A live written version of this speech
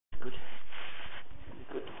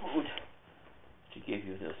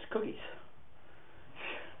cookies.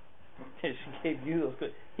 She gave you those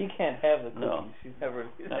cookies. He can't have the cookies. No, She's never.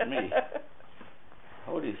 not me.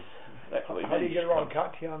 How do you get around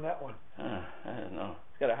Katya on that one? I don't know.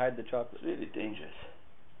 Got to hide the chocolate. It's really dangerous.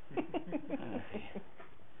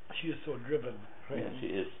 She is so driven. Right? Yeah, she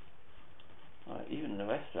is. Even in the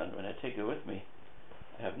restaurant, when I take her with me,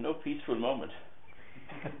 I have no peaceful moment.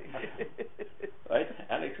 Right?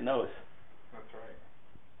 Alex knows. That's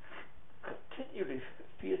right. Continually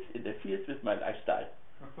interferes with my lifestyle.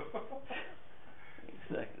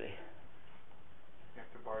 Exactly. You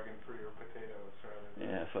have to bargain for your potatoes rather than...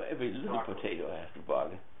 Yeah, for every little potato I have to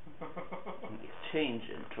bargain. And exchange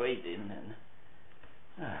and trade in and...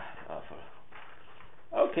 awful.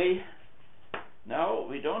 Okay. Now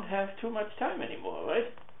we don't have too much time anymore,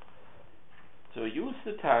 right? So use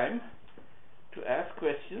the time to ask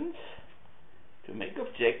questions, to make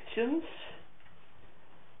objections,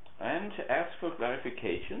 and to ask for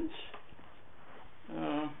clarifications,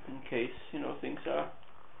 in case, things are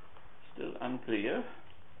still unclear.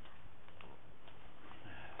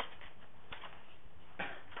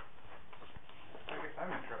 I guess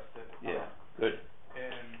I'm interested. Yeah, good.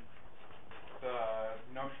 In the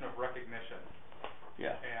notion of recognition.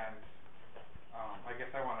 Yeah. And I guess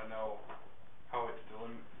I want to know how it's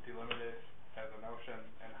delimited as a notion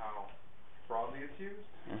and how broadly it's used.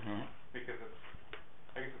 Because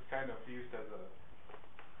I guess it's kind of used as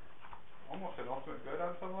almost an ultimate good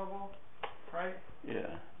on some level, right?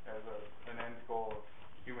 Yeah. As an end goal of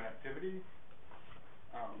human activity.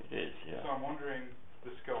 It is, yeah. So I'm wondering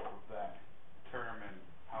the scope of that term and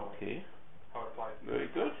how it applies to Very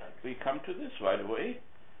this good. context. We come to this right away.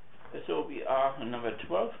 So we are on number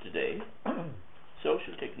 12 today.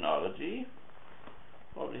 Social technology.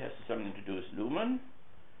 Probably has something to do with Luhmann.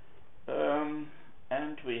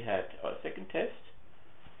 And we had our second test.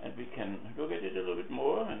 And we can look at it a little bit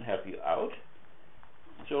more and help you out.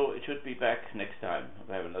 So it should be back next time.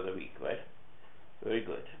 We have another week, right? Very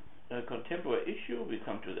good. A contemporary issue, we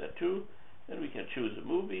come to that too. Then we can choose a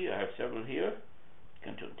movie. I have several here.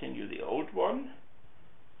 We can continue the old one.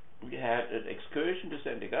 We had an excursion to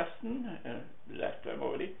St. Augustine last time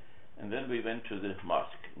already. And then we went to the mosque.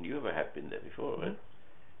 And you ever have been there before, right?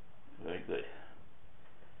 Very good.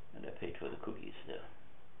 And I paid for the cookies there.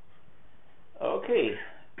 Okay.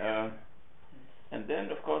 And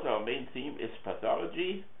then, of course, our main theme is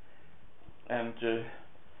pathology. And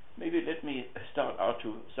maybe let me start out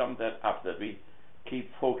to sum that up, that we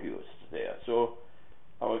keep focused there. So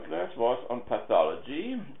our class was on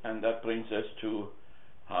pathology, and that brings us to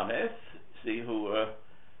Hannes, who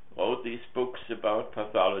wrote these books about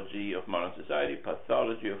pathology of modern society,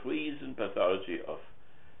 pathology of reason, pathology of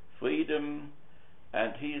freedom,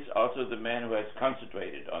 and he is also the man who has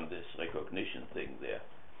concentrated on this recognition thing there.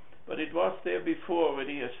 But it was there before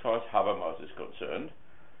already as far as Habermas is concerned.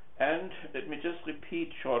 And let me just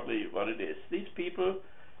repeat shortly what it is. These people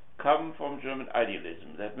come from German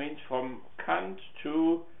idealism. That means from Kant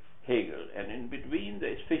to Hegel. And in between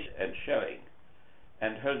there is Fichte and Schelling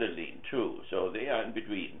and Hölderlin too. So they are in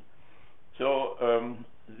between. So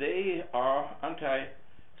they are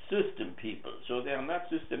anti-system people. So they are not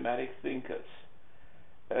systematic thinkers.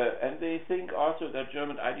 And they think also that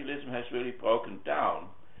German idealism has really broken down.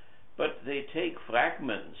 But they take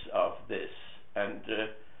fragments of this and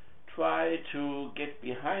try to get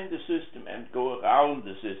behind the system and go around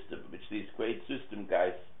the system, which these great system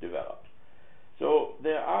guys developed. So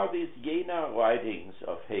there are these Jena writings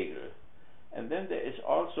of Hegel, and then there is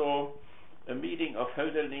also a meeting of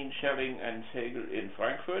Hölderlin, Schelling, and Hegel in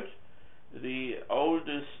Frankfurt, the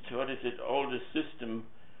oldest system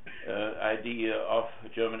idea of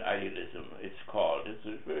German idealism, it's called. It's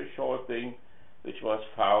a very short thing which was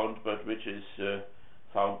found, but which is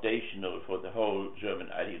foundational for the whole German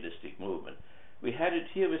idealistic movement. We had it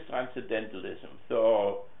here with transcendentalism.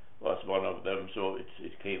 Thor was one of them, so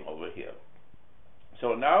it came over here.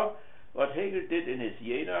 So now, what Hegel did in his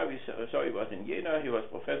Jena, he was in Jena, he was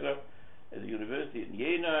professor at the university in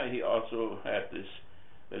Jena. He also had this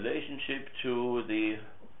relationship to the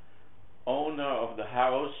owner of the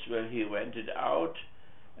house where he rented out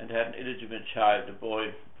and had an illegitimate child, a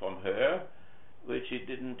boy from her, which he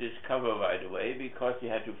didn't discover right away because he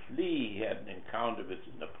had to flee. He had an encounter with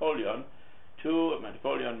Napoleon.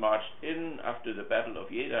 Napoleon marched in after the Battle of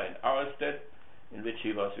Jena in Auerstedt, in which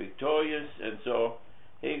he was victorious, and so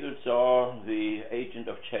Hegel saw the agent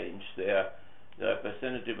of change there, the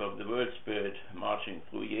representative of the world spirit marching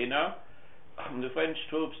through Jena. The French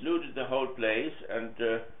troops looted the whole place, and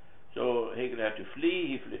so Hegel had to flee.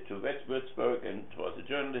 He fled to Würzburg and was a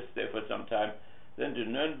journalist there for some time, then to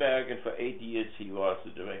Nuremberg, and for 8 years he was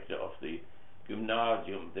the director of the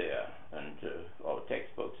gymnasium there, and or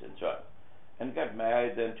textbooks and so on, and got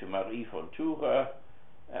married then to Marie von Thurer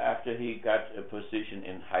after he got a position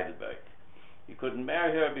in Heidelberg. He couldn't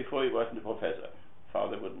marry her before he wasn't a professor.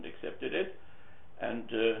 Father wouldn't accepted it, and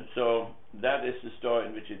so that is the story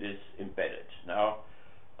in which it is embedded. Now,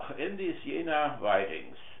 in these Jena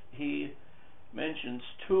writings, he mentions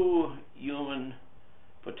two human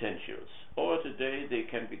potentials, or today they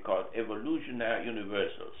can be called evolutionary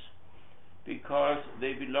universals, because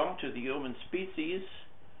they belong to the human species,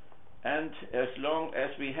 and as long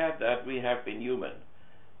as we have that, we have been human.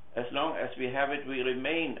 As long as we have it, we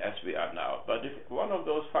remain as we are now. But if one of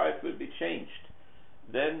those five will be changed,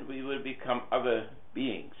 then we will become other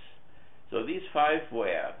beings. So these five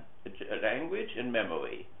were language and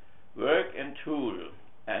memory, work and tool,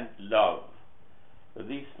 and love. So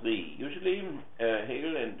these three. Usually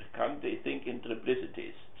Hegel and Kant, they think in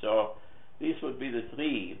triplicities. So these would be the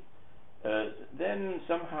three. Then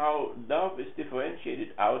somehow love is differentiated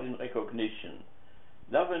out in recognition.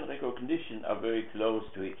 Love and recognition are very close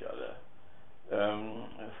to each other.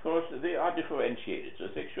 Of course, they are differentiated. So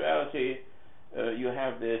sexuality, you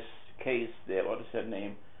have this case there, what is her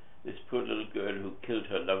name? This poor little girl who killed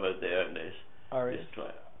her lover there, and this Arias,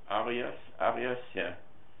 yeah.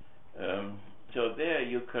 So there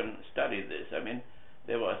you can study this. I mean,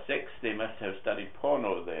 there was sex, they must have studied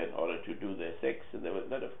porno there in order to do their sex, and there was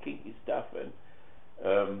a lot of kinky stuff. And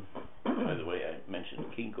by the way, I mentioned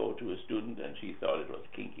kinko to a student, and she thought it was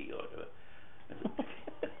kinky or whatever.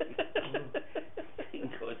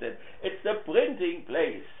 Kinko said, "It's the printing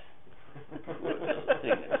place."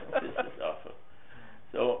 This is awful.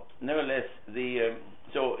 So, nevertheless,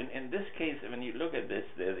 so in this case, when you look at this,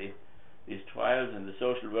 there these trials and the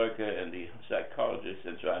social worker and the psychologist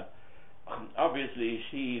and so on. Obviously,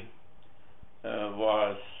 she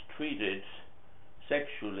was treated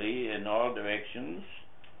sexually in all directions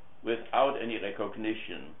without any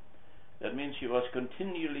recognition. That means she was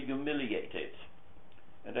continually humiliated.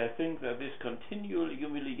 And I think that this continual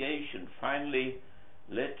humiliation finally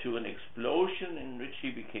led to an explosion in which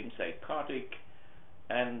she became psychotic,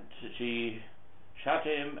 and she shot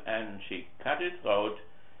him, and she cut his throat,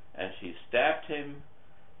 and she stabbed him.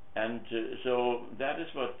 And so that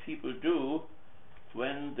is what people do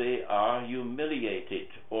when they are humiliated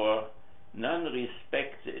or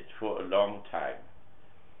non-respected for a long time.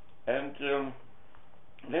 And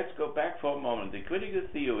let's go back for a moment. The critical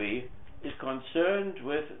theory is concerned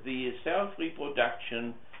with the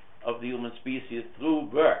self-reproduction of the human species through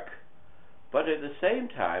work. But at the same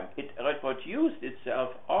time, it reproduced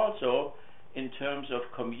itself also in terms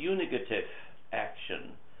of communicative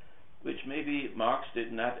action, which maybe Marx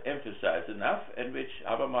did not emphasize enough, and which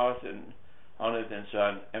Habermas and Honeth and so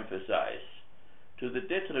on emphasize, to the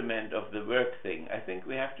detriment of the work thing. I think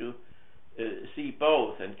we have to see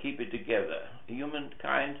both and keep it together.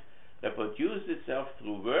 Humankind reproduced itself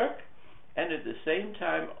through work, and at the same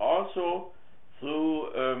time also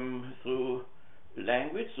through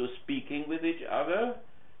language, so speaking with each other.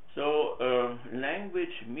 So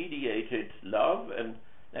language-mediated love and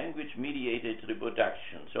language-mediated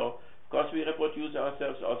reproduction. So, of course, we reproduce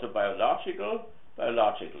ourselves also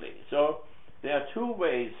biologically. So there are two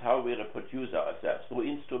ways how we reproduce ourselves: through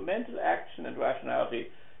instrumental action and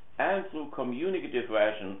rationality, and through communicative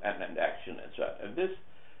ration and action and so on. And this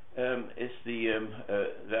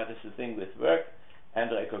that is the thing with work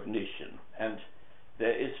and recognition. And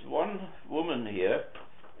there is one woman here,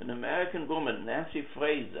 an American woman, Nancy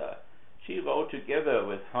Fraser. She wrote together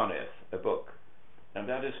with Honeth a book, and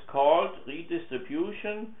that is called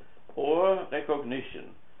Redistribution or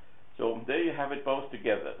Recognition. So there you have it both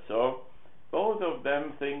together. So both of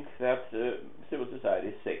them think that civil society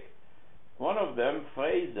is sick. One of them,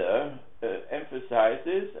 Fraser,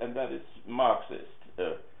 emphasizes, and that is Marxist,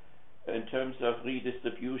 in terms of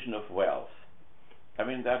redistribution of wealth. I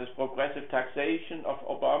mean, that is progressive taxation of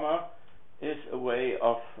Obama is a way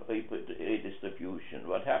of redistribution.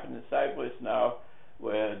 What happened in Cyprus now,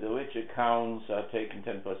 where the rich accounts are taking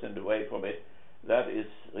 10% away from it, that is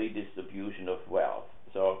redistribution of wealth.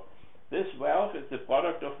 So this wealth is the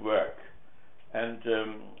product of work, and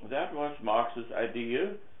that was Marx's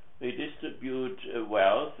idea: redistribute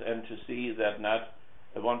wealth, and to see that not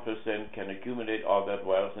 1% can accumulate all that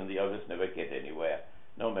wealth and the others never get anywhere,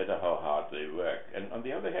 no matter how hard they work. And on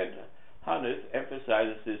the other hand, Honeth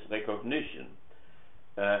emphasizes this recognition.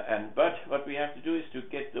 But what we have to do is to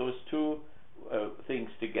get those two things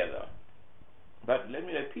together. But let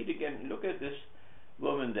me repeat again, look at this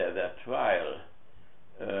woman there, that trial.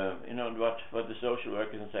 What the social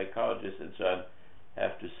workers and psychologists and so on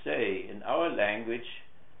have to say. In our language,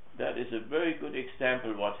 that is a very good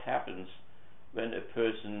example what happens when a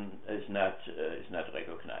person is not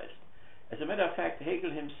recognized. As a matter of fact,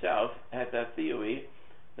 Hegel himself had that theory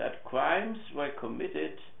that crimes were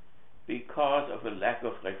committed because of a lack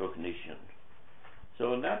of recognition.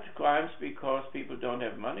 So not crimes because people don't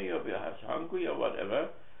have money or are hungry or whatever,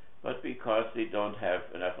 but because they don't have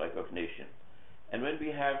enough recognition. And when we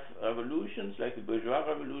have revolutions like the bourgeois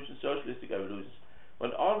revolution, socialistic revolutions,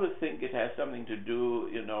 one always think it has something to do,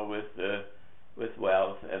 with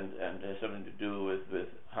wealth and has something to do with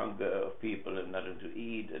hunger of people and nothing to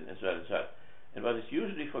eat and so on and so on. And what is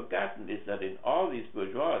usually forgotten is that in all these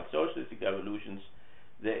bourgeois and socialistic revolutions,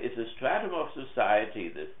 there is a stratum of society,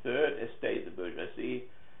 the third estate, the bourgeoisie.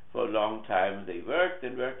 For a long time they worked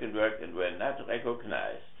and worked and worked and were not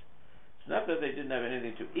recognized. It's not that they didn't have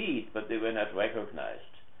anything to eat, but they were not recognized.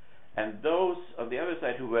 And those on the other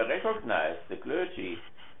side who were recognized, the clergy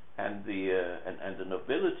and the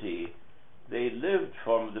nobility, they lived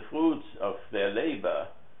from the fruits of their labor,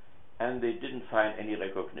 and they didn't find any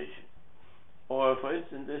recognition. Or, for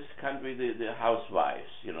instance, in this country, the housewives,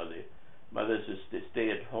 the mothers, the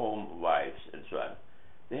stay-at-home wives, and so on.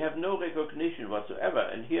 They have no recognition whatsoever.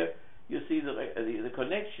 And here you see the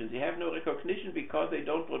connections. They have no recognition because they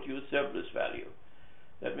don't produce surplus value.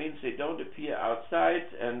 That means they don't appear outside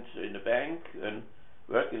and in the bank and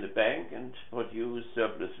work in the bank and produce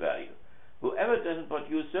surplus value. Whoever doesn't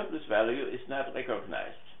produce surplus value is not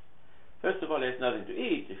recognized. First of all, he has nothing to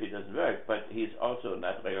eat if he doesn't work, but he's also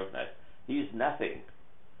not recognized. He is nothing.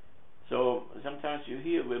 So sometimes you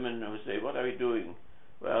hear women who say, "What are you doing?"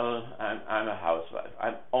 "Well, I'm a housewife.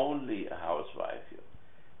 I'm only a housewife."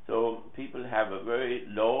 So people have a very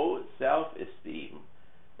low self-esteem.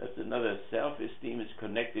 That's another. Self-esteem is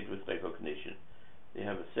connected with recognition. They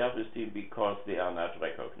have a self-esteem because they are not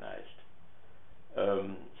recognized.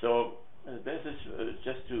 So this is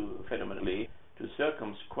just to fundamentally to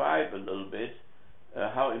circumscribe a little bit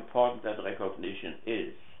how important that recognition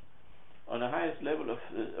is. On the highest level of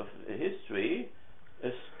history,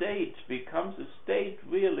 a state becomes a state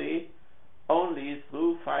really only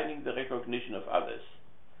through finding the recognition of others.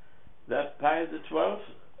 That Pius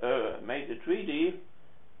XII made a treaty,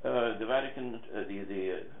 the Vatican,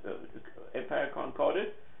 the Empire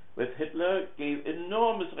Concorded with Hitler, gave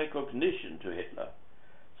enormous recognition to Hitler,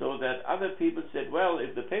 so that other people said, "Well,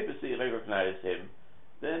 if the papacy recognized him,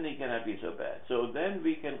 then he cannot be so bad. So then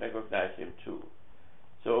we can recognize him too."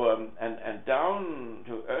 So and down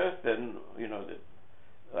to earth, then the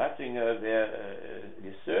Ratzinger there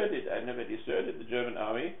deserted. I never deserted the German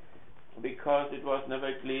army because it was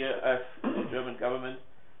never clear if the German government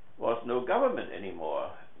was no government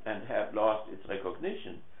anymore and had lost its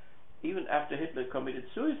recognition. Even after Hitler committed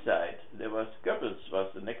suicide, there was Goebbels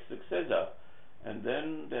was the next successor, and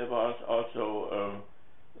then there was also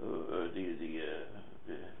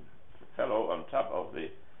the fellow on top of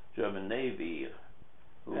the German Navy.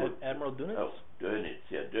 Admiral Dönitz? Oh, Dönitz,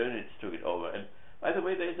 yeah, Dönitz took it over. And by the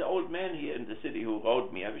way, there's an old man here in the city who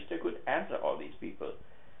wrote me. I wish I could answer all these people.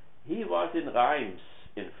 He was in Reims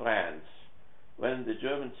in France when the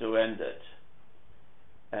Germans surrendered,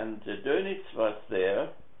 and Dönitz was there.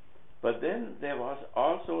 But then there was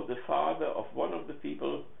also the father of one of the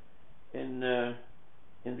people in the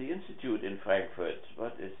institute in Frankfurt.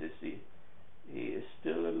 What is this? He is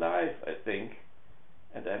still alive, I think,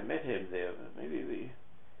 and I met him there. Maybe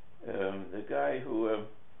the guy who,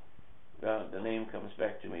 the name comes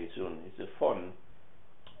back to me soon. He's a von,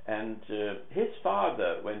 and his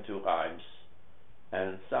father went to Reims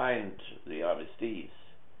and signed the armistice,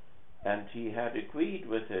 and he had agreed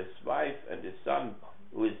with his wife and his son,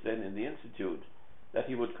 who is then in the institute, that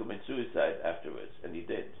he would commit suicide afterwards, and he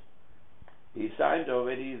did. He signed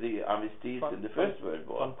already the armistice in the First World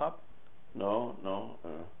War. Von Papp? No.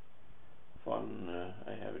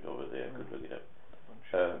 I have it over there. I could look it up.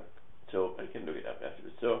 So I can look it up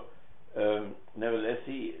afterwards. So nevertheless,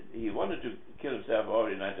 he wanted to kill himself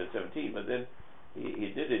already in 1917, but then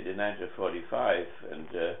he did it in 1945, and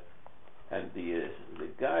the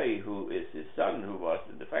guy who is his son, who was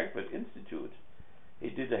in the Frankfurt Institute, he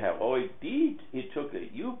did a heroic deed. He took a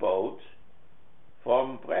U-boat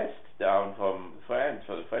from Brest down from France,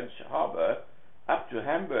 from the French harbor, up to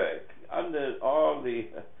Hamburg, under all the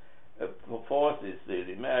forces,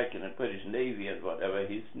 the American and British Navy and whatever.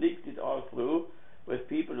 He sneaked it all through with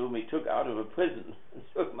people whom he took out of a prison,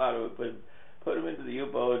 took them out of a prison, put them into the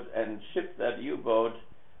U-boat, and shipped that U-boat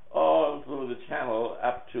all through the channel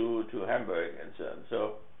up to Hamburg and so on.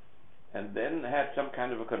 So, and then had some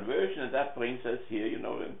kind of a conversion, and that brings us here,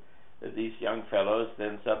 that these young fellows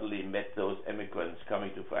then suddenly met those immigrants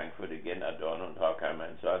coming to Frankfurt again, Adorno and Horkheimer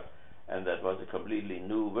and so on, and that was a completely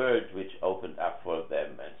new world which opened up for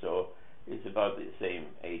them. And so it's a about the same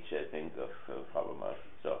age, I think, of Habermas.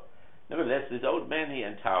 So, nevertheless, this old man here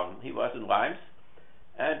in town, he was in Reims,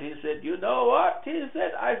 and he said, you know what? He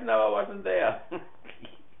said, Eisenhower wasn't there.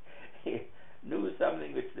 He knew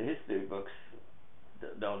something which the history books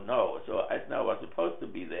don't know. So Eisenhower was supposed to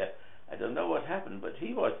be there. I don't know what happened, but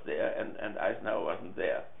he was there, and Eisenhower wasn't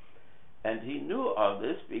there. And he knew all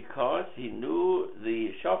this because he knew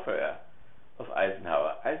the chauffeur of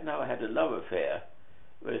Eisenhower. Eisenhower had a love affair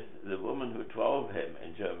with the woman who drove him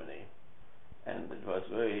in Germany. And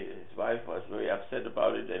his wife was very upset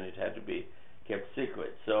about it, and it had to be kept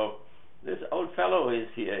secret. So this old fellow is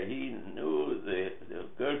here. He knew the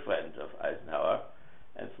girlfriend of Eisenhower,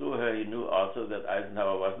 and through her he knew also that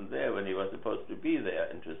Eisenhower wasn't there when he was supposed to be there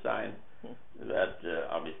and to sign that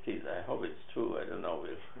armistice. I hope it's true. I don't know.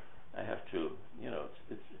 I have to,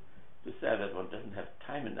 it's too sad that one doesn't have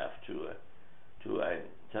time enough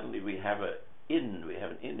suddenly we have an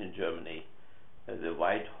inn in Germany, the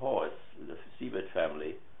White Horse, the Siebert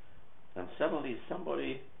family, and suddenly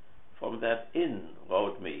somebody from that inn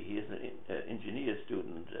wrote me. He is an engineer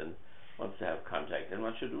student and wants to have contact, and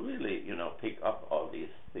one should really, pick up all these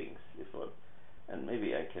things and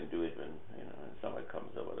maybe I can do it when summer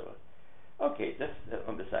comes or whatever. Okay, that's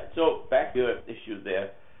on the side. So back to your issue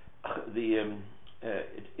there.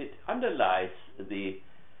 It underlies the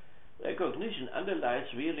recognition, underlies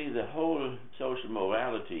really the whole social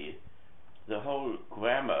morality, the whole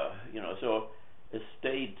grammar. So a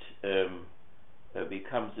state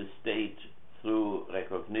becomes a state through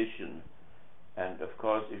recognition, and of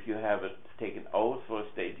course, if you have taken oath for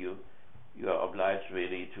a state, you are obliged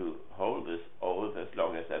really to hold this oath as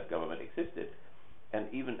long as that government existed. And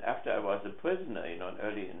even after I was a prisoner,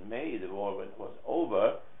 early in May, the war was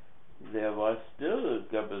over, there was still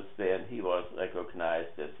Goebbels there, and he was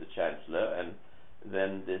recognized as the chancellor, and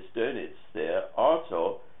then the Dönitz there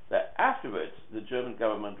also. That afterwards, the German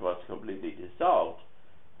government was completely dissolved,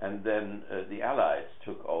 and then the Allies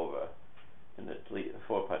took over in the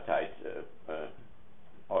four-party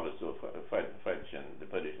order, so French and the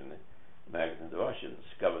British and the Americans and the Russians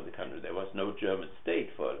governed the country. There was no German state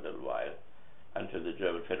for a little while until the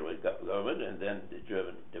German federal government and then the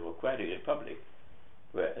German Democratic Republic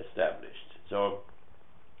were established. So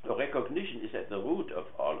the recognition is at the root of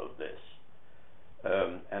all of this.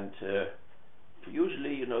 And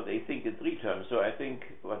usually, they think in three terms. So I think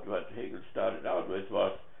what Hegel started out with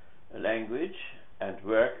was language and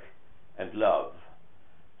work and love.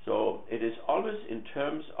 So it is always in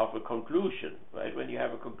terms of a conclusion, right? When you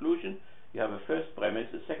have a conclusion, you have a first premise,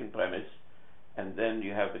 a second premise, and then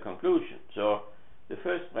you have the conclusion. So the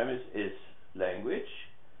first premise is language,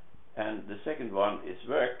 and the second one is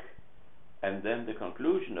work, and then the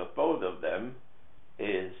conclusion of both of them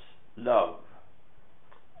is love.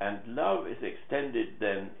 And love is extended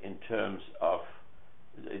then in terms of,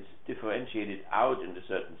 it's differentiated out in a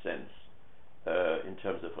certain sense, in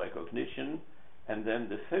terms of recognition, and then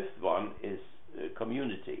the fifth one is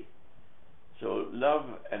community. So love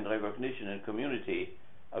and recognition and community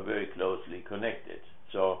are very closely connected.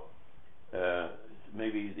 So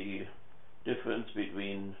maybe the difference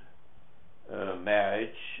between marriage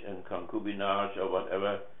and concubinage or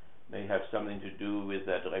whatever may have something to do with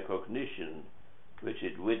that recognition which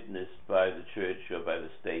is witnessed by the church or by the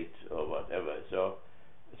state or whatever. So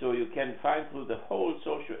you can find through the whole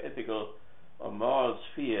socio-ethical or moral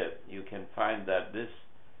sphere, you can find that this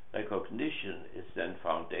recognition is then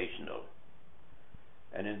foundational.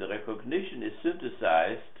 And in the recognition is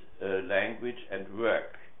synthesized language and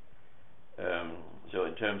work. So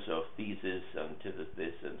in terms of thesis,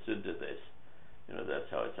 antithesis, and synthesis,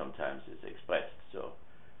 that's how it sometimes is expressed. So,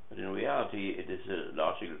 but in reality, it is a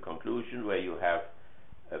logical conclusion where you have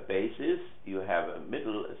a basis, you have a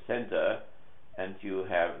middle, a center, and you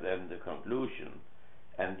have then the conclusion.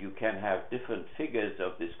 And you can have different figures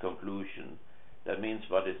of this conclusion. That means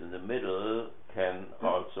what is in the middle can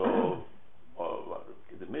also,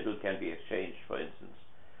 the middle can be exchanged, for instance.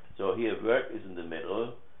 So here work is in the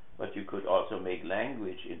middle, but you could also make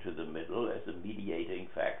language into the middle as a mediating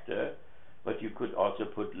factor, but you could also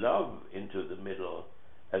put love into the middle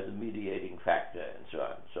as a mediating factor, and so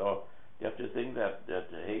on. So you have to think that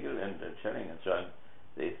Hegel and Schelling and so on,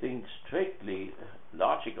 they think strictly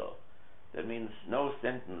logical. That means no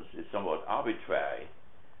sentence is somewhat arbitrary.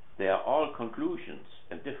 They are all conclusions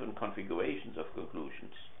and different configurations of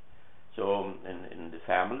conclusions. So in the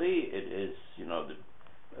family, it is,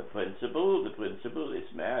 the principle. The principle is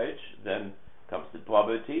marriage. Then comes the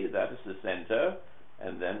poverty. That is the center.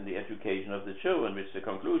 And then the education of the children, which is the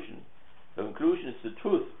conclusion. The conclusion is the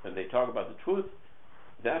truth. When they talk about the truth,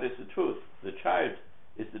 that is the truth. The child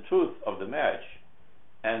is the truth of the marriage.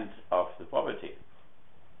 and of the property.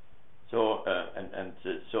 So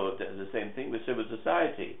so the same thing with civil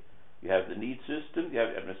society. You have the need system, you have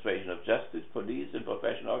administration of justice, police, and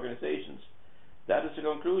professional organizations. That is the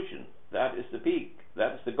conclusion. That is the peak.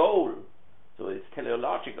 That is the goal. So it's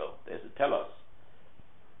teleological. There's a telos.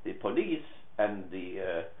 The police and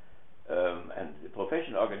the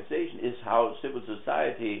professional organization is how civil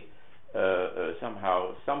society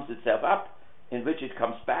somehow sums itself up, in which it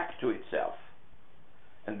comes back to itself.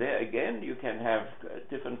 And there again you can have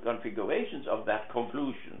different configurations of that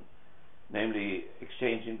conclusion, namely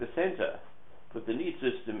exchanging the center, put the need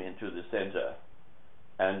system into the center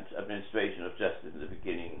and administration of justice in the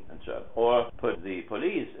beginning and so on, or put the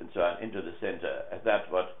police and so on into the center, as that's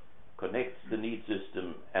what connects the need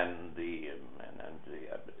system and the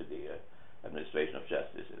administration of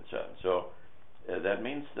justice and so on. So that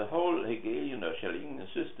means the whole Hegelian or Schellingian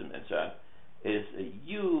system and so on is a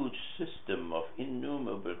huge system of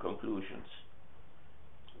innumerable conclusions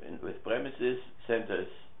with premises, centers,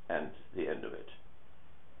 and the end of it.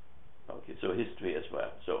 Okay, so history as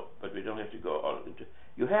well. So, but we don't have to go all into.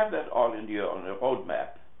 You have that all in your on a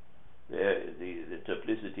roadmap. The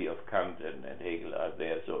triplicity of Kant and Hegel are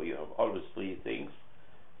there. So you have always three things,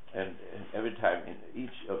 and every time in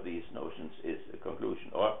each of these notions is a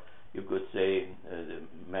conclusion. Or you could say the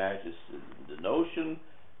marriage is the notion,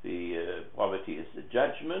 the poverty is the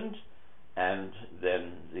judgment, and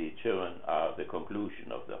then the children are the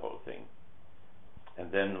conclusion of the whole thing. And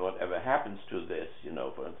then whatever happens to this,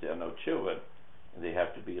 for instance, there are no children, and they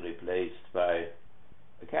have to be replaced by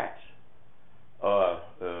a cat, or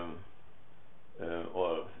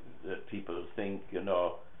that people think,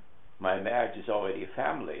 my marriage is already a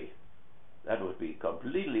family. That would be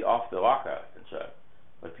completely off the rocker, and so.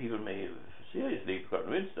 But people may seriously be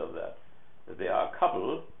convinced of that they are a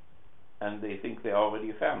couple, and they think they're already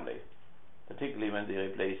a family, particularly when they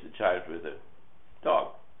replace the child with a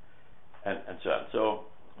dog. And so on. So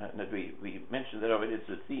we mentioned that already. It's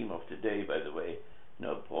the theme of today, by the way.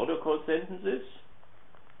 Protocol sentences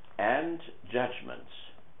and judgments,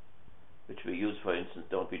 which we use, for instance,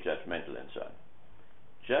 don't be judgmental and so on.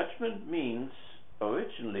 Judgment means,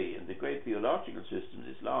 originally in the great theological systems,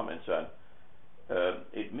 Islam and so on,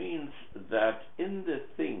 it means that in the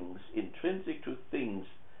things, intrinsic to things,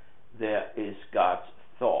 there is God's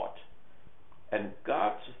thought. And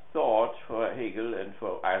God's thought for Hegel and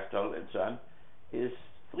for Aristotle and so on is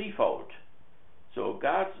threefold. So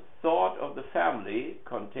God's thought of the family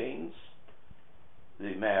contains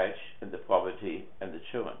the marriage and the poverty and the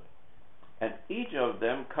children. And each of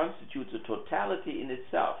them constitutes a totality in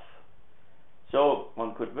itself. So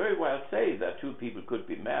one could very well say that two people could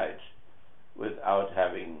be married without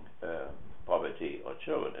having poverty or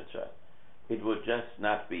children and so on. It would just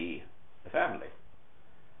not be a family.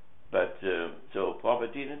 But so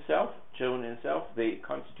poverty in itself, children in itself, they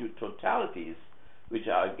constitute totalities which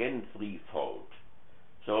are again threefold.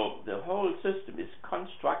 So the whole system is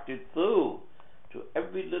constructed through to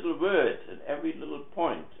every little word and every little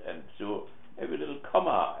point and to every little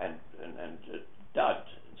comma and dot.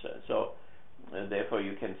 So therefore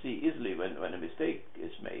you can see easily when a mistake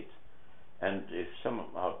is made, and if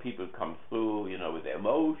somehow people come through, with their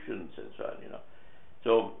emotions and so on,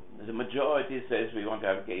 So the majority says we want to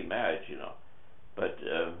have gay marriage, but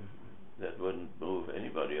that wouldn't move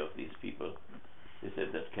anybody of these people. They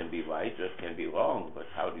said that can be right or it can be wrong, but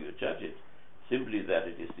how do you judge it? Simply that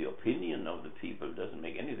it is the opinion of the people doesn't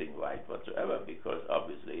make anything right whatsoever, because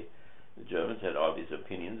obviously the Germans had all these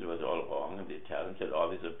opinions, it was all wrong, and the Italians had all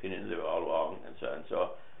these opinions, they were all wrong, and so on.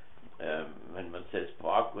 So when one says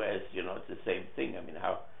progress, it's the same thing. I mean,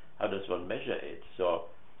 how does one measure it? So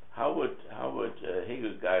how would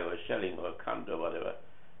Hegel guy or Schelling or Kant or whatever,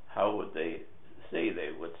 how would they say?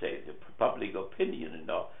 They would say the public opinion,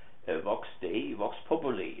 vox Dei, vox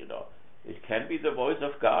populi, It can be the voice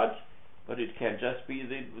of God, but it can just be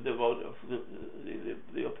the vote of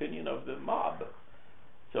the opinion of the mob.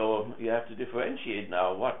 So you have to differentiate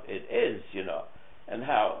now what it is, and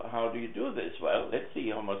how do you do this? Well, let's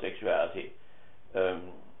see homosexuality,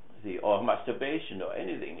 or masturbation or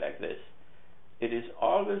anything like this. It is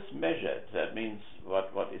always measured. That means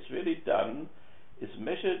what is really done is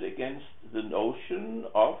measured against the notion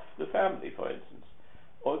of the family, for instance,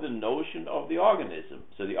 or the notion of the organism.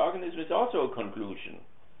 So the organism is also a conclusion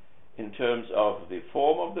in terms of the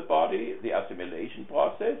form of the body, the assimilation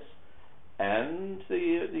process, and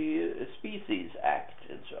the species act,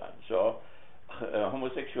 and so on. So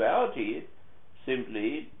homosexuality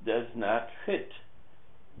simply does not fit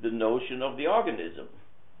the notion of the organism,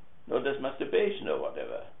 nor does masturbation or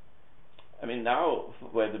whatever. I mean, now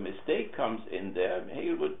where the mistake comes in there,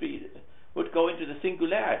 Hegel would go into a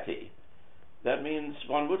singularity. That means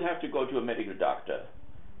one would have to go to a medical doctor.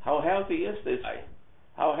 How healthy is this guy?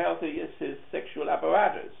 How healthy is his sexual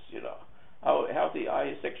apparatus? How healthy are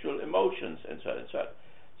his sexual emotions, and so on and so on.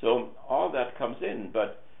 So all that comes in,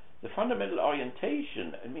 but the fundamental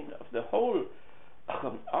orientation, of the whole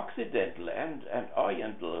Occidental and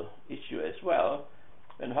Oriental issue as well.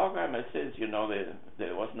 When Horkheimer says,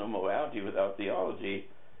 there was no morality without theology,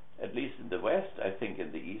 at least in the West, I think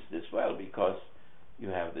in the East as well, because you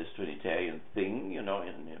have this Trinitarian thing,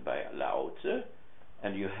 by Lao Tzu,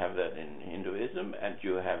 and you have that in Hinduism, and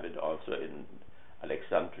you have it also in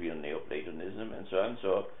Alexandrian Neoplatonism, and so on.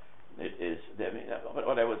 So it is.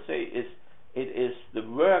 What I would say is, it is the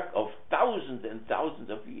work of thousands and thousands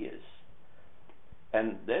of years,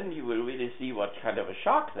 and then you will really see what kind of a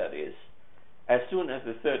shock that is. As soon as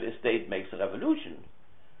the Third Estate makes a revolution,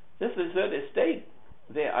 this is the Third Estate.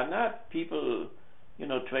 They are not people,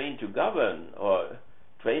 trained to govern or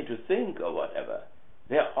trained to think or whatever.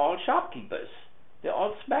 They're all shopkeepers. They're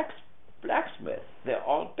all blacksmiths. They're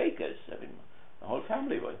all bakers. The whole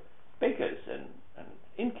family was bakers and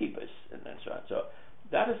innkeepers and so on. So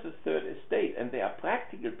that is the Third Estate, and they are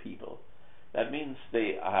practical people. That means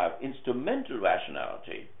they have instrumental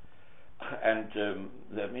rationality, and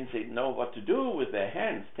that means they know what to do with their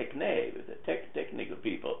hands, techne, with the technical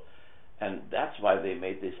people. And that's why they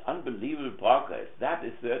made this unbelievable progress. That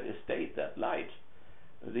is Third Estate, that light.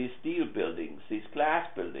 These steel buildings, these glass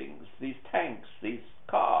buildings, these tanks, these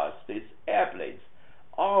cars, these airplanes,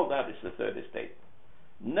 all that is the Third Estate.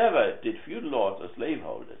 Never did feudal lords or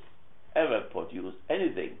slaveholders ever produce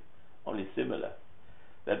anything only similar.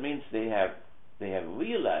 That means they have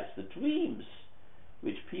realized the dreams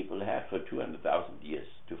which people had for 200,000 years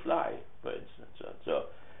to fly, for instance. So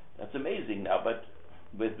that's amazing now. But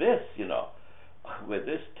with this, with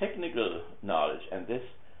this technical knowledge and this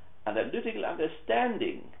analytical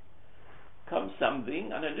understanding comes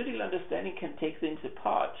something. Analytical understanding can take things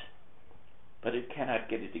apart, but it cannot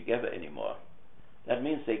get it together anymore. That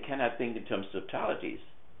means they cannot think in terms of totalities.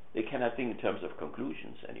 They cannot think in terms of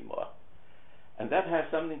conclusions anymore. And that has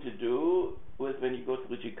something to do with, when you go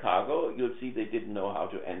through Chicago, you'll see they didn't know how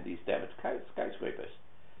to end these damaged skyscrapers.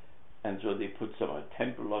 And so they put some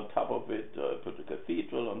temple on top of it, or put a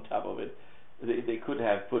cathedral on top of it. They could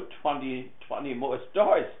have put 20 more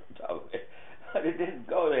stories on top of it. But it didn't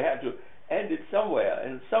go. They had to end it somewhere.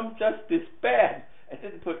 And some just despaired and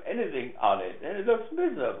didn't put anything on it. And it looks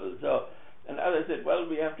miserable. So, and others said, well,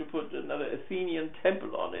 we have to put another Athenian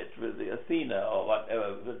temple on it with the Athena or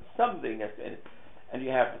whatever, with something. And you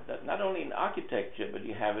have that not only in architecture, but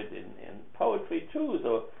you have it in poetry too.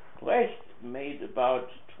 So Brecht made about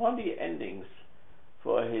 20 endings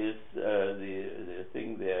for his the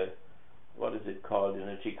thing there. What is it called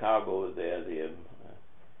in Chicago? There, the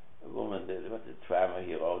woman, what's the drama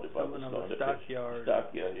he wrote about the stockyard.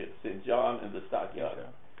 Stockyard, St. John in the stockyard. Okay.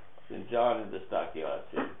 St. John in the stockyard.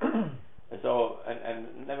 So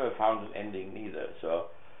and never found an ending neither. So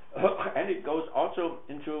and it goes also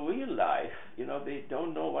into real life. They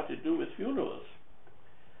don't know what to do with funerals,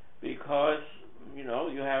 because you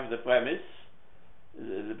have the premise,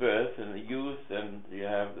 the birth and the youth, and you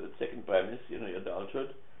have the second premise, your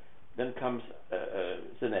adulthood. Then comes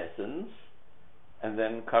senescence, and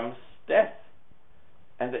then comes death,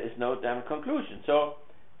 and there is no damn conclusion. So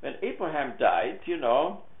when Abraham died,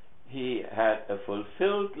 he had a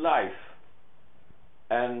fulfilled life,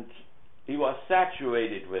 and he was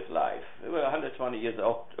saturated with life. He was 120 years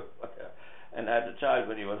old, and had a child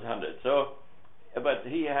when he was 100. So, but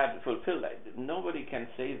he had fulfilled life. Nobody can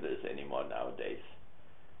say this anymore nowadays.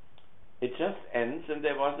 It just ends, and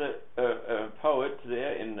there was a poet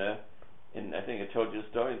there in I think I told you a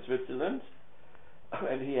story, in Switzerland,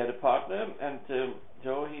 and he had a partner, and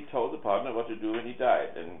so he told the partner what to do when he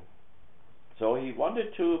died, and so he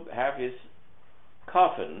wanted to have his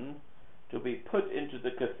coffin to be put into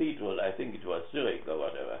the cathedral, I think it was Zurich or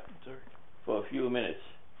whatever, for a few minutes.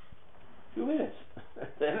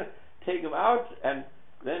 Then take him out, and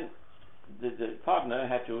then the partner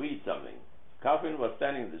had to read something. Coffin was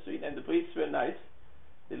standing in the street, and the priests were nice.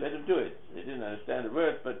 They let him do it. They didn't understand the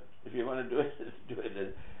words, but if you want to do it, do it.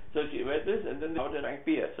 And so she read this, and then they out and drank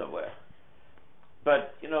beer somewhere.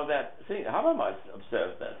 But that thing, Habermas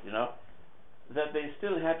observed that, that they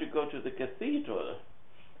still had to go to the cathedral,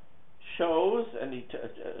 shows, and he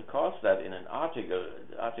calls that in an article.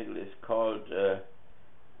 The article is called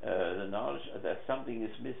 "The Knowledge That Something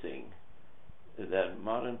Is Missing." That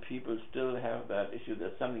modern people still have that issue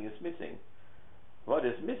that something is missing. What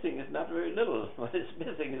is missing is not very little. What is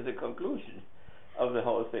missing is the conclusion of the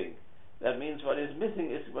whole thing. That means what is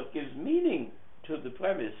missing is what gives meaning to the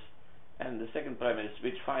premise and the second premise,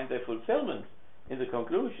 which find their fulfillment in the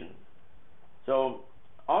conclusion. So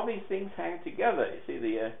all these things hang together. You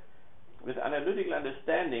see, with analytical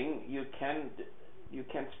understanding, you can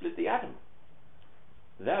split the atom.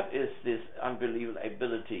 That is this unbelievable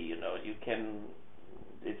ability. You can.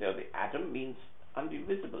 The atom means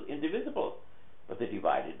indivisible, but they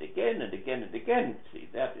divide it again and again and again. See,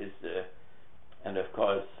 that is and of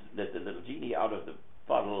course, let the little genie out of the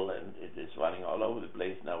bottle, and it is running all over the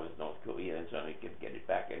place now with North Korea, and so on. We can't get it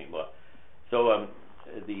back anymore. So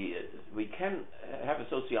we can have a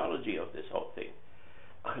sociology of this whole thing,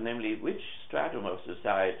 namely which stratum of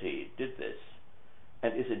society did this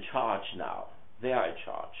and is in charge now. They are in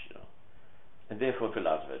charge, and therefore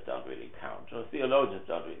philosophers don't really count, or theologians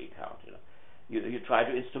don't really count. You try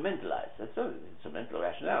to instrumentalize. That's so instrumental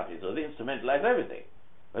rationality. So they instrumentalize everything.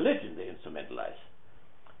 Religion they instrumentalize,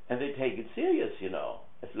 and they take it serious,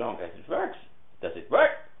 as long as it works. Does it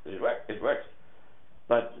work? Does it work? It works.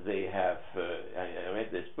 But they have. I read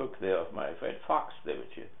this book there of my friend Fox, there,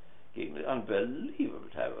 which gave me an unbelievable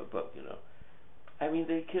type of book. I mean,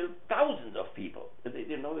 they killed thousands of people. They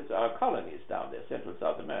didn't know it's our colonies down there, Central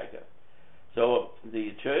South America. So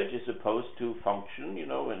the church is supposed to function,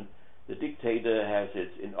 when the dictator has his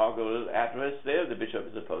inaugural address there, the bishop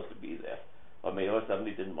is supposed to be there. Or mayor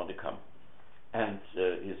suddenly didn't want to come, and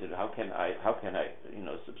he said, "How can I,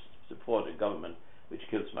 support a government which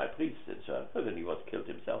kills my priests and so on?" Well, then he was killed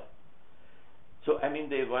himself. So I mean,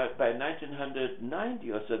 they were by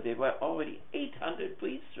 1990 or so, there were already 800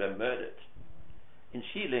 priests were murdered in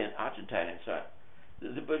Chile and Argentina and so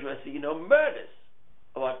on. The bourgeoisie, murders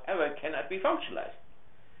or whatever cannot be functionalized.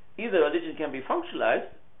 Either religion can be functionalized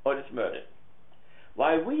or it's murdered.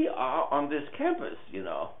 While we are on this campus,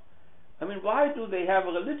 I mean, why do they have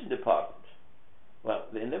a religion department? Well,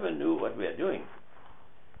 they never knew what we are doing.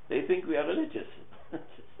 They think we are religious.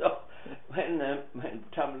 So when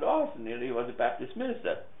Tom Lawson, he was a Baptist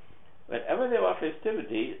minister, whenever there was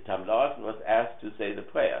festivity, Tom Lawson was asked to say the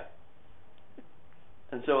prayer.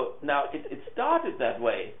 And so now it started that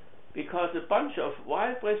way because a bunch of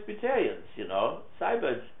wild Presbyterians,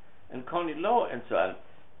 Siebert and Connie Lowe and so on,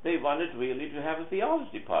 they wanted really to have a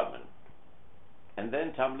theology department. And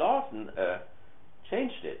then Tom Lawson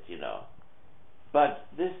changed it, But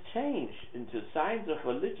this change into science of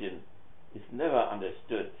religion is never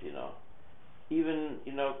understood, Even,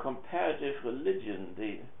 comparative religion,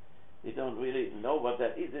 they don't really know what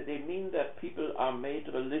that is. They mean that people are made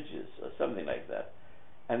religious or something like that.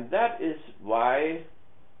 And that is why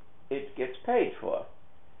it gets paid for.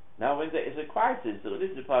 Now, when there is a crisis, the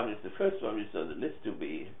religion department is the first one we saw the list to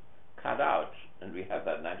be cut out, and we had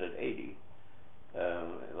that in 1980.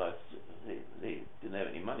 They didn't have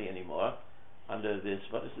any money anymore under this.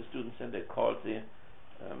 What is the student center called?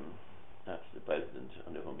 That's the president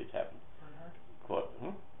under whom it happened.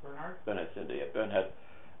 Bernhard Center. Yeah, Bernhard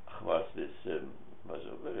was a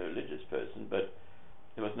very religious person, but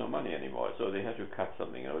there was no money anymore, so they had to cut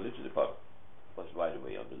something. A religious department was right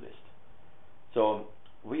away on the list. So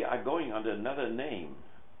we are going under another name.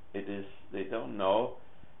 It is, they don't know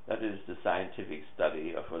that is the scientific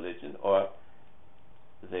study of religion, or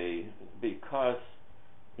because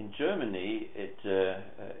in Germany it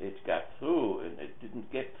got through, and it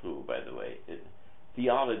didn't get through, by the way.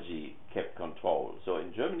 Theology kept control. So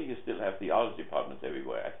in Germany you still have theology departments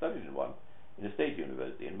everywhere. I studied in one in a state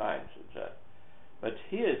university in Mainz. But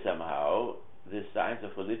here somehow this science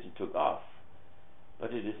of religion took off.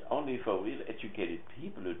 But it is only for real educated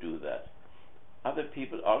people who do that. Other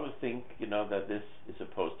people always think, that this is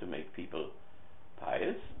supposed to make people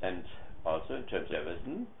pious, and also in terms of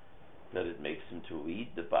Jefferson, that it makes them to read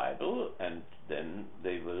the Bible, and then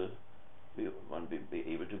they will be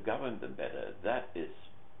able to govern them better. That is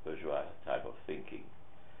bourgeois type of thinking.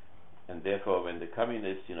 And therefore, when the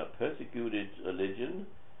communists, persecuted religion,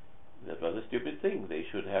 that was a stupid thing. They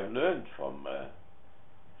should have learned from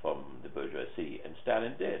the bourgeoisie, and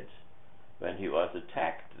Stalin did. When he was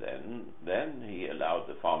attacked, then he allowed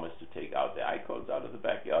the farmers to take out the icons out of the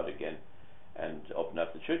backyard again and open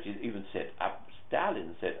up the churches. Even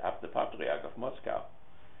Stalin set up the Patriarch of Moscow.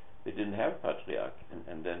 They didn't have a patriarch,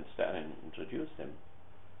 and then Stalin introduced him.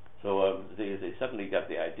 So they suddenly got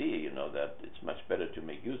the idea, that it's much better to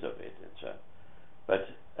make use of it, and so on.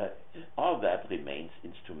 But all that remains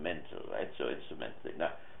instrumental, right? So instrumental.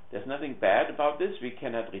 Now, there's nothing bad about this. We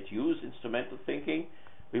cannot reduce instrumental thinking.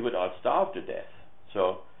 We would all starve to death.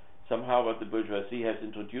 So somehow what the bourgeoisie has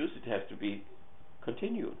introduced, it has to be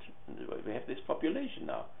continued. We have this population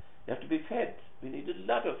now. They have to be fed. We need a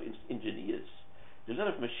lot of engineers, a lot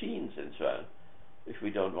of machines and so on, if we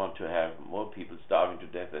don't want to have more people starving to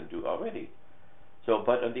death than do already. So,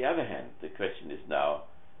 but on the other hand, the question is now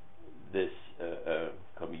this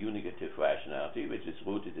communicative rationality, which is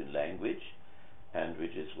rooted in language and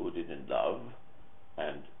which is rooted in love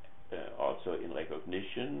and also in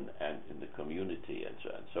recognition and in the community and so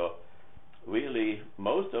on. So really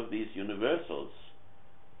most of these universals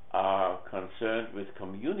are concerned with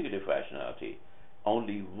communicative rationality.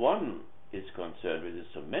 Only one is concerned with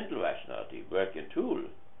instrumental rationality, work and tool.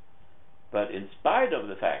 But in spite of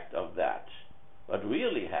the fact of that, what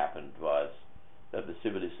really happened was that the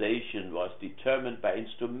civilization was determined by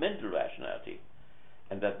instrumental rationality,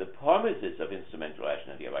 and that the promises of instrumental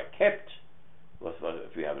rationality were kept. Was what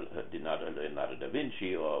if we have Leonardo da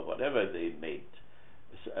Vinci or whatever, they made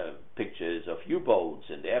pictures of U-boats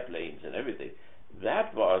and airplanes and everything.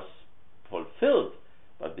 That was fulfilled,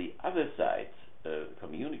 but the other side,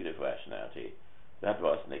 communicative rationality, that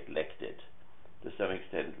was neglected. To some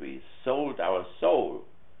extent, we sold our soul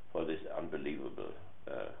for this unbelievable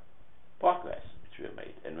progress which we have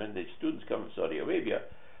made. And when the students come from Saudi Arabia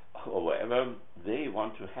or wherever, they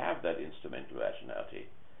want to have that instrumental rationality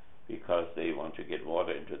because they want to get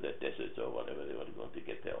water into the deserts or whatever, they want to go to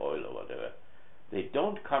get their oil or whatever. They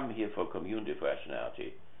don't come here for communicative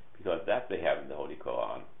rationality because that they have in the Holy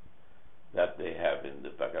Quran, that they have in the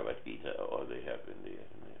Bhagavad Gita, or they have in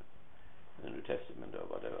the New Testament or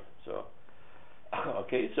whatever. So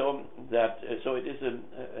okay, so that so it is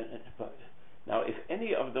now if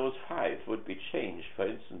any of those five would be changed, for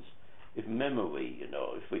instance, if memory,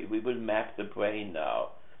 if we will map the brain now,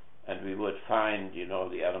 and we would find,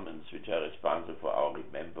 the elements which are responsible for our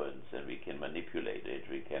remembrance, and we can manipulate it,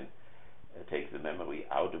 we can take the memory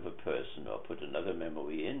out of a person or put another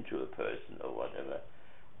memory into a person or whatever,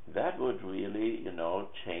 that would really,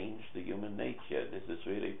 change the human nature. This is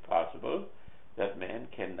really possible, that man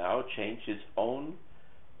can now change his own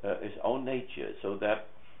nature, so that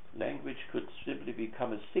language could simply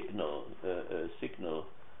become a signal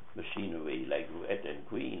machinery, like red and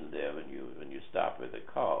green there when you start with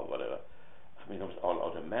a car or whatever. I mean, it was all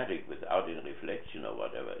automatic without any reflection or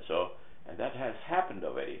whatever. So, and that has happened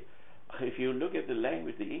already. If you look at the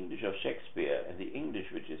language, the English of Shakespeare and the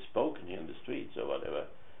English which is spoken here in the streets or whatever,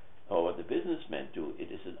 or what the businessmen do,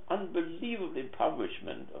 it is an unbelievable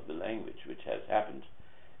impoverishment of the language which has happened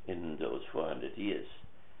in those 400 years.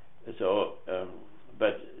 So,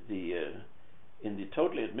 but in the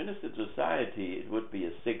totally administered society, it would be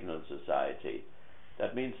a signal society.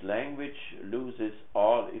 That means language loses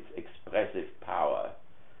all its expressive power,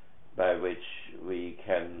 by which we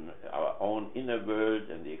can, our own inner world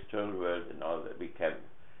and the external world and all that, we can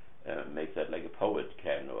make that like a poet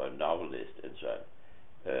can, or a novelist and so on,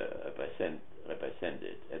 represent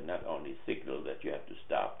it, and not only signal that you have to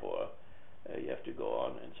stop or you have to go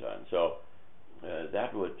on and so on. So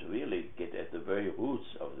that would really get at the very roots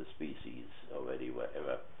of the species already,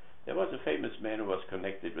 wherever. There was a famous man who was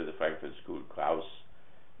connected with the Frankfurt school, Krauss.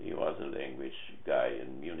 He was a language guy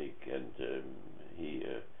in Munich, and he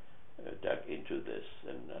dug into this,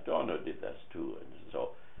 and Adorno did that too. And so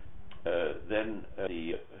then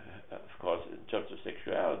of course, in terms of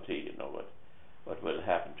sexuality, what will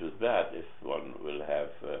happen to that if one will have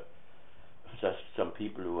just some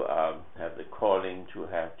people who have the calling to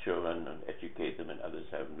have children and educate them, and others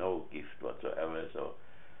have no gift whatsoever. So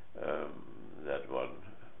that one,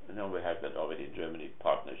 we have that already in Germany.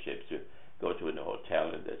 Partnerships. You go to a hotel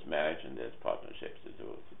and there's marriage and there's partnerships.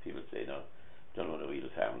 So people say, no, don't want a real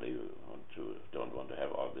family. We don't want to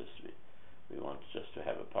have all this. We want just to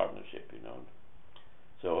have a partnership,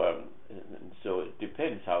 So so it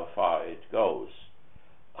depends how far it goes.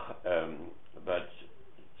 But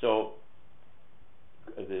so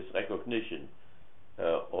this recognition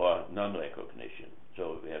or non-recognition.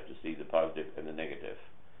 So we have to see the positive and the negative.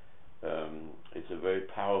 It's a very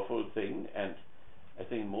powerful thing, and I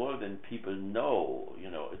think more than people know,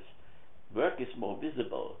 work is more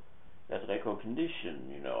visible. That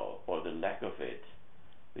recognition, or the lack of it,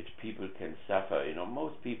 which people can suffer.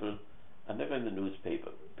 Most people are never in the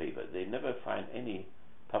newspaper. They never find any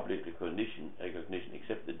public recognition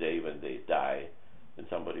except the day when they die, and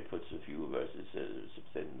somebody puts a few verses, some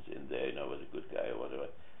sentence in there, was a good guy or whatever,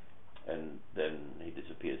 and then he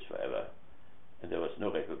disappears forever, and there was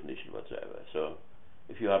no recognition whatsoever. So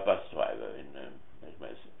if you are a bus driver like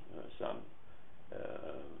my son,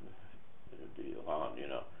 Iran,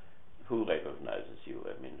 who recognizes you?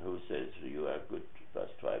 I mean, who says you are a good bus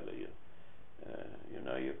driver?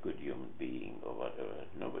 You're a good human being or whatever.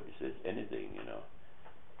 Nobody says anything,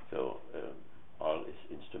 So all is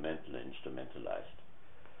instrumental and instrumentalized.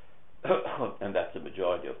 And that's the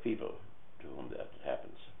majority of people to whom that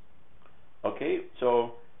happens. Okay,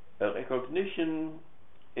 so recognition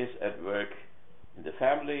is at work in the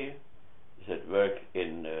family, that work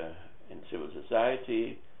in civil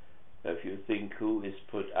society. If you think who is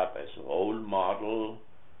put up as role model,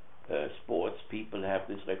 sports people have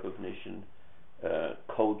this recognition,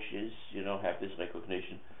 coaches, have this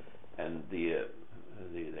recognition, and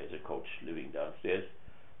there's a coach living downstairs.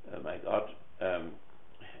 My God!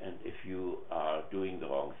 And if you are doing the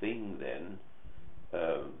wrong thing, then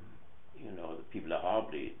the people are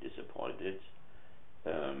horribly disappointed.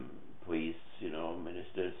 Priests,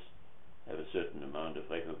 ministers have a certain amount of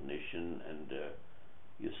recognition, and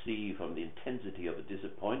you see from the intensity of the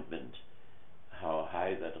disappointment how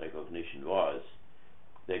high that recognition was.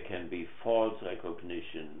 There can be false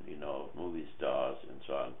recognition, of movie stars and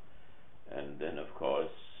so on, and then of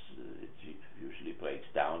course it usually breaks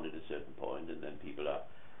down at a certain point, and then people are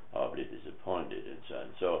horribly disappointed and so on.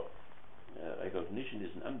 So recognition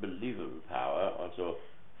is an unbelievable power. Also,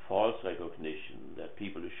 false recognition, that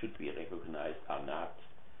people who should be recognized are not,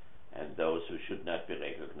 and those who should not be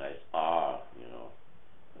recognized are.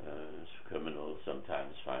 Criminals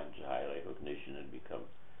sometimes find high recognition and become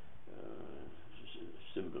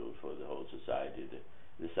symbol for the whole society.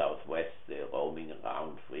 The Southwest, they're roaming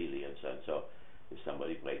around freely and so on. So if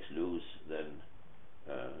somebody breaks loose, then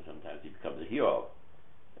sometimes he becomes a hero,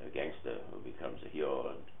 a gangster who becomes a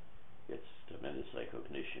hero and gets tremendous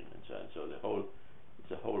recognition and so on. So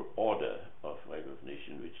it's a whole order of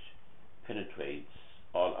recognition which penetrates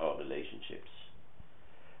all our relationships.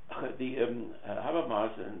 The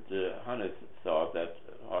Habermas and Hannes thought that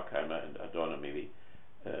Horkheimer and Adorno maybe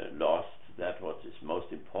lost that what is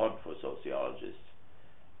most important for sociologists,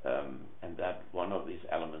 and that one of these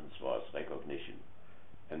elements was recognition,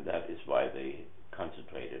 and that is why they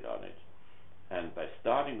concentrated on it. And by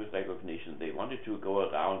starting with recognition, they wanted to go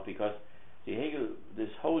around, because the Hegel,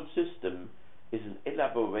 this whole system is an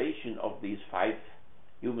elaboration of these 5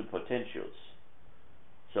 human potentials.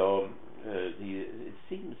 So it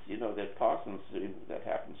seems, that Parsons, that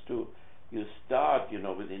happens too. You start,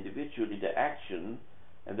 with individual interaction,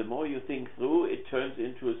 and the more you think through, it turns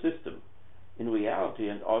into a system, in reality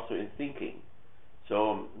and also in thinking.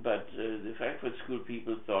 So, but the Frankfurt School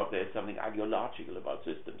people thought there's something ideological about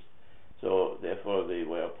systems. So therefore they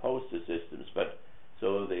were opposed to systems. But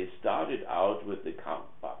so they started out with the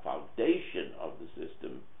foundation of the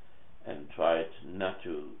system and tried not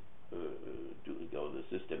to go the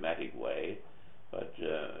systematic way, but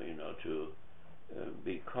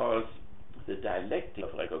because the dialectic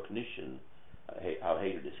of recognition, how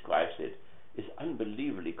Hegel describes it, is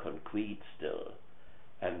unbelievably concrete still,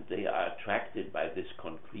 and they are attracted by this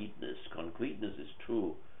concreteness. Concreteness is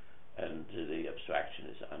true, and the abstraction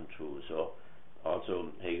is untrue. So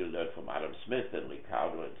also Hegel learned from Adam Smith and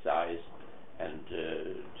Ricardo and Sayes, and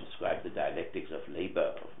described the dialectics of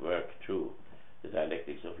labor, of work too, the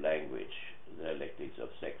dialectics of language, the dialectics of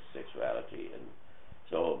sexuality, and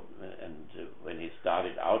so when he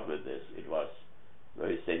started out with this, it was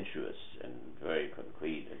very sensuous and very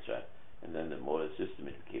concrete and so on. And then the more the system,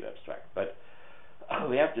 it became abstract. But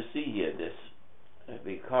we have to see here this,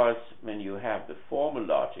 because when you have the formal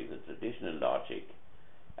logic, the traditional logic,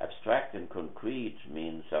 abstract and concrete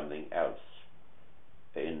means something else.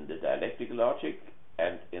 In the dialectical logic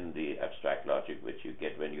and in the abstract logic, which you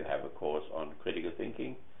get when you have a course on critical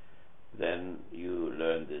thinking, then you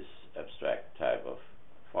learn this abstract type of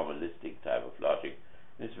formalistic type of logic.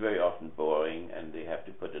 It's very often boring, and they have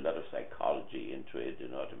to put a lot of psychology into it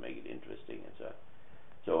in order to make it interesting and so on.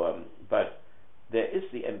 So, but there is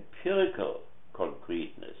the empirical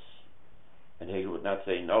concreteness, and Hegel would not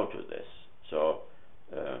say no to this. So,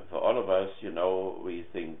 for all of us, we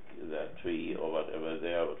think that tree or whatever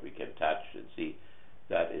there, what we can touch and see,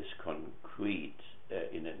 that is concrete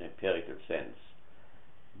in an empirical sense.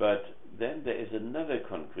 But then there is another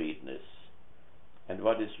concreteness. And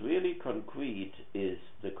what is really concrete is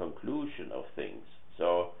the conclusion of things.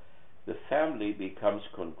 So the family becomes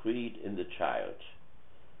concrete in the child.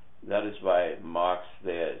 That is why Marx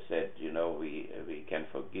there said, we can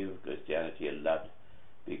forgive Christianity a lot,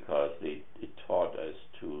 because it taught us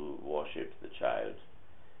to worship the child.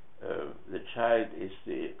 The child is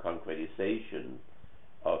the concretization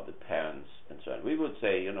of the parents and so on. We would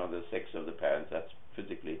say, the sex of the parents,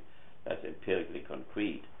 that's empirically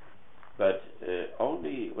concrete. But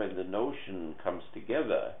only when the notion comes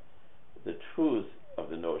together, the truth of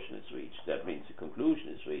the notion is reached. That means the conclusion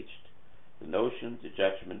is reached. The notion, the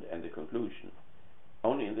judgment, and the conclusion.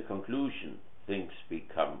 Only in the conclusion things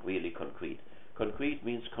become really concrete. Concrete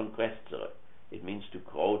means congrestere. It means to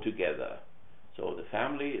grow together. So the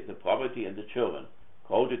family, the property, and the children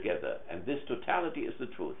grow together. And this totality is the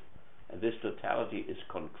truth. And this totality is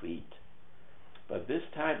concrete. But this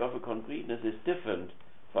type of a concreteness is different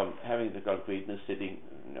from having the concreteness sitting,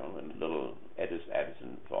 in a little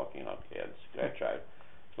Edison talking out here, Scratchchild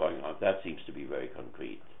talking out. That seems to be very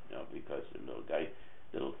concrete, because the little guy,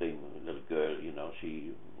 little girl,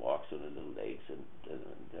 she walks on her little legs, and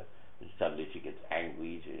suddenly she gets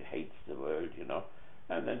angry, she hates the world,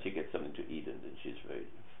 and then she gets something to eat, and then she's very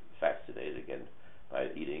fascinated again by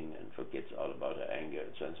eating and forgets all about her anger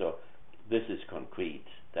and so on. So this is concrete.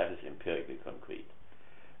 That is empirically concrete.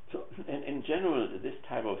 So in general, this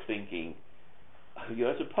type of thinking, you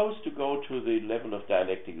are supposed to go to the level of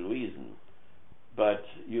dialectical reason, but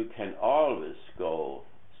you can always go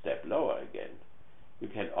a step lower again. You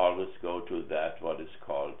can always go to that what is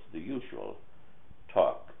called the usual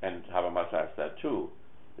talk, and Habermas has that too.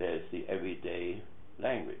 There's the everyday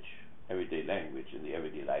language in the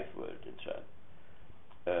everyday life world and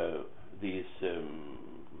so on. These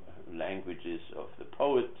languages of the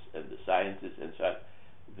poets and the sciences and so on,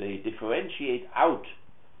 they differentiate out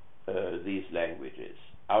these languages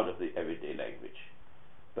out of the everyday language.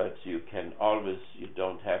 But you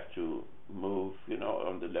don't have to move,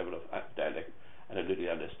 on the level of analytical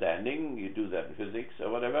understanding. You do that in physics or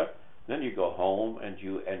whatever. Then you go home and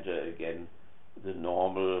you enter again the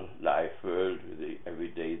normal life world with the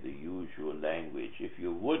everyday, the usual language. If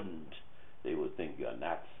you wouldn't, they would think you're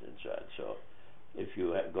nuts and so on. So if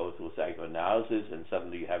you go through psychoanalysis and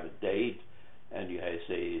suddenly you have a date and you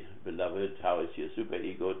say, beloved, how is your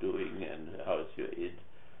superego doing and how is your id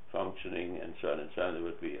functioning and so on, it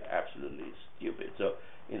would be absolutely stupid. So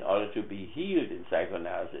in order to be healed in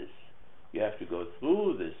psychoanalysis, you have to go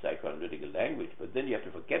through this psychoanalytical language, but then you have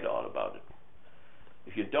to forget all about it.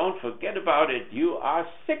 If you don't forget about it, you are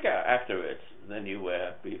sicker afterwards than you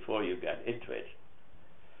were before you got into it.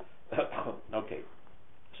 Okay.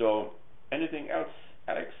 So anything else,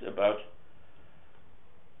 Alex, about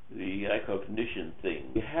the recognition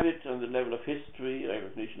thing? We have it on the level of history,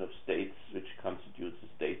 recognition of states, which constitutes the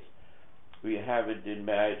states. We have it in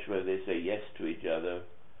marriage where they say yes to each other.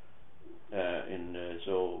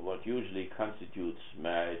 So what usually constitutes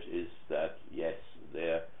marriage is that yes,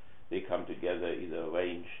 they come together either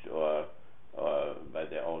arranged or by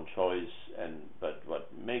their own choice. But what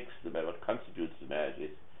constitutes the marriage is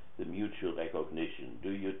the mutual recognition.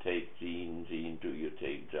 Do you take Jean? Jean, do you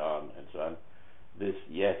take John? And so on. This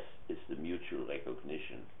yes is the mutual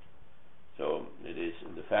recognition. So it is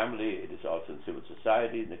in the family, it is also in civil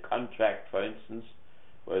society, in the contract, for instance,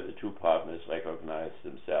 where the two partners recognize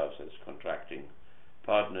themselves as contracting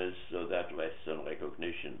partners, so that rests on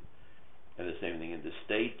recognition. And the same thing in the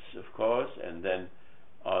states, of course, and then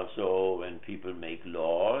also when people make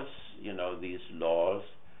laws, these laws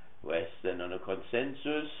rest then on a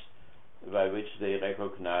consensus by which they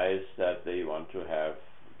recognize that they want to have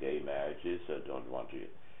gay marriages or don't want to.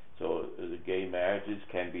 So the gay marriages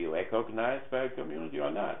can be recognized by a community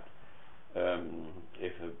or not.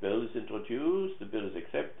 If a bill is introduced, the bill is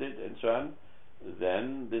accepted and so on,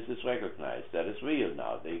 then this is recognized. That is real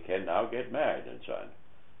now. They can now get married and so on.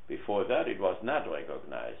 Before that, it was not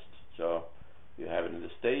recognized. So you have it in the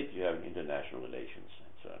state, you have it in international relations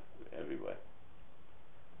and so on, everywhere.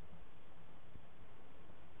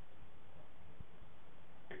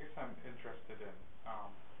 I guess I'm interested in,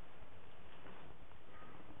 I'm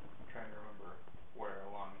trying to remember where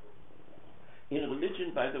along. In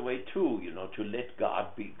religion, by the way, too, to let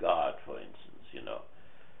God be God, for instance,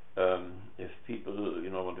 if people,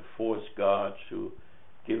 want to force God to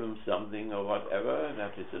give them something or whatever,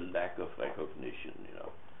 that is a lack of recognition,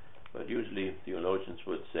 But usually theologians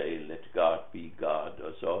would say, let God be God,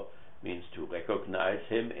 or so, means to recognize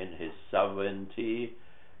Him in His sovereignty,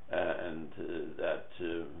 and that,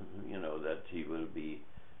 that He will be,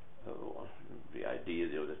 the idea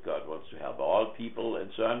that God wants to help all people and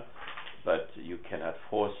so on, but you cannot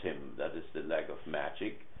force Him. That is the lack of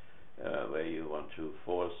magic, where you want to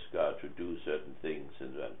force God to do certain things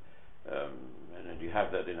and then. And you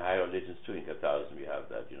have that in higher religions too. In Catholicism, you have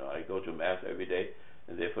that. I go to Mass every day,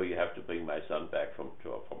 and therefore you have to bring my son back from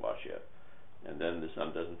Russia. And then the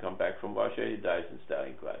son doesn't come back from Russia; he dies in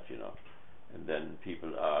Stalingrad. And then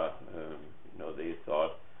people are, they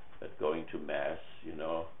thought that going to Mass,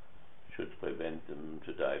 should prevent them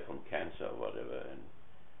to die from cancer or whatever, and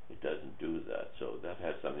it doesn't do that. So that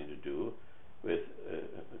has something to do with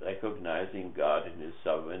recognizing God in His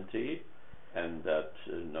sovereignty, and that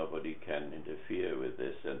nobody can interfere with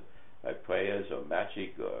this, and by prayers or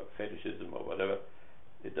magic or fetishism or whatever,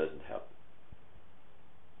 it doesn't help.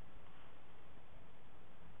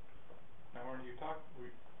 Now, when you were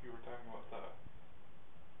talking about the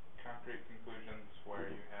concrete conclusions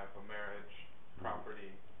where you have a marriage,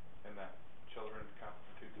 property, and that children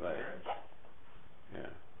constitute the Right. marriage.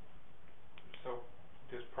 Yeah. So,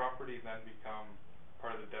 does property then become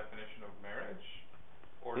part of the definition of marriage?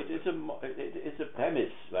 Or It is a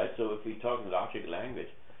premise, right? So if we talk in logical language,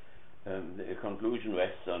 the conclusion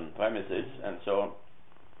rests on premises, and so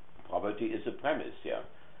property is a premise, yeah.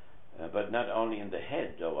 But not only in the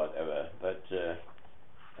head or whatever, but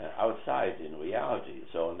outside in reality.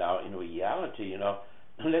 So now in reality, you know,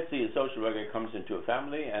 let's see, a social worker comes into a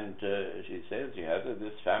family and she says she has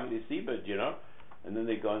this family Siebert, you know, and then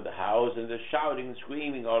they go in the house and they're shouting and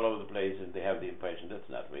screaming all over the place, and they have the impression that's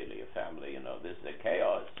not really a family, you know, this is a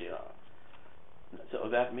chaos, you know. So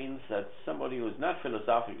that means that somebody who is not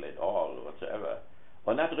philosophical at all whatsoever,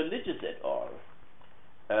 or not religious at all,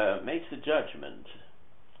 makes a judgment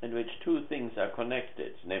in which two things are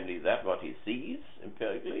connected, namely that what he sees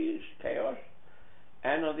empirically is chaos,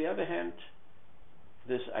 and on the other hand,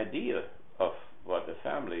 this idea of what a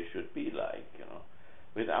family should be like, you know,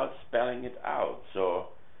 without spelling it out. So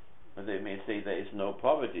they may say there is no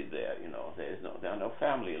poverty there, you know, there are no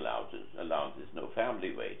family allowances, no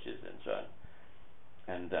family wages, and so on.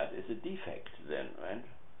 And that is a defect then, right?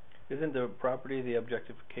 Isn't the property the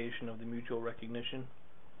objectification of the mutual recognition?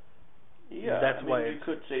 Yeah, that's I mean, why you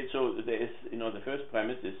could say so. There is, you know, the first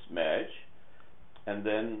premise is marriage, and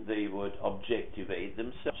then they would objectivate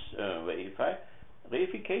themselves, verify.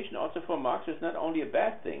 Reification also for Marx is not only a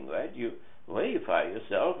bad thing, right? You reify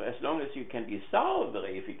yourself as long as you can dissolve the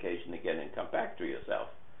reification again and come back to yourself.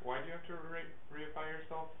 Why do you have to reify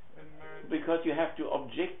yourself in marriage? Because you have to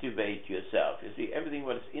objectivate yourself. You see, everything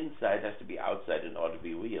what is inside has to be outside in order to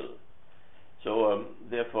be real. So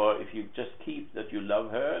therefore, if you just keep that you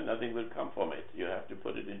love her, nothing will come from it. You have to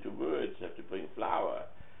put it into words. You have to bring flower.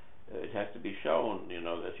 It has to be shown, you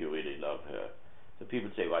know, that you really love her. So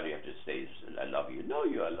people say, why do you have to say, I love you? No,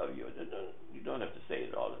 I love you. You don't have to say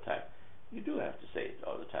it all the time. You do have to say it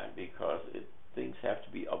all the time, because things have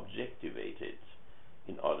to be objectivated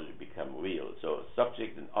in order to become real. So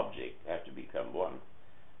subject and object have to become one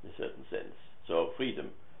in a certain sense. So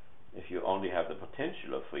freedom, if you only have the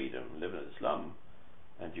potential of freedom, live in a slum,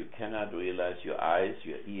 and you cannot realize your eyes,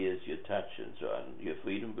 your ears, your touch, and so on, your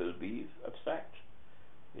freedom will be abstract.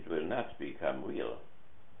 It will not become real.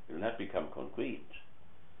 It will not become concrete.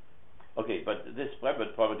 Okay, but this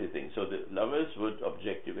private property thing, so the lovers would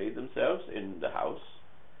objectivate themselves in the house,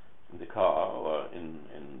 in the car, or in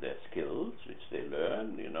their skills, which they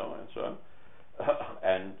learn, you know, and so on.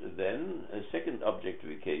 And then a second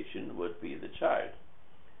objectification would be the child.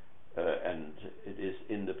 And it is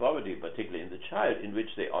in the poverty, particularly in the child, in which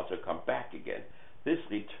they also come back again. This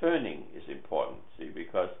returning is important, see,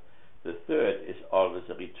 because the third is always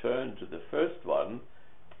a return to the first one,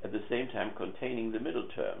 at the same time containing the middle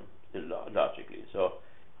term, logically. So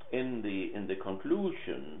in the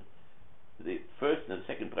conclusion, the first and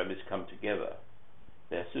second premise come together.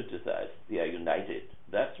 They are synthesized, they are united.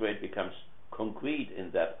 That's where it becomes concrete in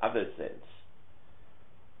that other sense,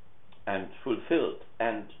 and fulfilled,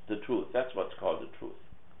 and the truth. That's what's called the truth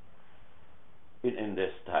in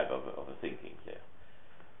this type of a thinking there.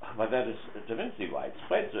 But that is tremendously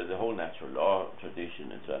widespread. So the whole natural law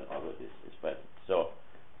tradition and so on, all of this is present. So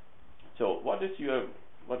what is your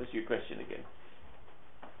question again?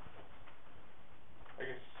 I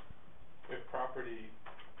guess if property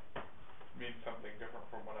means something different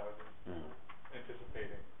from what I was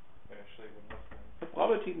anticipating initially when listening. The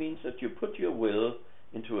property means that you put your will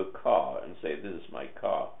into a car and say, this is my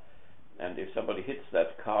car. And if somebody hits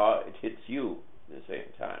that car, it hits you at the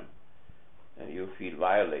same time. And you feel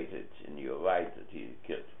violated in your right that he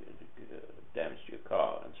damaged your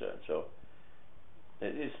car and so on. So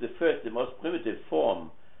it is the most primitive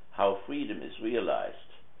form how freedom is realized,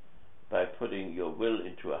 by putting your will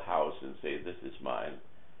into a house and say, this is mine,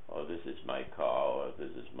 or this is my car, or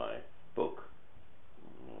this is my book.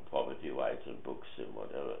 Property rights and books and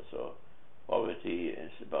whatever. So property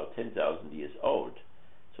is about 10,000 years old.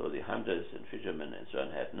 So the hunters and fishermen and so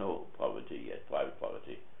on had no property yet, private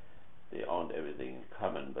property. They owned everything in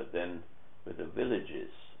common. But then with the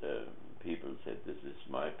villages, people said, this is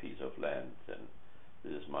my piece of land, and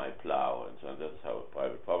this is my plow, and so on. That's how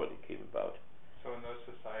private property came about. So in those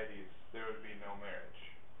societies, there would be no marriage.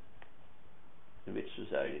 In which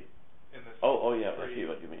society? In this Oh yeah, I see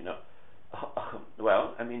what you mean. No.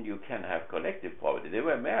 Well, I mean, you can have collective property. There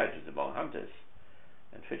were marriages among hunters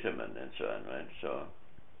and fishermen and so on, right? So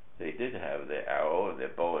they did have their arrow, their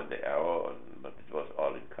bow and their arrow, but it was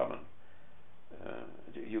all in common.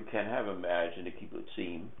 You can have a marriage in the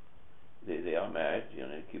kibbutzim. They are married, you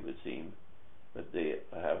know, in kibbutzim, but they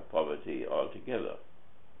have poverty altogether.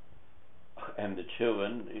 And the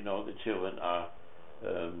children, you know, the children are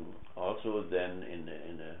also then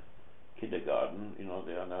in a kindergarten,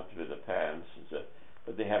 they are not with the parents,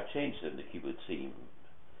 but they have changed in the kibbutzim.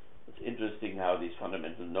 It's interesting how these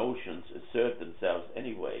fundamental notions assert themselves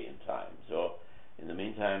anyway in time. So in the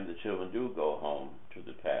meantime, the children do go home to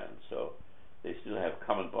the parents. So they still have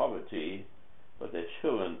common property, but their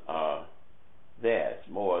children are theirs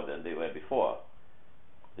more than they were before.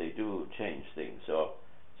 They do change things.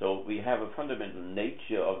 So we have a fundamental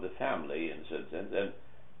nature of the family in a certain sense, and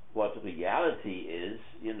what reality is,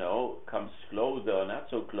 comes closer or not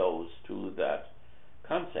so close to that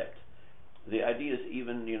concept. The idea is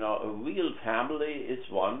even, a real family is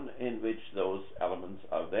one in which those elements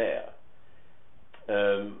are there.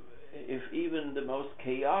 If even the most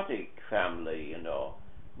chaotic family,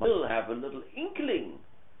 will have a little inkling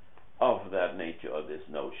of that nature or this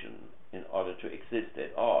notion in order to exist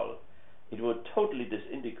at all, it would totally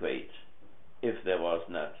disintegrate if there was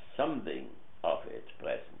not something of it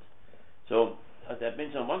present. So that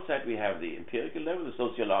means on one side we have the empirical level, the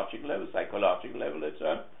sociological level, psychological level,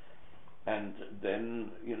 etc. And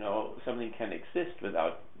then, something can exist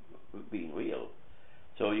without being real.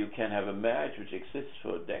 So you can have a marriage which exists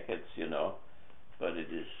for decades, but it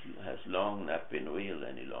has long not been real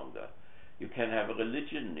any longer. You can have a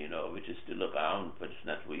religion, which is still around, but it's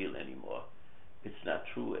not real anymore. It's not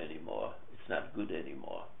true anymore. It's not good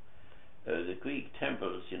anymore. The Greek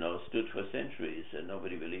temples, stood for centuries and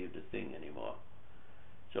nobody believed a thing anymore.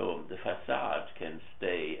 So the facade can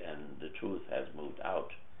stay and the truth has moved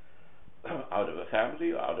out of a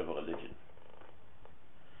family or out of a religion.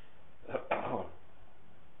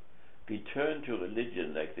 We turn to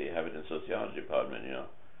religion like they have it in the sociology department,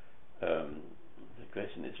 the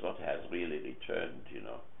question is what has really returned,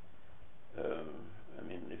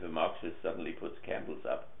 if a Marxist suddenly puts candles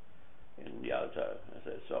up in the altar, as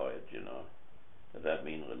I saw it, does that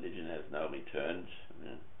mean religion has now returned?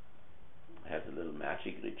 Has a little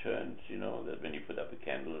magic returned, that when you put up a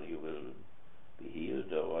candle you will be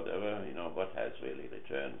healed or whatever, what has really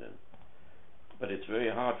returned? But it's very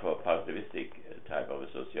hard for a positivistic type of a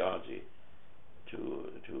sociology to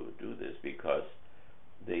do this, because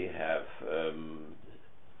they have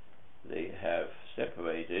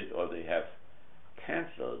separated, or they have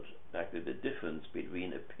cancelled the difference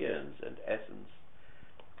between appearance and essence.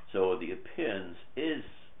 So the appearance is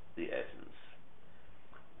the essence,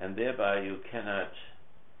 and thereby you cannot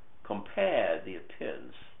compare the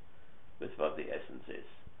appearance with what the essence is.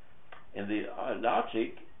 In the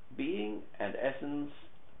logic, being and essence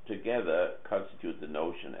together constitute the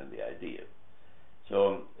notion and the idea.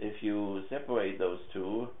 So if you separate those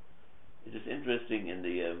two, it is interesting in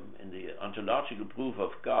the ontological proof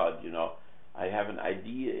of God, I have an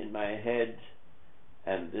idea in my head,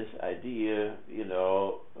 and this idea,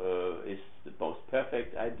 is the most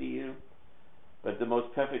perfect idea, but the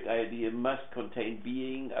most perfect idea must contain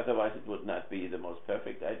being, otherwise it would not be the most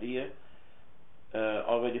perfect idea.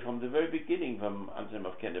 Already from the very beginning, from Anselm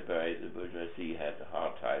of Canterbury, the bourgeoisie had a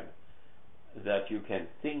hard time. That you can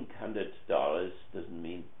think $100 doesn't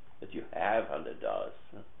mean that you have $100.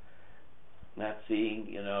 Not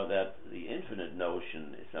seeing, that the infinite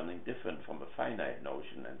notion is something different from a finite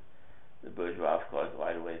notion, and the bourgeois, of course,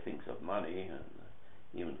 right away thinks of money, and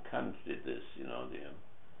even Kant did this,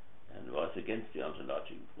 and was against the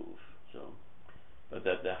ontological proof. So, but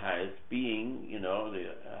that the highest being,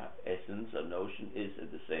 the essence or notion is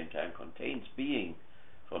at the same time contains being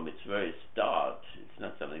from its very start. It's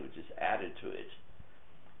not something which is added to it.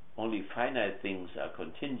 Only finite things are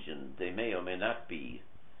contingent. They may or may not be,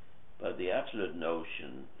 but the absolute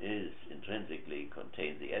notion is intrinsically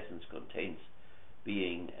contained. The essence contains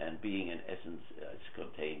being, and being in essence is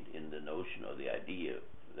contained in the notion or the idea.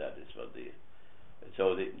 That is what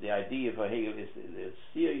so the idea for Hegel is a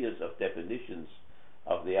series of definitions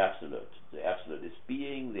of the absolute. The absolute is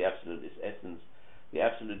being, the absolute is essence, the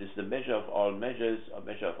absolute is the measure of all measures, or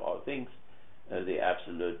measure of all things, the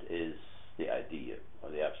absolute is the idea,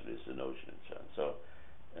 or the absolute is the notion, and so on. So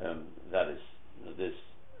that is this,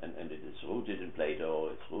 and it is rooted in Plato,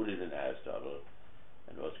 it's rooted in Aristotle,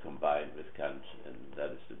 and was combined with Kant, and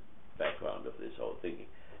that is the background of this whole thinking.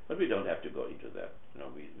 But we don't have to go into that.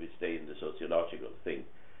 We stay in the sociological thing.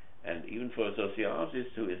 And even for a sociologist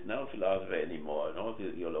who is no philosopher anymore, no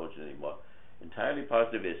theologian anymore, entirely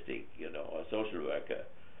positivistic, or social worker,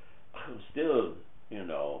 who still,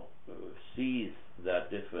 sees that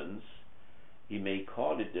difference, he may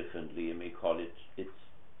call it differently, he may call it's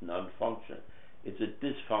non-functional. It's a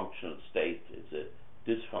dysfunctional state, it's a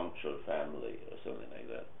dysfunctional family, or something like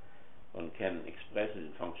that. One can express it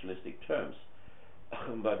in functionalistic terms.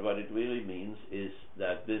 But what it really means is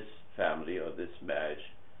that this family or this marriage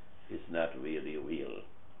is not really real.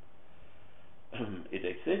 It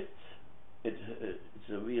exists, it's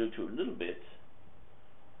revealed to a little bit.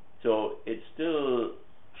 So it still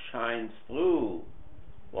shines through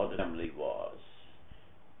what the family was,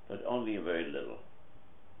 but only a very little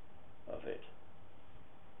of it.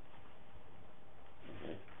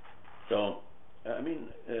 Okay. So, I mean,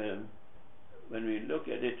 when we look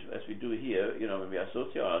at it as we do here, when we are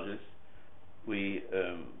sociologists, we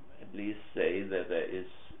at least say that there is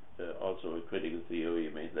also a critical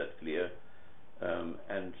theory, made that clear.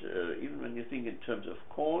 And even when you think in terms of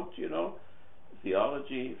Kant,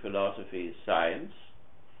 theology, philosophy, science,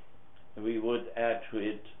 we would add to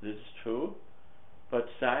it, this is true, but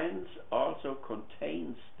science also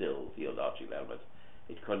contains still theological elements.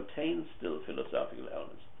 It contains still philosophical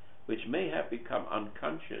elements, which may have become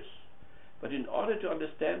unconscious. But in order to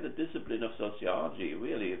understand the discipline of sociology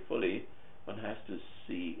really fully, one has to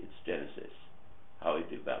see its genesis, how it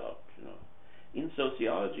developed. In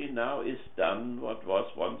sociology now is done what was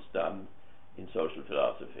once done in social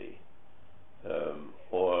philosophy,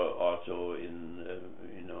 or also in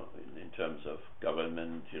terms of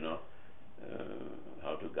government,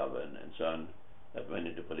 how to govern and so on. That went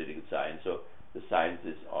into political science. So the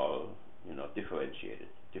sciences all differentiated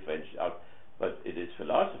out, but it is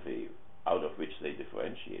philosophy out of which they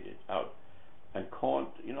differentiated out. And Kant,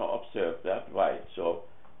 observed that, right? So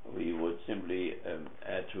we would simply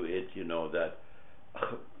add to it,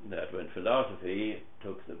 that when philosophy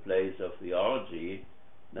took the place of theology,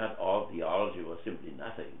 not all theology was simply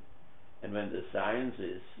nothing. And when the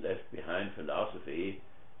sciences left behind philosophy,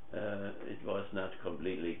 it was not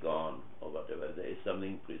completely gone or whatever. There is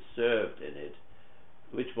something preserved in it,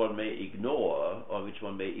 which one may ignore or which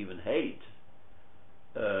one may even hate.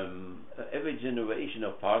 Every generation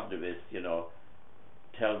of positivists,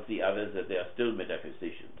 tells the others that they are still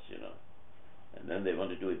metaphysicians, and then they want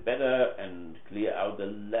to do it better and clear out the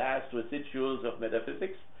last residuals of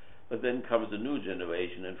metaphysics, but then comes a new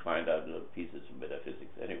generation and find out little pieces of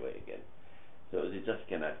metaphysics anyway again. So they just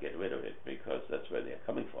cannot get rid of it because that's where they're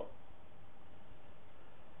coming from.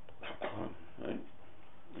 Right?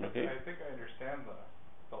 Okay. I think I understand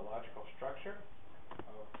the logical structure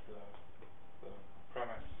of the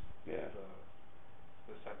premise, yeah.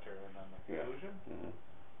 the center, and then the conclusion. Yeah. Mm-hmm.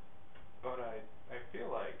 But I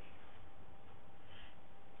feel like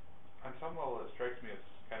on some level it strikes me as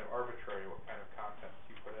kind of arbitrary what kind of content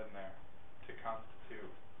you put in there to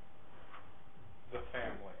constitute the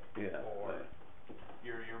family. Yeah. Or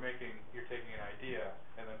you're taking an idea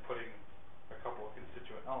and then putting a couple of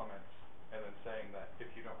constituent elements and then saying that if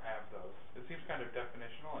you don't have those, it seems kind of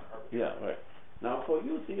definitional and arbitrary. Yeah, right. Now for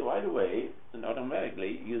you, see, right away and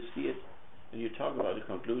automatically you see it when you talk about the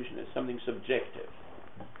conclusion as something subjective,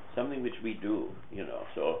 something which we do,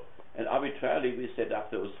 so, and arbitrarily we set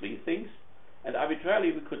up those 3 things, and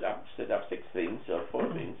arbitrarily we could set up 6 things or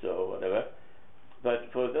 4 things or whatever,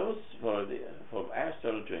 but from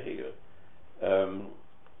Aristotle to Hegel,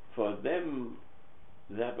 for them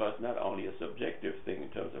that was not only a subjective thing in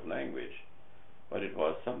terms of language, but it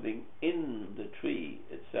was something in the tree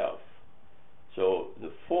itself. So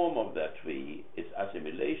the form of that tree, its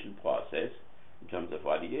assimilation process in terms of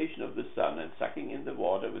radiation of the sun and sucking in the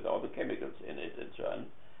water with all the chemicals in it and so on,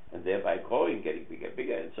 and thereby growing, getting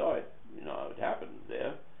bigger and so on. How it happened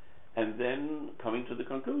there. And then coming to the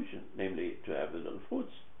conclusion, namely to have the little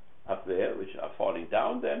fruits up there which are falling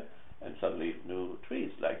down then, and suddenly new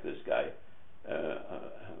trees like this guy,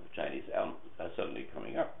 Chinese elm, are suddenly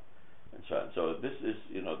coming up and so on. So this is,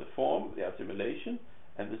 the form, the assimilation,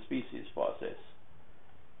 and the species process.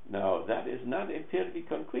 Now that is not empirically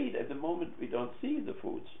concrete. At the moment we don't see the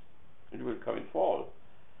fruits. It will come in fall.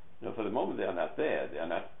 For the moment they are not there. They are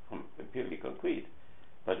not empirically concrete.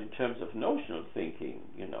 But in terms of notional thinking,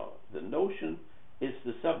 the notion is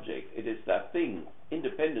the subject. It is that thing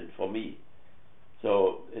independent for me.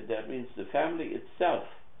 So that means the family itself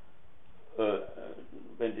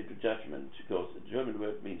went into judgment, because the German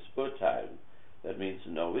word means Urteilen. That means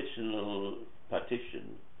an original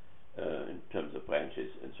partition in terms of branches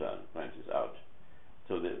and so on, branches out.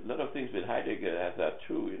 So a lot of things with Heidegger have that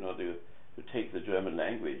too, to take the German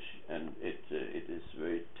language, and it is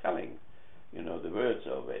very telling, the words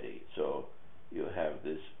already. So you have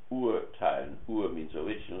this Urteilen, Ur means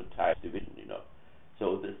original, Teil division,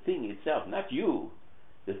 So the thing itself, not you,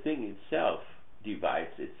 the thing itself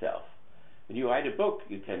divides itself. When you write a book,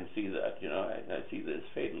 you can see that, I see this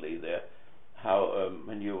fatally there, how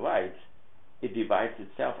when you write, it divides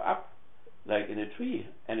itself up like in a tree,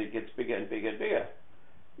 and it gets bigger and bigger and bigger,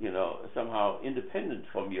 somehow independent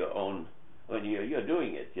from your own, when you're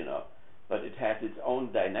doing it, but it has its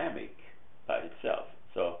own dynamic by itself.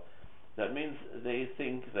 So that means they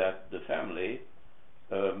think that the family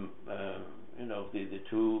the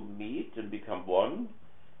two meet and become one,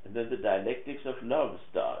 and then the dialectics of love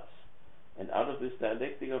starts. And out of this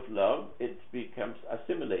dialectic of love, it becomes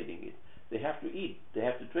assimilating it. They have to eat, they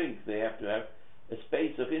have to drink, they have to have a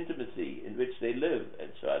space of intimacy in which they live,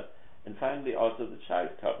 and so on. And finally, also the child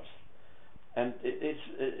comes. And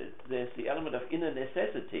there's the element of inner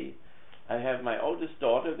necessity. I have my oldest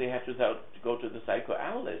daughter, they had to go to the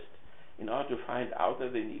psychoanalyst in order to find out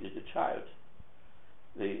that they needed a child.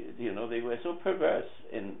 They were so perverse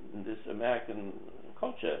in this American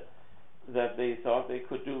culture that they thought they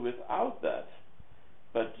could do without that.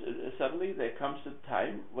 But suddenly there comes a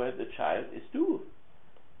time where the child is due.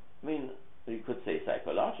 I mean, you could say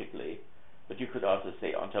psychologically, but you could also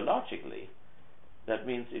say ontologically. That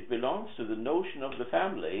means it belongs to the notion of the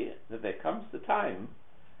family that there comes the time,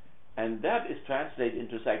 and that is translated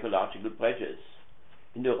into psychological prejudice,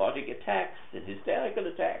 in neurotic attacks, in hysterical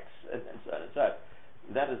attacks, and so on and so on.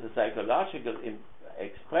 That is a psychological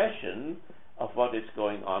expression of what is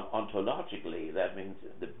going on ontologically. That means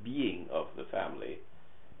the being of the family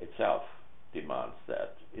itself demands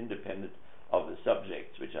that, independent of the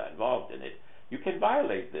subjects which are involved in it. You can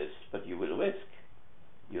violate this, but you will risk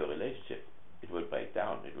your relationship. It will break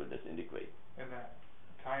down, it will disintegrate. And that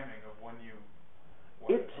timing of when you...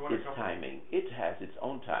 It is timing. It has its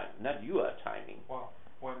own time, not your timing. Well,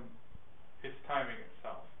 when it's timing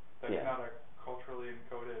itself. That's not a culturally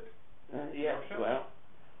encoded notion? Well,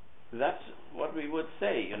 that's what we would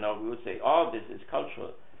say. We would say, oh, this is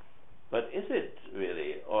cultural. But is it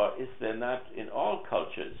really? Or is there not in all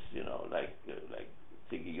cultures, like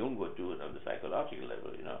Siggy Jung would do it on the psychological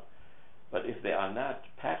level, But if there are not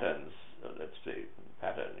patterns, let's say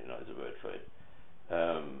pattern, is a word for it,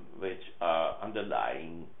 which are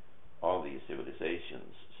underlying all these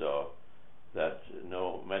civilizations, so that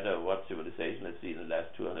no matter what civilization, let's see in the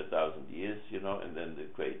last 200,000 years, and then the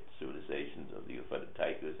great civilizations of the Euphrates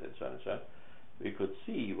Tigris and so on and so on, we could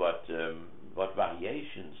see what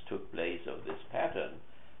variations took place of this pattern.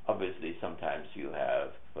 Obviously, sometimes you have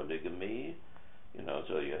polygamy,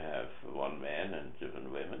 so you have one man and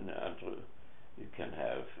different women, and you can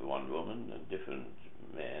have one woman and different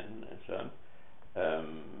men, and so on.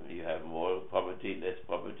 You have more property, less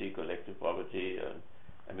property, collective property.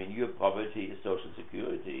 Your property is Social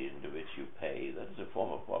Security, into which you pay. That is a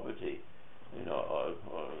form of property, or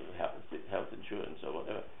health insurance or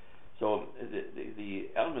whatever. So the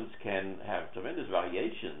elements can have tremendous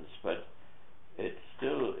variations, but it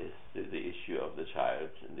still is the issue of the child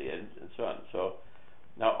in the end, and so on. So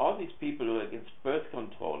now all these people who are against birth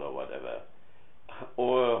control or whatever,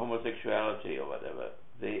 or homosexuality or whatever,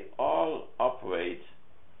 they all operate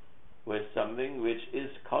with something which is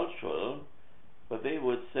cultural, but they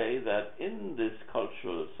would say that in this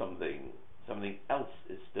cultural something else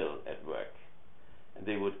is still at work, and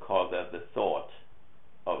they would call that the thought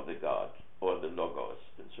of the God, or the logos,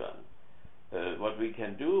 and so on. What we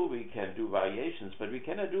can do variations, but we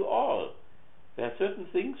cannot do all. There are certain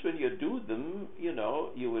things when you do them,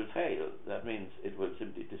 you will fail. That means it will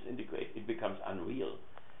simply disintegrate. It becomes unreal,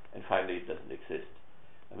 and finally it doesn't exist.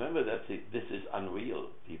 Remember that this is unreal,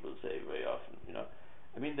 people say very often,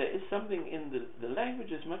 there is something in the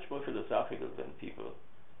language is much more philosophical than people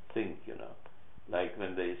think, Like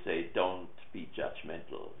when they say, don't be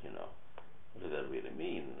judgmental, What does that really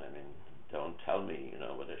mean? Don't tell me,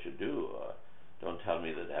 what I should do, or don't tell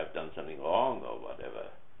me that I've done something wrong, or whatever.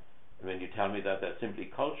 And when you tell me that, that's simply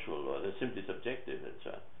cultural, or they're simply subjective, and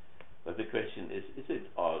so on. But the question is it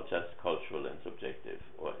all just cultural and subjective,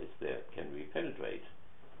 or can we penetrate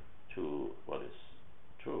to what is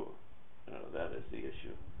true? That is the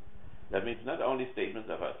issue. That means not only statements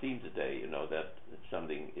of our theme today, that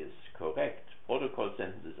something is correct. Protocol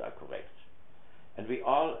sentences are correct. And we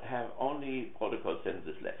all have only protocol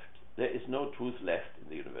sentences left. There is no truth left in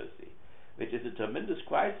the university, which is a tremendous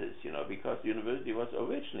crisis, because the university was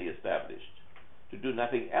originally established to do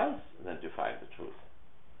nothing else than to find the truth.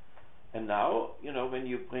 And now, when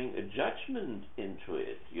you bring a judgment into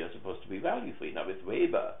it, you're supposed to be value-free. Now, with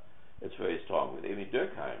Weber, it's very strong. With Emil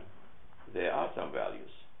Durkheim, there are some values.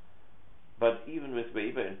 But even with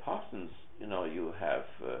Weber and Parsons, you have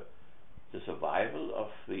the survival of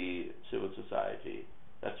the civil society.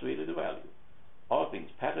 That's really the value. All things,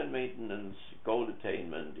 pattern maintenance, goal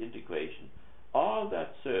attainment, integration, all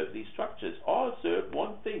that serve, these structures, all serve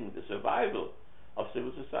one thing, the survival of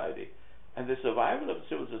civil society. And the survival of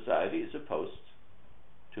civil society is supposed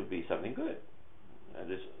to be something good.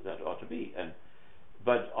 That ought to be.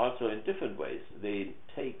 But also in different ways. They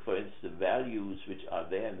take, for instance, the values which are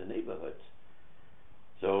there in the neighborhood.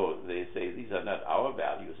 So they say these are not our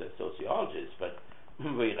values as sociologists, but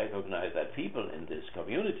we recognize that people in this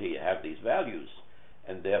community have these values,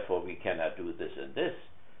 and therefore we cannot do this and this.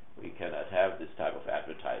 We cannot have this type of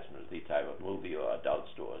advertisement, this type of movie or adult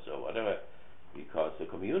stores or whatever, because the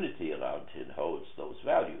community around it holds those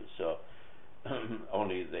values. So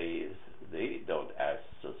only they don't, as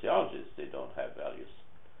sociologists, they don't have values.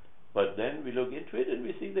 But then we look into it and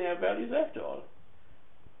we see they have values after all,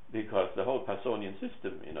 because the whole Pathologian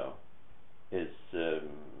system, is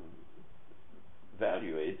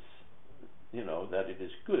evaluates, that it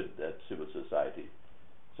is good that civil society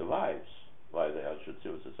survives. Why the hell should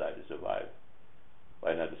civil society survive?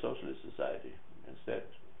 Why not a socialist society instead?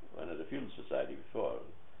 Why not a feudal society before?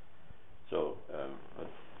 So,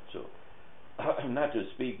 not to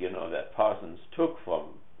speak, that Parsons took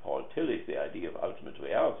from Paul Tillich the idea of ultimate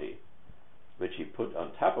reality, which he put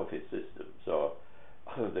on top of his system. So,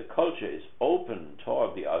 the culture is open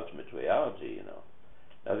toward the ultimate reality,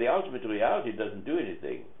 Now, the ultimate reality doesn't do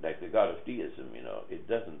anything, like the God of deism, it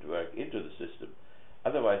doesn't work into the system.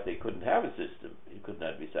 Otherwise, they couldn't have a system. It could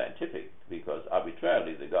not be scientific, because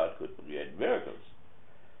arbitrarily the God could create miracles.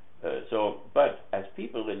 But as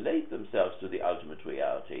people relate themselves to the ultimate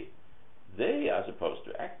reality, they are supposed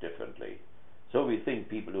to act differently. So we think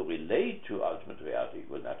people who relate to ultimate reality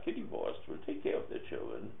will not get divorced, will take care of their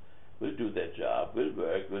children, will do their job, will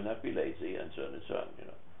work, will not be lazy, and so on and so on.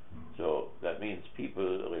 So that means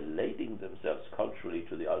people relating themselves culturally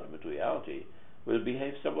to the ultimate reality will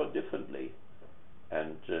behave somewhat differently.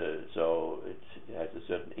 And so it has a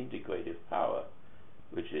certain integrative power,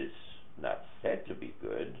 which is not said to be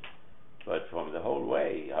good, but from the whole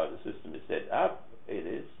way how the system is set up,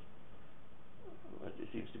 it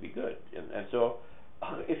seems to be good. And so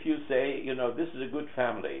if you say, this is a good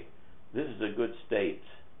family, this is a good state,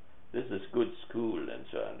 this is good school, and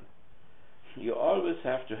so on, you always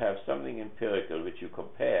have to have something empirical which you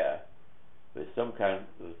compare with some kind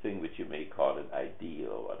of thing which you may call an ideal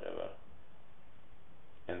or whatever.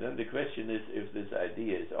 And then the question is if this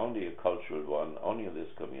idea is only a cultural one, only in this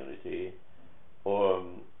community, or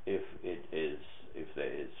if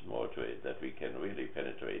there is more to it, that we can really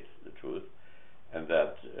penetrate the truth, and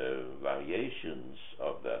that variations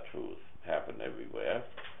of that truth happen everywhere.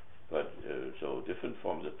 But so different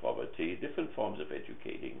forms of poverty, different forms of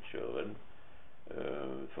educating children.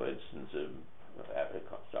 For instance,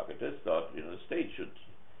 Socrates thought, the state should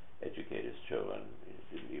educate his children.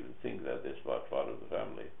 He didn't even think that this was part of the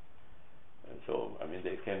family. And so,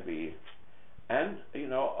 there can be, and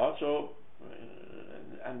also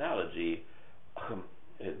an analogy.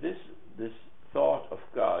 This thought of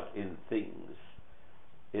God in things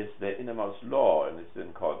is the innermost law, and it's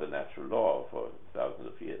been called the natural law for thousands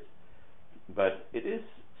of years. But it is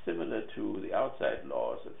similar to the outside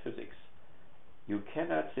laws of physics. You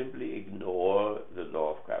cannot simply ignore the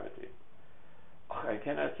law of gravity. I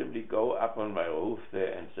cannot simply go up on my roof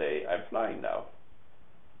there and say, I'm flying now.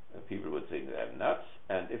 And people would think that I'm nuts,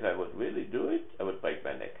 and if I would really do it, I would break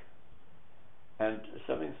my neck. And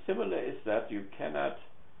something similar is that you cannot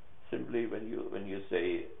simply, when you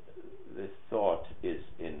say this thought is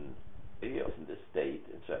in the state,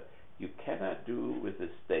 and so you cannot do with the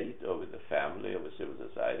state or with the family or with civil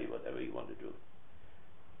society whatever you want to do.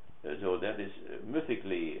 So that is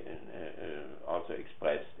mythically also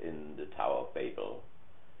expressed in the Tower of Babel,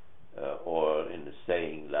 or in the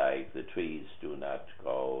saying like the trees do not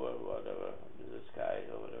grow or whatever in the sky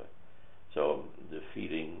or whatever. So the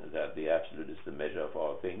feeling that the absolute is the measure of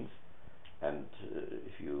all things, and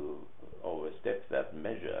if you overstep that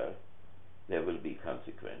measure, there will be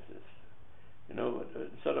consequences.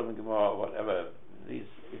 Sodom and Gomorrah, whatever these,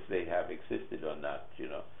 if they have existed or not,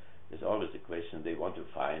 there's always a question. They want to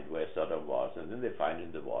find where Sodom was, and then they find it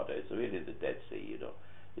in the water. It's really in the Dead Sea,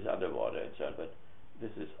 it's underwater and so on. But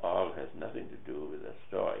this is all has nothing to do with that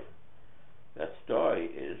story. That story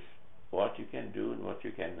is what you can do and what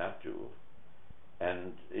you cannot do.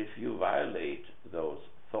 And if you violate those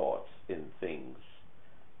thoughts in things,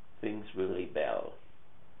 things will rebel.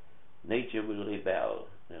 Nature will rebel.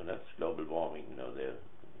 That's global warming, they're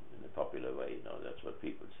in a popular way, that's what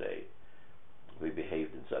people say. We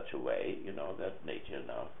behaved in such a way, that nature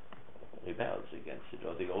now rebels against it,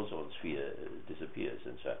 or the ozone sphere disappears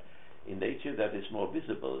and so on. In nature, that is more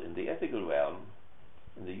visible. In the ethical realm,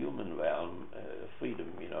 in the human realm, freedom,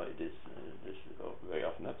 it is very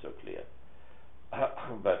often not so clear.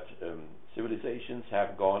 But civilizations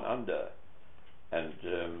have gone under, and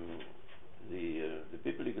the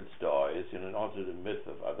biblical stories, and also the myth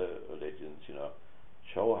of other religions,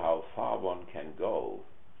 show how far one can go.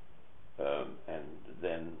 And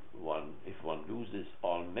then if one loses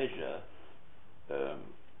all measure,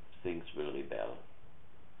 things will rebel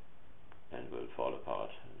and will fall apart.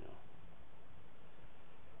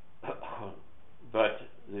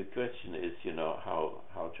 question is,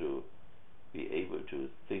 how to be able to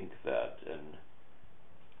think that, and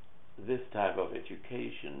this type of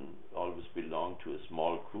education always belonged to a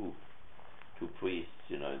small group, to priests,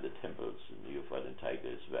 in the temples in the Euphrates and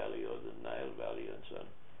Tigris Valley or the Nile Valley and so on,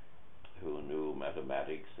 who knew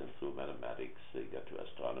mathematics, and through mathematics they got to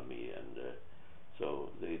astronomy, and so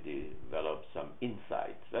they developed some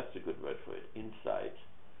insight. That's a good word for it, insight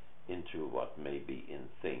into what may be in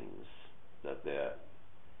things, that there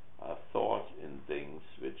are thoughts in things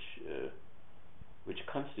which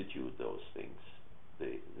constitute those things.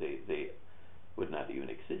 They would not even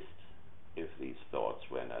exist if these thoughts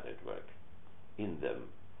were not at work in them.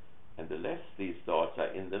 And the less these thoughts are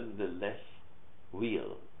in them, the less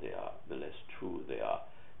real they are, the less true they are.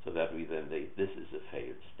 So that this is a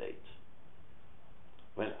failed state.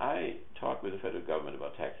 When I talked with the federal government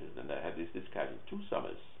about taxes, and I had these discussions 2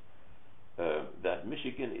 summers, that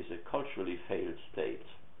Michigan is a culturally failed state.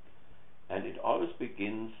 And it always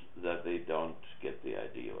begins that they don't get the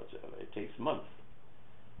idea whatsoever. It takes months.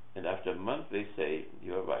 And after a month they say,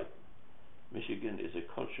 you're right, Michigan is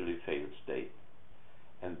a culturally failed state.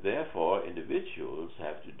 And therefore individuals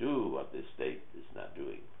have to do what this state is not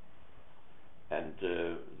doing. And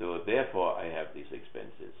therefore I have these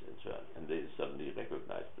expenses and so on. And they suddenly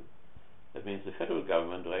recognize them. That means the federal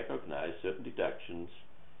government recognized certain deductions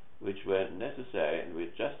which were necessary and were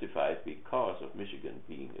justified because of Michigan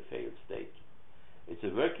being a failed state. It's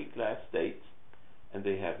a working class state, and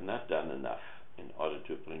they have not done enough in order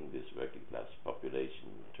to bring this working class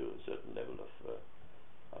population to a certain level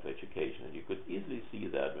of education. And you could easily see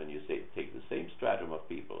that when you take the same stratum of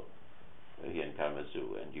people here in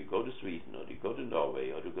Kalamazoo, and you go to Sweden, or you go to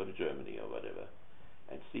Norway, or you go to Germany, or whatever,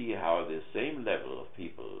 and see how the same level of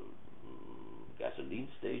people, gasoline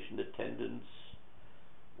station attendants,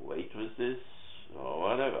 waitresses, or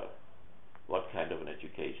whatever, what kind of an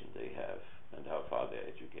education they have and how far they're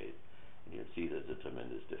educated, and you'll see there's a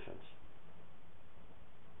tremendous difference.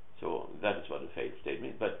 So that is what a failed state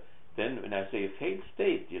means. But then when I say a failed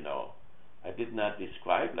state, I did not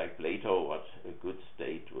describe like Plato what a good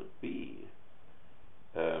state would be.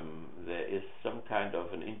 There is some kind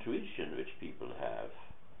of an intuition which people have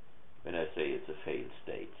when I say it's a failed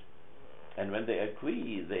state. And when they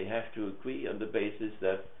agree, they have to agree on the basis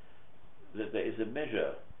that there is a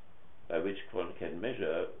measure by which one can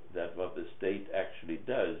measure that what the state actually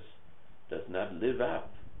does not live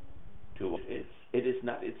up to what it is. It is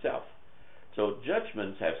not itself. So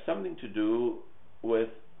judgments have something to do with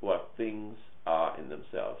what things are in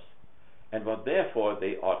themselves, and what therefore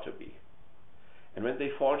they ought to be. And when they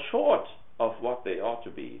fall short of what they ought to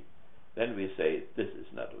be, then we say, this is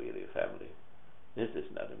not really a family. This is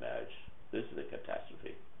not a marriage. This is a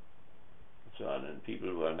catastrophe. And so on. And people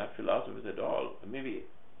who are not philosophers at all, maybe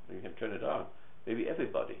you can turn it on. Maybe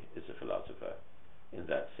everybody is a philosopher in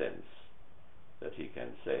that sense, that he can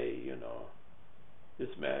say, this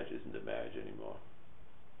marriage isn't a marriage anymore,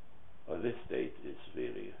 or this state is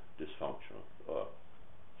really dysfunctional, or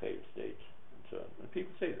failed state, and so on. And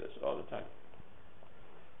people say this all the time.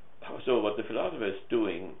 So what the philosopher is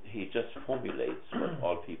doing, he just formulates what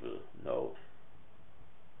all people know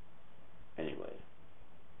anyway,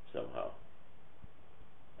 somehow.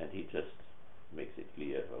 And he just makes it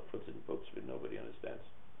clear, or puts it in books which nobody understands.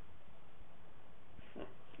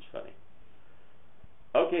 It's funny.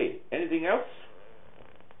 Okay, anything else?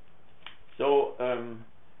 So,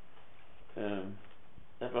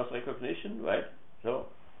 that was recognition, right? So,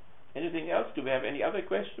 anything else? Do we have any other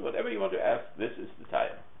question? Whatever you want to ask, this is the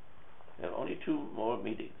time. We have only 2 more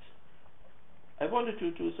meetings. I wanted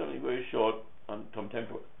to do something very short on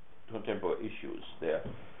contemporary issues there.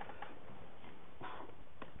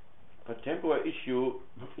 Contemporary issue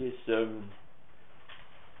is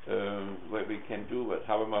where we can do what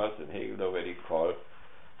Habermas and Hegel already call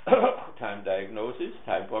time diagnosis,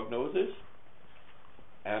 time prognosis.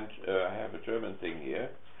 And I have a German thing here.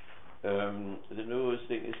 The newest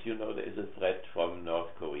thing is, there is a threat from North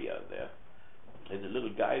Korea there. There's a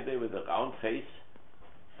little guy there with a round face,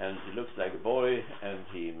 and he looks like a boy, and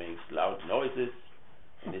he makes loud noises,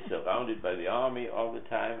 and he's surrounded by the army all the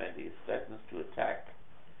time, and he threatens to attack.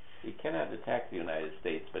 He cannot attack the United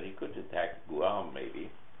States, but he could attack Guam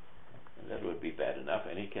maybe, and that would be bad enough.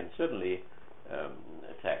 And he can certainly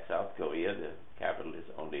attack South Korea. The capital is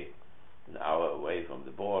only an hour away from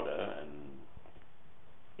the border, and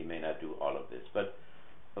he may not do all of this. But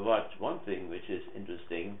one thing which is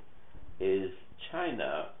interesting is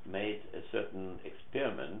China made a certain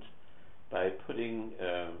experiment by putting,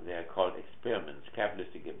 they are called experiments,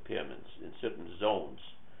 capitalistic experiments, in certain zones.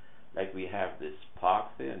 Like we have this park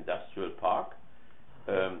there, industrial park.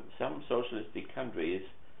 Some socialistic countries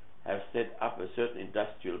have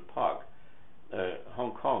park.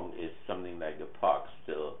 Hong Kong is something like a park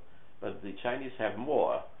still, but the Chinese have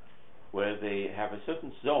more, where they have a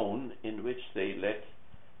certain zone in which they let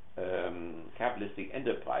capitalistic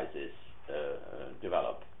enterprises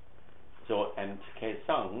develop. So, and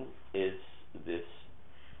Kaesong is this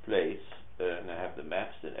place, and I have the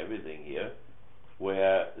maps and everything here,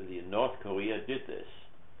 where the North Korea did this.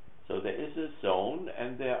 So there is a zone,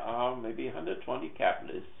 and there are maybe 120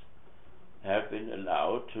 capitalists have been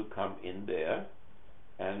allowed to come in there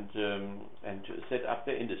and to set up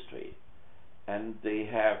their industry. And they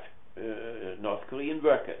have North Korean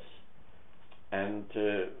workers, and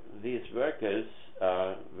these workers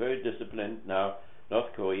are very disciplined. Now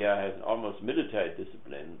North Korea has an almost military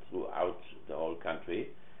discipline throughout the whole country.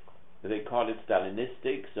 They call it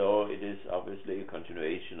Stalinistic, so it is obviously a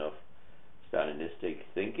continuation of Stalinistic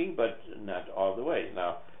thinking, but not all the way.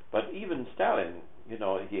 Now, but even Stalin, you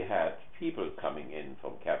know, he had people coming in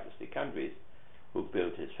from capitalistic countries who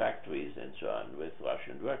built his factories and so on with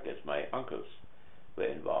Russian workers. My uncles were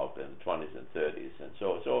involved in the 20s and 30s, and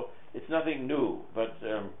so it's nothing new, but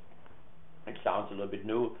it sounds a little bit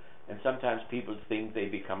new, and sometimes people think they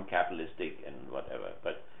become capitalistic and whatever.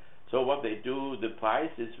 But so what they do, the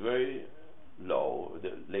price is very low,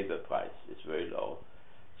 the labor price is very low.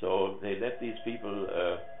 So they let these people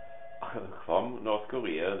from North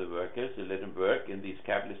Korea, the workers, they let them work in these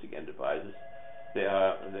capitalistic enterprises.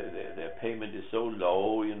 Their payment is so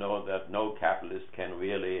low, you know, that no capitalist can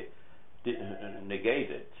really negate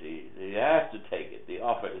it. He has to take it. The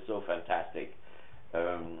offer is so fantastic.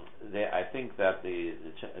 I think that the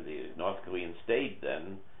North Korean state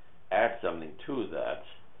then adds something to that,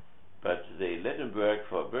 but they let them work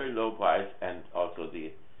for a very low price, and also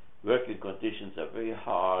the working conditions are very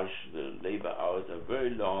harsh, the labor hours are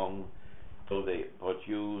very long, so they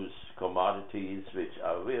produce commodities which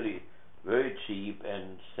are really very cheap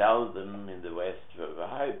and sell them in the West for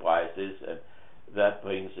high prices, and that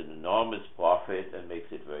brings an enormous profit and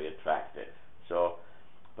makes it very attractive. So,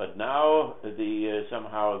 but now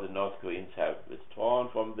somehow the North Koreans have withdrawn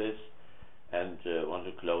from this and want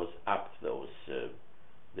to close up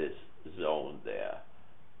this zone there.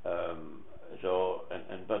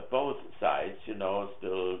 But both sides, you know,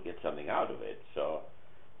 still get something out of it. So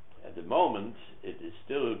at the moment, it is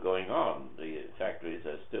still going on. The factories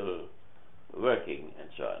are still working and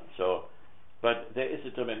so on. So, but there is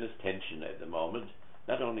a tremendous tension at the moment,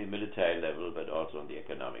 not only military level but also on the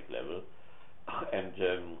economic level. And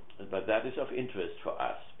but that is of interest for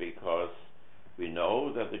us, because we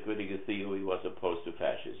know that the critical theory was opposed to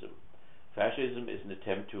fascism. Fascism is an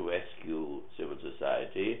attempt to rescue civil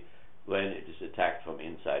society when it is attacked from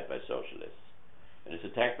inside by socialists. And it's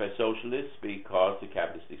attacked by socialists because the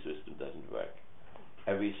capitalistic system doesn't work.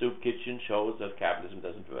 Every soup kitchen shows that capitalism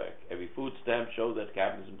doesn't work. Every food stamp shows that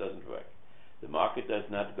capitalism doesn't work. The market does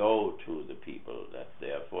not go to the people, that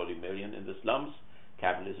there are 40 million in the slums.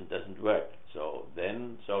 Capitalism doesn't work. So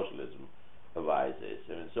then socialism arises.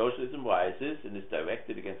 And when socialism rises and is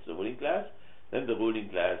directed against the ruling class, then the ruling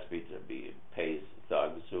class pays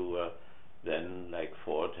thugs who then, like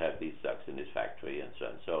Ford, have these thugs in his factory and so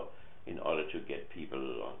on. So in order to get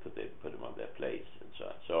people on, put them on their place and so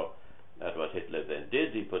on. So that's what Hitler then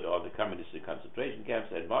did. He put all the communists in concentration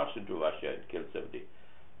camps and marched into Russia and killed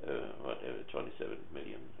 27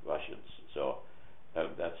 million Russians. So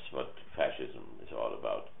that's what fascism is all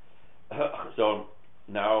about. So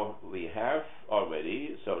now we have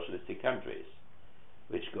already socialistic countries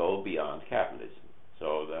which go beyond capitalism.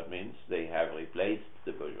 So that means they have replaced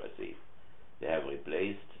the bourgeoisie. They have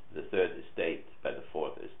replaced the third estate by the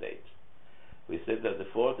fourth estate. We said that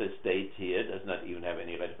the fourth estate here does not even have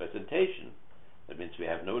any representation. That means we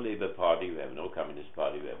have no Labour Party, we have no Communist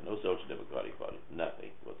Party, we have no Social Democratic Party,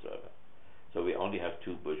 nothing whatsoever. So we only have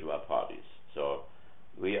two bourgeois parties. So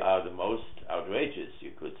we are the most outrageous,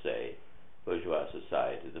 you could say, bourgeois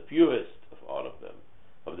society, the purest of all of them,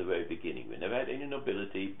 from the very beginning. We never had any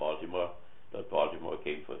nobility. Lord Baltimore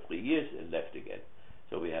came for 3 years and left again.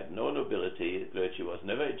 So we had no nobility. Clergy was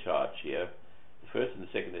never in charge here. The first and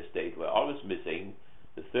the second estate were always missing.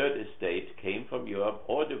 The third estate came from Europe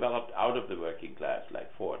or developed out of the working class,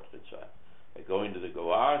 like Ford and so on. They go into the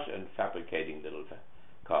garage and fabricating little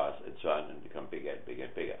cars and so on, and become bigger and bigger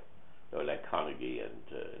and bigger. They were like Carnegie and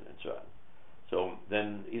so on. So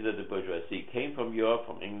then either the bourgeoisie came from Europe,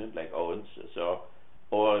 from England, like Owens,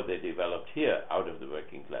 or they developed here out of the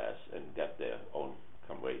working class and got their own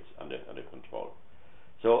comrades under control.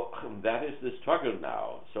 So that is the struggle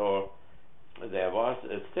now. So there was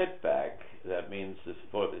a setback. That means the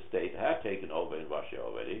fourth estate had taken over in Russia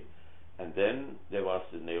already, and then there was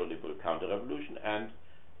the neoliberal counter-revolution, and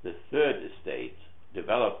the third estate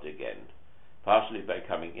developed again, partially by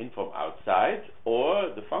coming in from outside,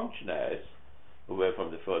 or the functionaries who were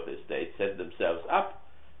from the fourth estate set themselves up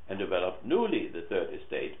and developed newly the third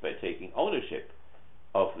estate by taking ownership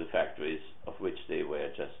of the factories of which they were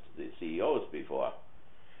just the CEOs before,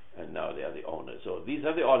 and now they are the owners. So these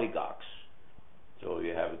are the oligarchs. So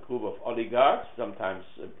you have a group of oligarchs. Sometimes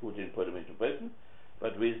Putin put them into prison,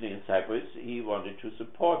 but recently in Cyprus he wanted to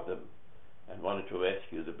support them and wanted to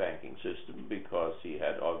rescue the banking system because he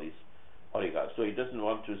had all these oligarchs. So he doesn't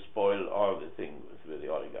want to spoil all the things with the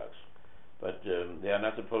oligarchs. But they are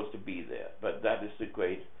not supposed to be there. But that is the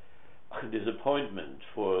great disappointment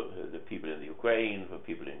for the people in the Ukraine, for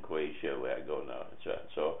people in Croatia, where I go now, and so on.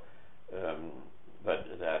 So, but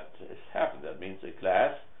that has happened. That means a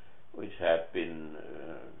class which had been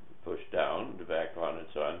pushed down the background and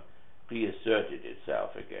so on, reasserted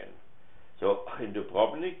itself again. So in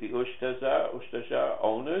Dubrovnik, the Ustasha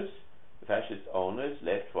owners, the fascist owners,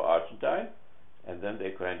 left for Argentine, and then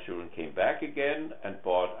their grandchildren came back again and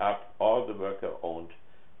bought up all the worker-owned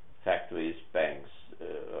factories, banks,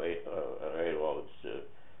 railroads,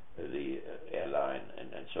 the airline,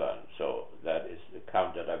 and so on. So that is a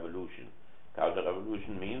counter-revolution.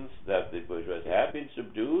 Counter-revolution means that the bourgeoisie had been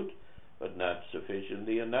subdued, but not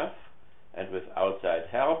sufficiently enough, and with outside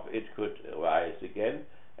help it could rise again,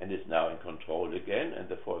 and is now in control again, and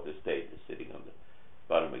the fourth estate is sitting on the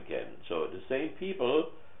bottom again. So the same people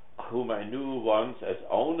whom I knew once as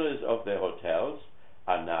owners of their hotels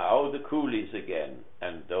are now the coolies again,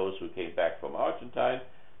 and those who came back from Argentine,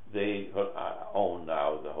 they own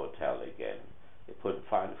now the hotel again. They put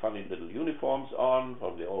funny little uniforms on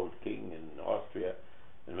from the old king in Austria,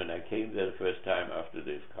 and when I came there the first time after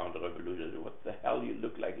the counter-revolution, I said, what the hell, you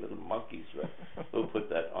look like little monkeys, who put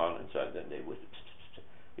that on, and so on. Then they would,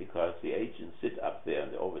 because the agents sit up there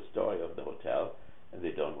in the overstory of the hotel, and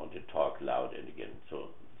they don't want to talk loud and again. So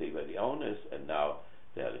they were the owners, and now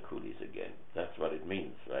they are the coolies again. That's what it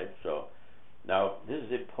means, right? So now this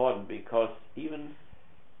is important because even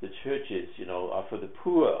the churches, are for the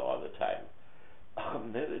poor all the time.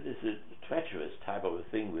 It is a treacherous type of a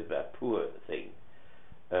thing with that poor thing.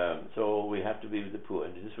 So we have to be with the poor,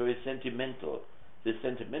 and it is very sentimental. This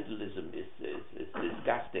sentimentalism is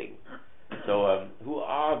disgusting. So who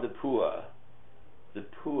are the poor? The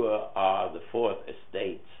poor are the fourth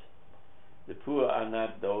estate. The poor are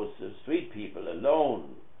not those street people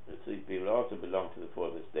alone. The street people also belong to the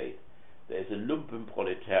fourth estate. There is a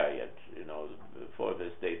lumpenproletariat, the fourth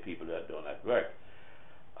estate people that do not work.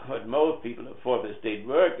 But most people of fourth estate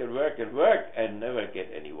work and work and work and never get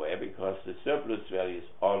anywhere because the surplus value is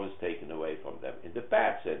always taken away from them, in the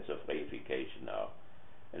bad sense of reification now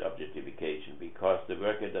and objectification, because the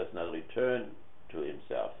worker does not return to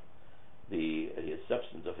himself. His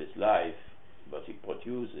substance of his life, what he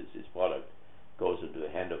produces, his product, goes into the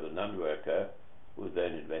hand of the non-worker, who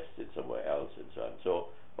then invests it somewhere else and so on. So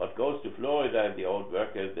what goes to Florida, the old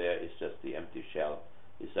worker there, is just the empty shell.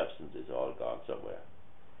 His substance is all gone somewhere.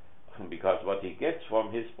 Because what he gets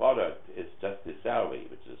from his product is just his salary,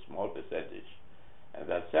 which is a small percentage. And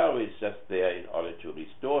that salary is just there in order to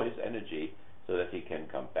restore his energy so that he can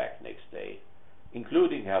come back next day,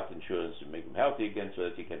 including health insurance to make him healthy again so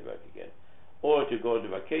that he can work again, or to go on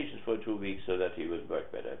vacations for 2 weeks so that he will work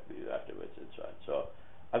better afterwards and so on. So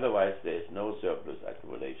otherwise there is no surplus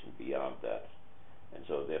accumulation beyond that, and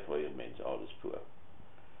so therefore he remains always poor.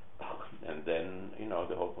 And then,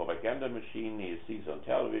 the whole propaganda machine he sees on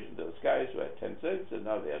television, those guys who had 10 cents and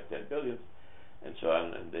now they have 10 billions and so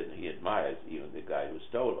on, and then he admires even the guy who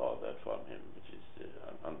stole all that from him, which is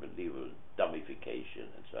unbelievable dummification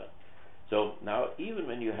and so on. So now even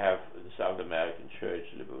when you have the South American church,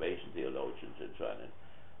 liberation theologians and so on, and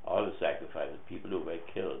all the sacrifices, people who were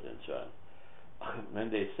killed and so on,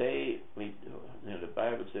 when they say, the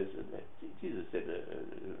Bible says, Jesus said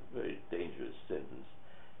a very dangerous sentence,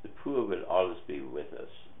 the poor will always be with us.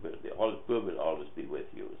 The poor will always be with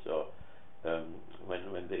you. So when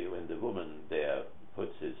the woman there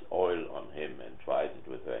puts his oil on him and tries it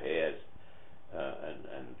with her hairs,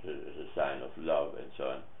 and as a sign of love and so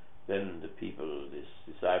on, then the people, his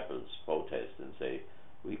disciples, protest and say,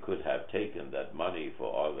 we could have taken that money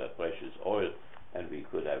for all that precious oil, and we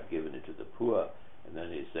could have given it to the poor. And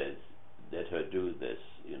then he says, let her do this.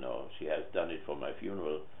 She has done it for my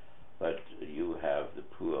funeral, but you have the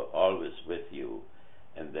poor always with you.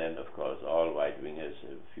 And then, of course, all right-wingers,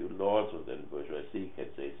 a few lords within bourgeoisie can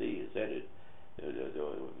say, see, he said it,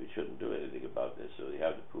 we shouldn't do anything about this, so you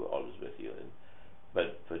have the poor always with you.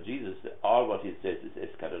 But for Jesus, all what he says is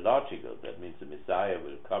eschatological. That means the Messiah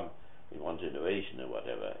will come in one generation or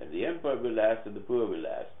whatever, and the emperor will last and the poor will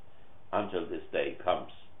last until this day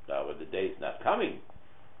comes. Now, when the day is not coming,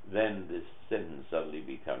 then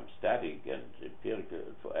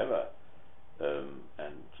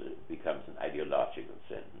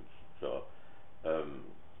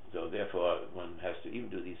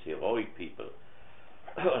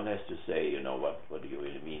to say, you know, what do you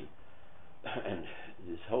really mean? And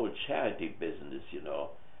this whole charity business, you know,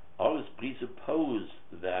 always presuppose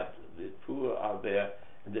that the poor are there,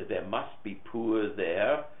 and that there must be poor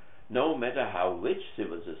there. No matter how rich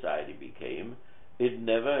civil society became, it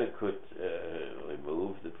never could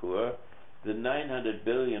remove the poor. The $900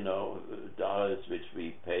 billion which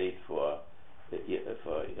we paid for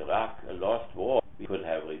Iraq, a lost war, we could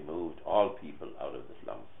have removed all people out of the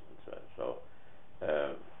slums. So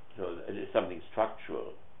it is something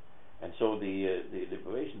structural. And so the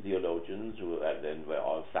liberation theologians, who then were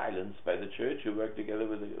all silenced by the church, who worked together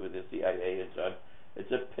with the CIA and so on,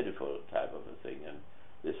 it's a pitiful type of a thing. And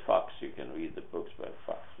this Fox, you can read the books by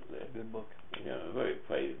Fox. Good book. You know, a very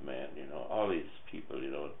brave man. You know, all these people. You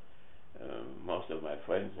know, most of my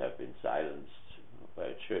friends have been silenced by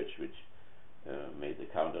a church which made the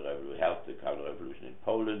counter-revolution, helped the counter-revolution in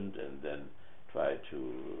Poland, and then tried to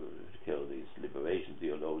kill these liberation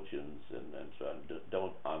theologians and so on.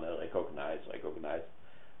 Don't honor, recognize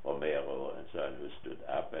Romero and so on, who stood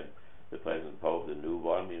up. And the present Pope, the new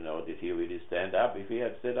one, you know, did he really stand up? If he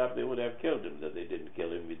had stood up, they would have killed him. That they didn't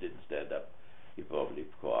kill him, he didn't stand up. He probably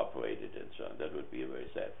cooperated and so on. That would be a very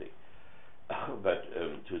sad thing. But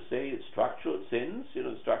to say structural sins, you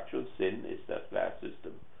know, structural sin is that class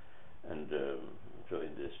system. And so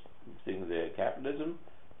in this thing there, capitalism,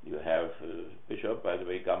 you have Bishop, by the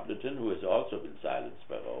way, Gumpleton, who has also been silenced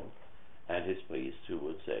by Rome, and his priests who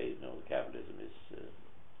would say, no, capitalism is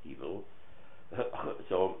evil.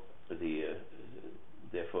 So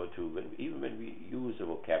therefore, even when we use a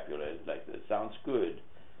vocabulary like that, sounds good.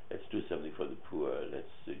 Let's do something for the poor.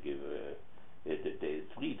 Let's give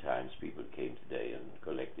 3 times people came today and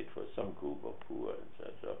collected for some group of poor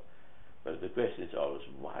and so. But the question is always,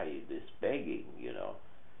 why this begging? You know,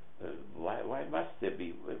 why must there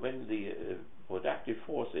be, when the productive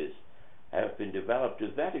forces have been developed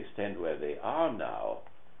to that extent where they are now?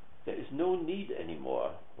 There is no need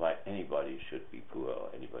anymore why anybody should be poor or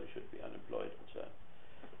anybody should be unemployed and so on.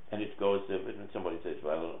 And it goes, when somebody says,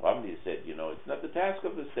 well, Romney said, you know, it's not the task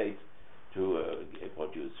of the state to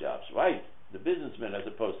produce jobs. Right, the businessmen are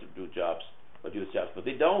supposed to do jobs, produce jobs, but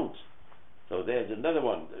they don't. So there's another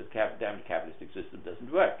one, the damn capitalistic system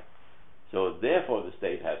doesn't work. So therefore the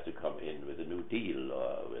state has to come in with a new deal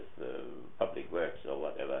or with public works or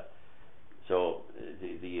whatever. So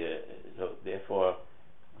so therefore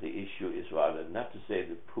the issue is rather not to say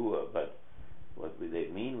the poor, but what they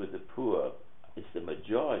mean with the poor is the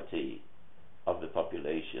majority of the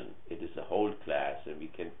population. It is a whole class, and we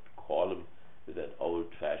can call them with that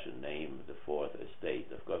old-fashioned name, the fourth estate.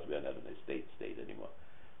 Of course, we are not an estate state anymore,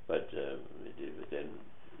 but then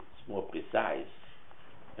it's more precise.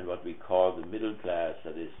 And what we call the middle class,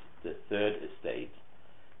 that is the third estate.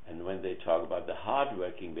 And when they talk about the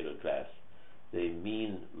hard-working middle class, they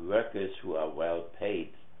mean workers who are well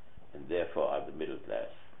paid, and therefore are the middle class.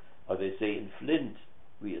 Or they say in Flint,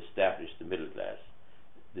 we established the middle class.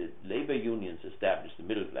 The labor unions established the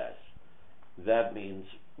middle class. That means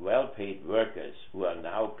well-paid workers who are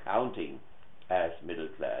now counting as middle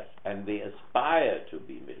class, and they aspire to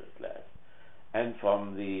be middle class. And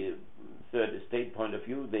from the third estate point of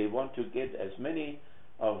view, they want to get as many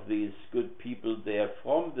of these good people there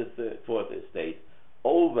from the fourth estate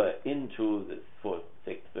over into the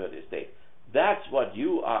third estate. That's what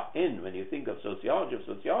you are in when you think of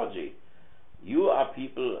sociology. You are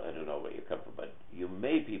people, I don't know where you come from, but you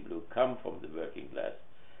may people who come from the working class,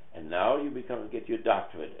 and now you get your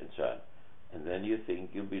doctorate and so on, and then you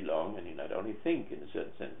think you belong, and you not only think in a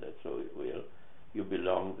certain sense, that's so real, you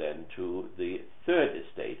belong then to the third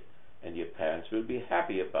estate, and your parents will be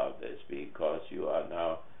happy about this because you are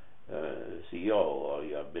now CEO or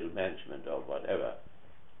you are middle management or whatever.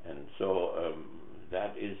 And so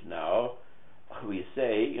that is now, we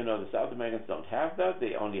say, you know, the South Americans don't have that.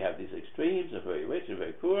 They only have these extremes of very rich and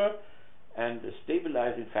very poor, and the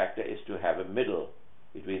stabilizing factor is to have a middle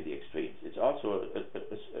between the extremes. It's also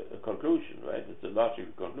a conclusion, right? It's a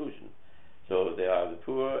logical conclusion. So there are the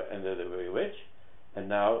poor and there are the very rich, and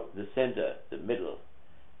now the center, the middle.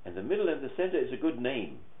 And the middle and the center is a good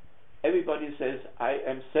name. Everybody says, I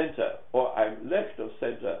am center, or I'm left of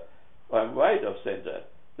center, or I'm right of center.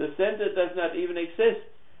 The center does not even exist,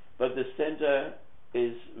 but the center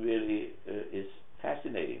is really is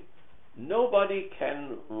fascinating. Nobody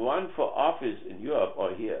can run for office in Europe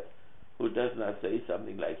or here who does not say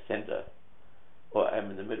something like center, or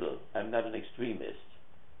I'm in the middle, I'm not an extremist,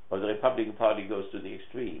 or the Republican Party goes to the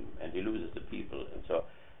extreme and he loses the people. And so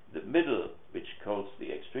the middle, which holds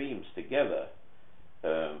the extremes together,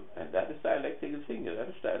 and that is dialectical thinking, that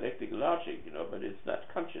is dialectical logic, you know, but it's not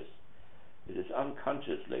conscious. It is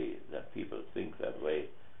unconsciously that people think that way.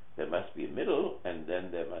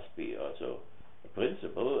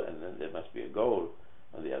 goal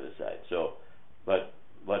on the other side. So, but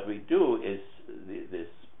what we do is this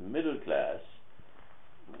middle class.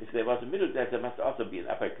 If there was a middle class, there must also be an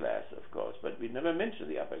upper class, of course. But we never mention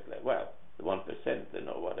the upper class. Well, the 1%, then,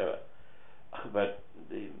 or whatever. But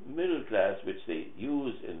the middle class, which they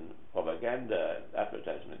use in propaganda and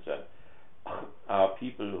advertisement and so on, are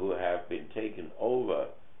people who have been taken over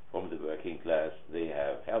from the working class. They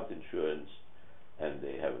have health insurance, and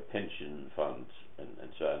they have a pension fund, and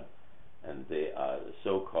so on. And they are the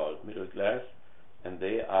so-called middle class, and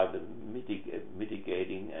they are the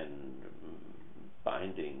mitigating and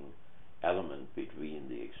binding element between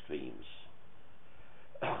the extremes.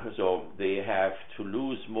 So they have to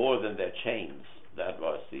lose more than their chains. That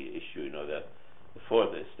was the issue, that the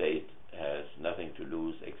fourth estate has nothing to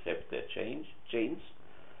lose except their chains.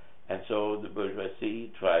 And so the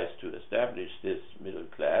bourgeoisie tries to establish this middle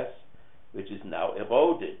class, which is now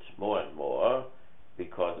eroded more and more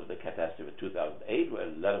because of the catastrophe of 2008, where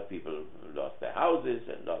a lot of people lost their houses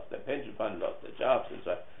and lost their pension fund, lost their jobs, and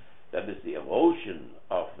so on. That is the erosion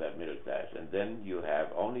of that middle class. And then you have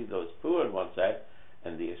only those poor on one side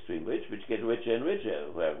and the extreme rich, which get richer and richer,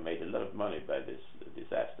 who have made a lot of money by this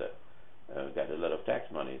disaster, got a lot of tax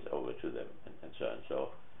monies over to them, and so on. So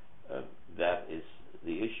that is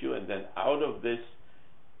the issue. And then out of this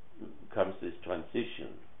comes this transition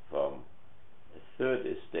from a third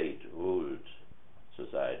estate ruled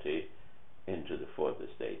society into the fourth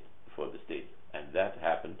estate. And that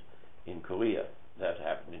happened in Korea, that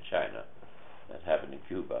happened in China, that happened in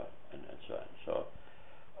Cuba, and so on. So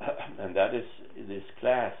and that is this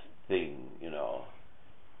class thing,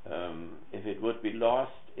 if it would be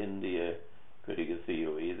lost in the critical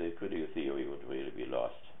theory would really be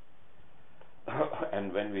lost.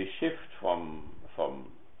 And when we shift from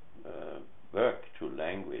work to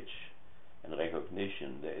language and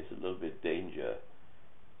recognition, there is a little bit danger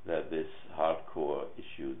that this hardcore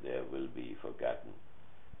issue there will be forgotten.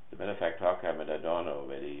 As a matter of fact, Horkheimer and Adorno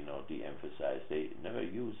already, de-emphasized. They never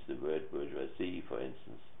used the word bourgeoisie, for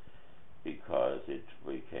instance, because it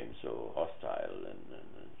became so hostile, and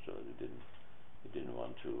so they didn't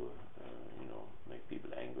want to, make people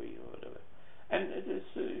angry or whatever. And it is,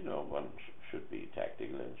 one should be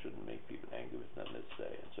tactical and shouldn't make people angry. It's not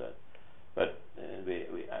necessary, and so on. But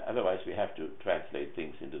otherwise, we have to translate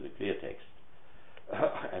things into the clear text.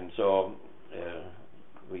 And so,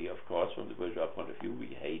 we, of course, from the bourgeois point of view,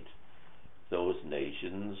 we hate those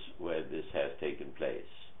nations where this has taken place.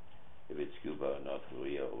 If it's Cuba or North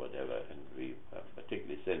Korea or whatever, and we are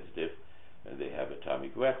particularly sensitive when they have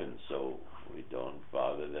atomic weapons, so we don't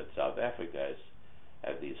bother that South Africa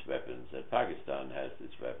has these weapons, that Pakistan has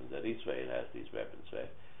these weapons, that Israel has these weapons, where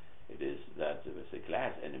it is that the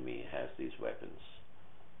class enemy has these weapons.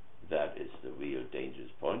 That is the real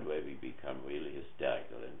dangerous point where we become really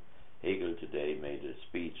hysterical. And Hegel today made a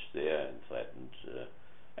speech there and threatened,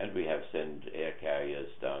 and we have sent air carriers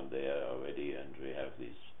down there already, and we have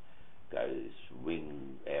these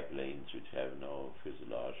wing airplanes which have no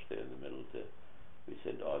fuselage there in the middle. We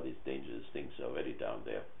send all these dangerous things already down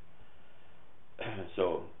there.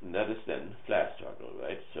 So that is then class struggle,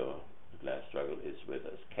 right? So the class struggle is with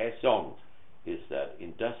us. Kaesong is that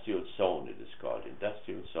industrial zone, it is called,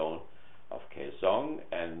 industrial zone of Kaesong,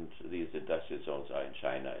 and these industrial zones are in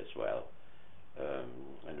China as well.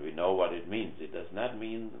 And we know what it means. It does not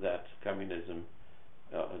mean that communism,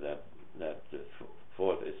 that the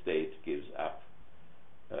fourth estate gives up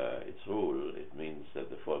its rule. It means that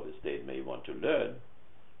the fourth estate may want to learn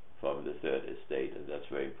from the third estate, and that's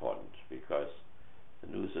very important, because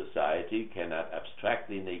the new society cannot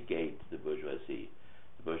abstractly negate the bourgeoisie.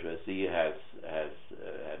 The bourgeoisie has had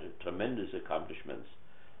tremendous accomplishments,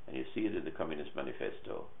 and you see it in the Communist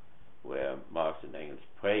Manifesto, where Marx and Engels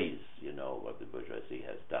praise, what the bourgeoisie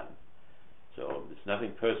has done. So it's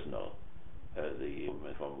nothing personal, the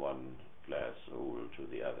movement from one class rule to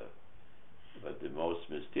the other. But the most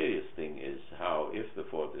mysterious thing is how, if the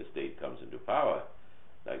fourth estate comes into power,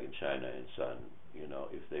 like in China and so on,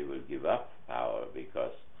 if they will give up power,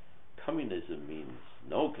 because communism means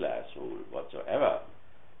no class rule whatsoever.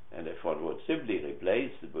 And if one would simply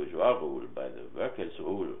replace the bourgeois rule by the workers'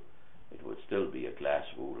 rule, it would still be a class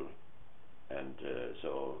rule. And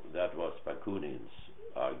so that was Bakunin's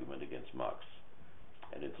argument against Marx.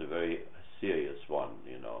 And it's a very serious one,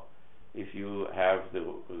 If you have the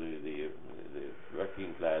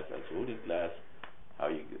working class as ruling class, how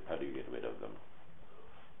do you get rid of them?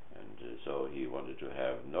 And so he wanted to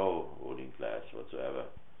have no ruling class whatsoever,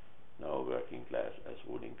 no working class as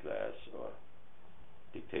ruling class, or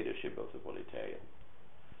dictatorship of the proletariat.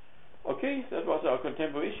 Okay, that was our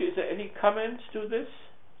contemporary issue. Is there any comment to this?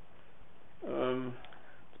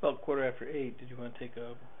 about 8:15. Did you want to take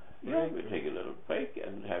a Yeah, break? we take a little break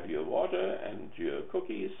and have your water and your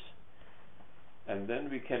cookies, and then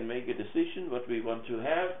we can make a decision what we want to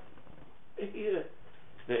have. Here,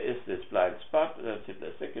 there is this blind spot. That's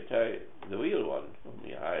Hitler's secretary, the real one whom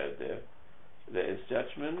he hired there. There is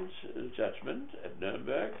judgment at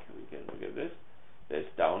Nuremberg. We can look at this. There's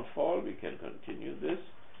downfall. We can continue this.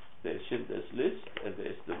 There's Schindler's List, and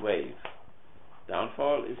there's the wave.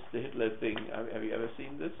 Downfall is the Hitler thing. Have you ever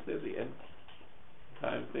seen this? There's the end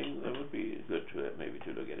time thing. That would be good to maybe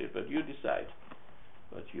to look at it. But you decide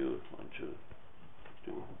what you want to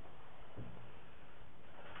do.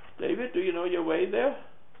 David, do you know your way there?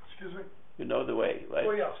 Excuse me? You know the way, right?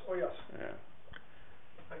 Oh, yes. Oh, yes. Yeah.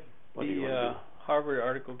 Thank you. What do you want to do? Harvard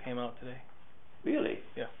article came out today. Really?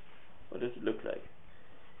 Yeah. What does it look like?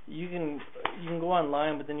 You can go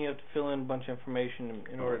online, but then you have to fill in a bunch of information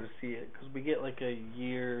in order to see it, because we get like a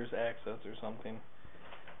year's access or something.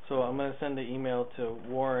 So I'm going to send an email to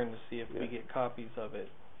Warren to see if we get copies of it.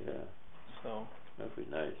 Yeah. So That'd be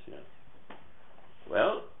nice, yeah.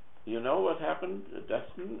 Well, you know what happened?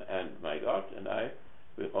 Dustin and my God and I,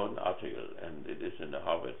 we wrote an article, and it is in the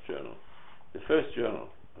Harvard Journal, the first journal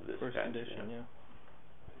of this first kind. edition, yeah.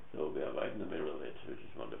 So we are right in the middle of it, which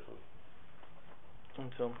is wonderful.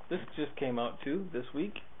 And so this just came out too this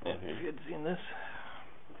week. Okay. If you had seen this.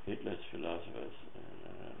 Hitler's philosophers.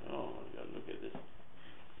 Oh, you gotta look at this.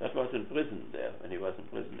 That was in prison there, when he was in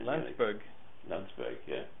prison in Landsberg. Landsberg,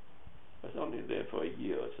 yeah. Was only there for a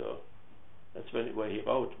year or so. That's where he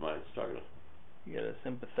wrote My Struggle. You got a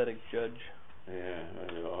sympathetic judge. Yeah, well,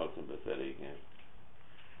 they were all sympathetic,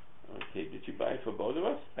 yeah. Okay, did you buy it for both of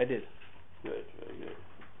us? I did. Good, very good.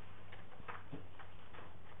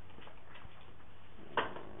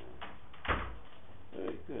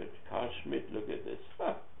 Very good. Carl Schmidt, look at this.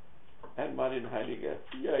 Ha! And Martin Heidegger.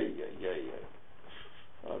 Yeah.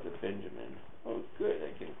 Walter Benjamin. Oh, good,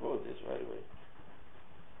 I can quote this right away.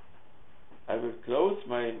 I will close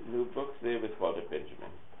my new book there with Walter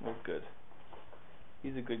Benjamin. Oh, good.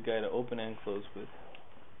 He's a good guy to open and close with.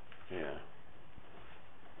 Yeah.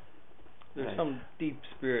 There's Nice. some deep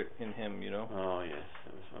spirit in him, you know. Oh, yes,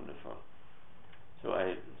 that was wonderful. So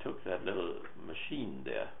I took that little machine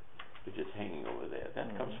there, which is hanging over there.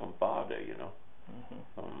 That comes from Bader, you know.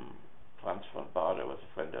 Franz von Bader was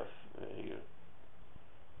a friend of Hegel.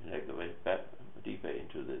 And Hegel went back deeper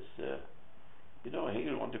into this.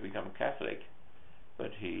 Hegel wanted to become Catholic,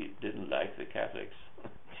 but he didn't like the Catholics.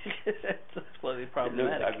 That's slightly It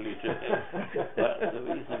problematic. looked ugly to him. But the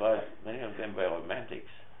reason was many of them were romantics,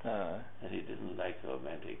 and he didn't like the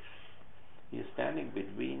romantics. He is standing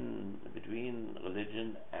between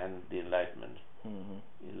religion and the Enlightenment.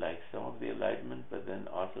 He likes some of the Enlightenment, but then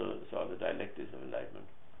also saw the dialectics of Enlightenment.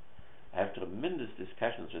 I have tremendous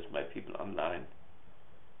discussions with my people online.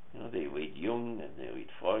 They read Jung and they read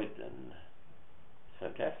Freud, and it's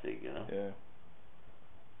fantastic, Yeah.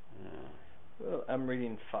 Well, I'm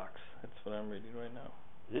reading Fox. That's what I'm reading right now.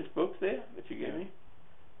 This book there, that you gave me,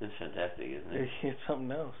 this is fantastic, isn't it? It's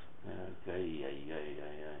something else.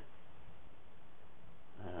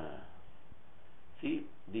 See,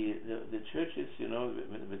 the churches,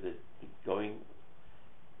 with the going,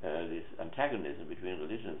 this antagonism between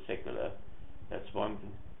religion and secular, that's one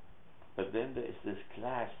thing. But then there is this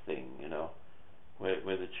class thing,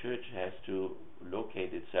 where the church has to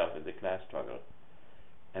locate itself in the class struggle.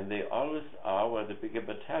 And they always are where the bigger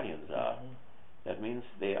battalions are. That means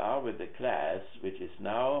they are with the class which is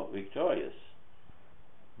now victorious,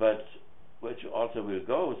 but which also will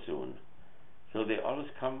go soon. So they always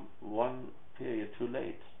come one period too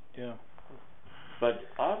late. Yeah. But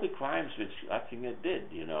all the crimes which Ratzinger did,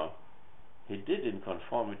 he did in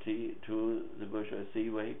conformity to the bourgeoisie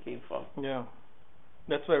where he came from. Yeah.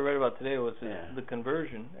 That's what I read about today was the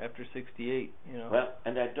conversion after 68, Well,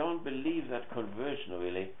 and I don't believe that conversion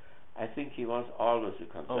really. I think he was always a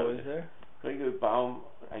conservative. Oh, is there? Gregor Baum,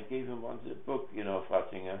 I gave him once a book, of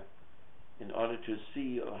Ratzinger, in order to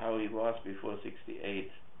see how he was before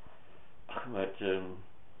 68. But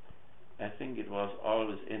I think it was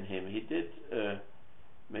always in him. He did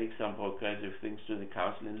make some progressive things to the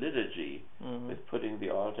council in liturgy, with putting the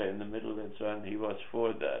altar in the middle and so on. He was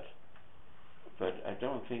for that. But I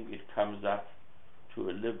don't think it comes up to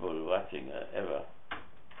a liberal Ratzinger ever.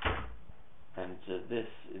 And this,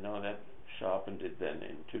 that sharpened it then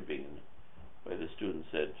in Tübingen, where the students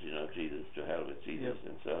said, Jesus, to hell with Jesus,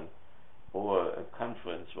 and so on. Or a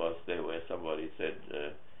conference was there where somebody said,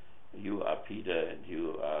 you are Peter and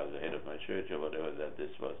you are the head of my church, or whatever, that this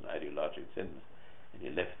was an ideological sentence. And he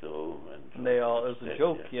left the room. And they all, it was a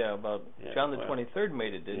joke, about John the well, 23rd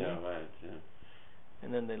made it, didn't he? Yeah, right. Yeah.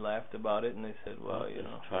 And then they laughed about it, and they said, well, you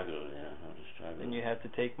know. Struggle, yeah, how to struggle. Then you have to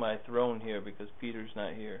take my throne here because Peter's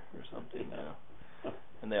not here, or something, you know.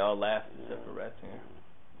 And they all laughed except for Ratzinger.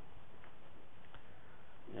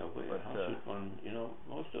 Yeah, but how should one, you know,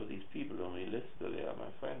 most of these people on my list, they are my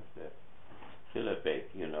friends there. Philip Beck,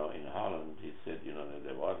 you know, in Holland, he said, you know, that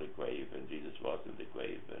there was a grave, and Jesus was in the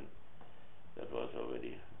grave, and that was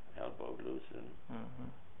already elbowed loose, and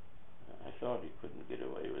I thought he couldn't get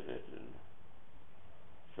away with it, and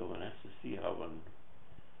so one has to see how one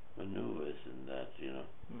maneuvers in that, you know.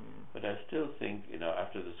 But I still think, you know,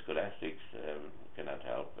 after the scholastics cannot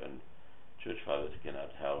help, and church fathers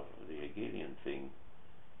cannot help, the Hegelian thing,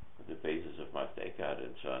 the basis of Master Eckhart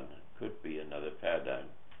and so on, could be another paradigm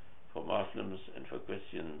for Muslims and for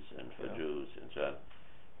Christians and for Jews and so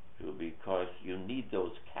on, because you need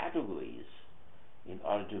those categories in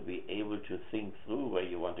order to be able to think through where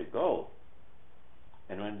you want to go.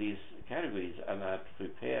 And when these categories are not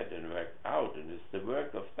prepared and worked out, and it's the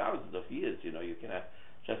work of thousands of years, you know, you cannot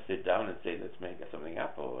just sit down and say, let's make something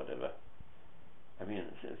up or whatever. I mean,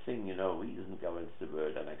 the thing, you know, reason governs the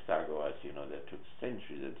world, Anaxagoras, you know, that took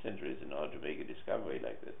centuries and centuries in order to make a discovery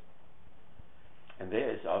like this. And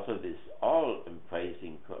there is also this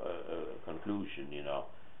all-embracing conclusion, you know,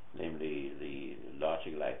 namely the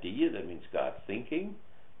logical idea, that means God's thinking,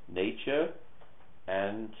 nature,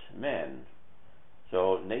 and man.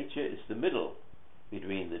 So nature is the middle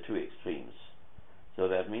between the two extremes. So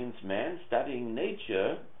that means man, studying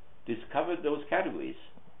nature, discovered those categories,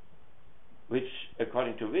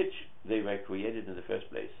 according to which they were created in the first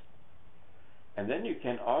place. And then you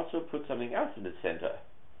can also put something else in the center.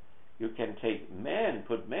 You can take man,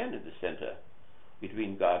 put man in the center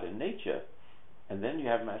between God and nature, and then you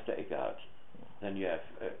have Master Eckhart, then you have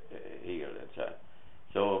Hegel and so on.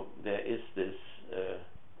 So there is this,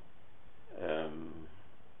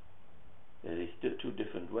 there is two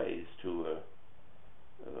different ways to,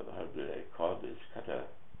 how do I call this,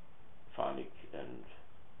 cataphonic and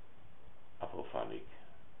apophonic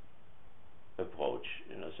approach,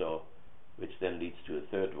 you know, so which then leads to a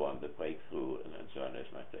third one, the breakthrough, and so on, as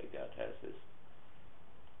Master Eckhart has this.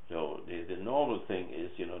 So the normal thing is,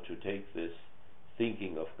 you know, to take this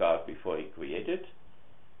thinking of God before he created,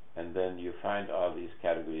 and then you find all these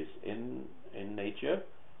categories in nature,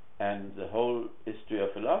 and the whole history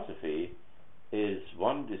of philosophy is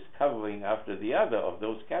one discovering after the other of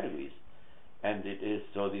those categories. And it is,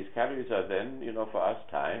 so these categories are then, you know, for us,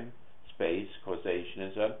 time, space, causation,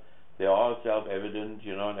 and so on. They're all self-evident,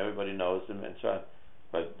 you know, and everybody knows them, and so on.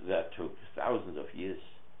 But that took thousands of years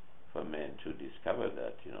for men to discover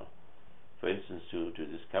that, you know. For instance, to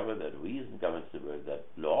discover that reason governs the world, that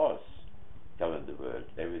laws govern the world.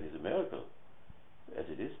 Everything is a miracle, as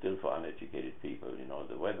it is still for uneducated people, you know,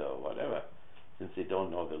 the weather or whatever. Since they don't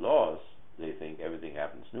know the laws, they think everything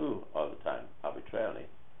happens new all the time, arbitrarily.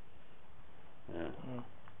 Yeah.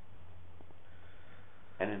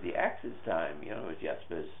 And in the Axis time, you know, as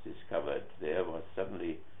Jaspers discovered, there was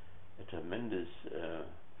suddenly a tremendous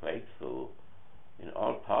breakthrough in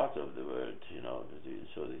all parts of the world, you know,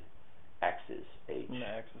 so the Axis age. The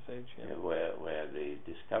Axis age, yeah. Where they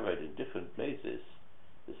discovered in different places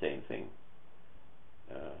the same thing,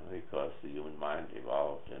 because the human mind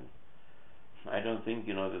evolved. And I don't think,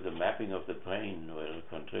 you know, that the mapping of the brain will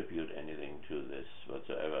contribute anything to this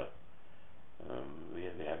whatsoever. We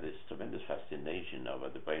have this tremendous fascination over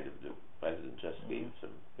the brain. The president just gave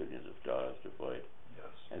some billions of dollars to Freud,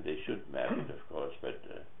 and they should map it, of course. But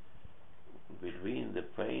between the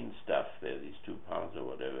brain stuff, there, these 2 pounds or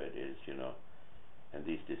whatever it is, you know, and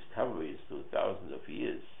these discoveries through thousands of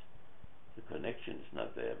years, the connection is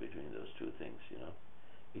not there between those two things, you know.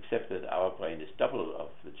 Except that our brain is double of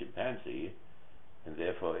the chimpanzee, and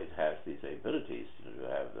therefore it has these abilities, you know,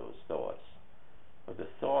 to have those thoughts. But the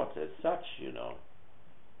thoughts as such, you know,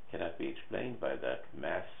 cannot be explained by that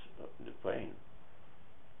mass in the brain.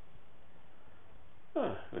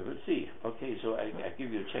 We will see. Okay, so I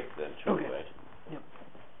give you a check then, true, right? Yep.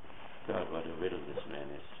 God, what a riddle this man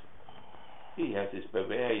is. He has his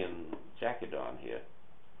Bavarian jacket on here.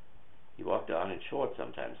 He walked around in shorts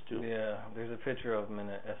sometimes too. Yeah, there's a picture of him in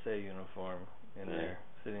an SA uniform in there,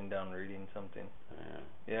 sitting down reading something.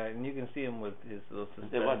 Yeah, and you can see him with those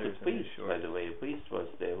suspenders. There was a priest, and his shorts. by the way. A priest was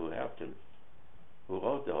there who helped him, who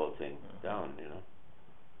wrote the whole thing down, you know.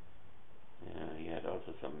 Yeah, he had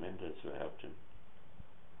also some mentors who helped him.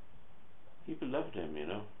 People loved him, you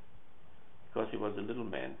know, because he was a little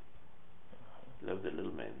man. Loved the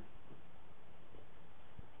little man.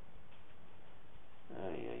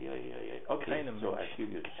 Okay, kind of so I give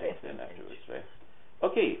you a check then afterwards, right?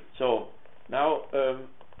 Okay, so now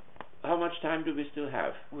how much time do we still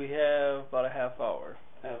have? We have about a half hour.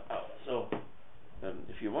 So,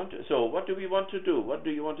 if you want to, so what do we want to do? What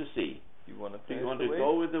do you want to see? You want to Do finish you want the to wave?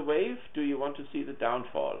 go with the wave? Do you want to see the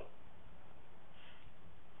downfall?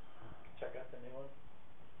 Check out the new one.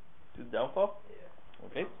 Do the downfall? Yeah.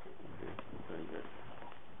 Okay. Okay, very good.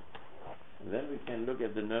 And then we can look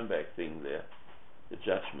at the Nuremberg thing there, the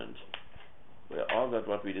judgment, where all that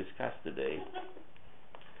what we discussed today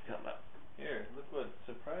come up. Here, look what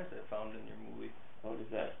surprise I found in your movie. What is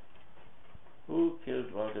that? Who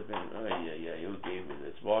killed Walter Ben? Oh yeah, who gave me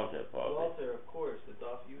this? Walter, probably. Walter, of course, it's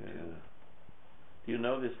off YouTube. Yeah. Do you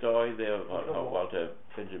know the story there about No, how Walter. Walter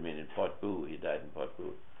Benjamin in Port Boo, he died in Port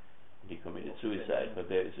Boo. He committed suicide, but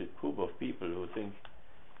there is a group of people who think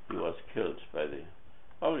he was killed by the,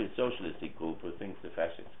 probably a socialistic group who thinks the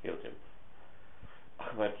fascists killed him.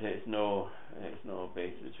 But there is no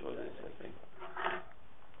basis for this, I think.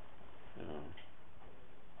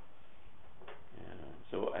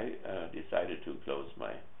 So I decided to close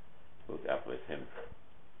my book up with him.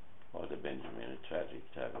 Walter Benjamin, a tragic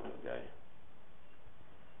type of a guy.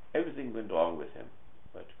 Everything went wrong with him,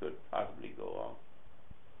 but could possibly go wrong.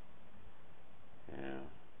 Yeah.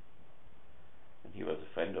 And he was a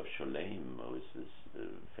friend of Scholem, who was this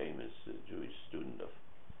famous Jewish student of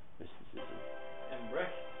mysticism. And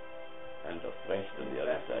Brecht. And of Brecht on the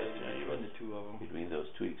other side. Yeah, he was the two of them. between those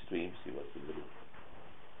two extremes, he was the middle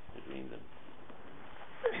between them.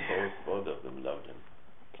 Both of them loved him.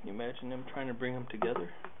 Can you imagine them trying to bring them together?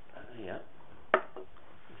 Yeah.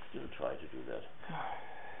 We still try to do that.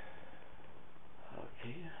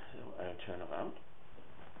 Okay, so I'll turn around.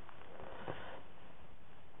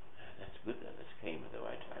 That's good that this came at the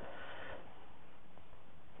right time.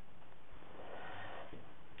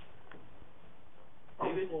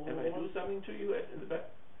 David, am I do something to you in the back?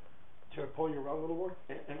 Should I pull you around a little more?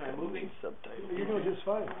 Am I moving? Subtitles. You're doing just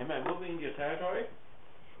fine. Am I moving your territory?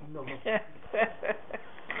 No. Okay,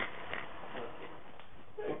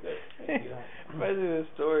 thank you. Reminds me of the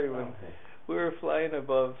story when Okay. we were flying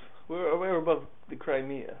above, we were above the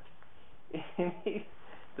Crimea, and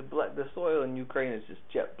the soil in Ukraine is just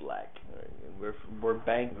jet black, right? And we're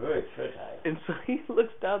banked, Very fertile. and so he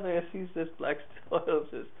looks down there and sees this black soil and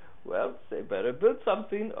says, "Well, they better build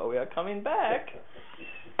something, or we are coming back."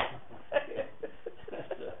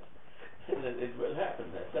 It will happen,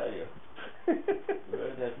 I tell you. The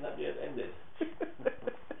world has not yet ended.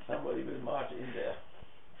 Somebody will march in there.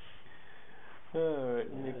 Alright,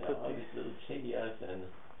 let me put All these. these little chinias and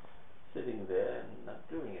sitting there and not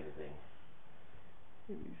doing anything.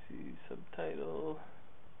 Let me see, subtitle.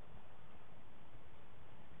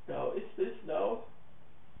 Now, is this now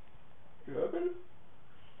German?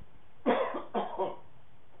 We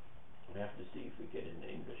have to see if we get it in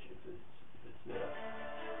English, if it's there.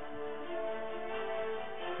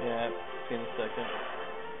 Yeah, see in a second.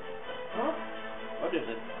 Huh? What is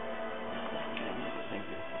it? Thank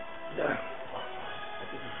you. I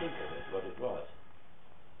didn't think of it, what it was.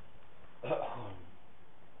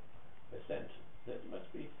 Percent. That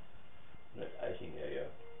must be that icing area.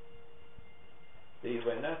 They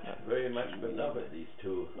were not very much beloved, these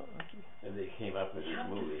two, when they came up with this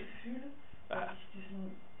movie.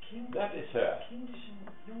 That is her.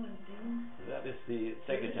 That is the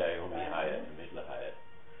secretary whom he hired, Mittler hired.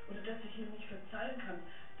 Oder dass ich ihm nicht verzeihen kann,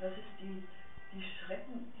 dass es die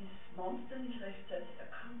Schrecken, dieses Monster nicht rechtzeitig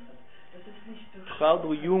erkannt hat. Dass es nicht Frau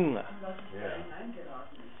du Junge. was es da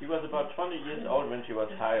hineingeraten ist. She was about 20 years old when she was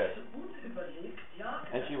hired.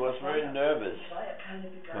 And she was very nervous.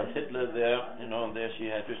 Because Hitler there, there she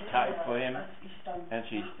had to type for him, and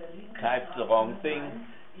she typed the wrong thing.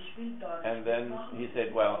 And then he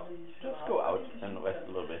said, well, just go out and rest a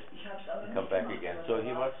little bit and come back again. So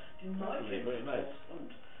he was really very nice.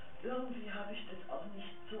 Irgendwie habe ich das auch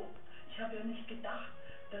nicht so, ich habe ja nicht gedacht,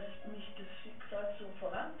 dass mich das Schicksal so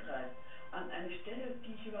vorantreibt, an eine Stelle,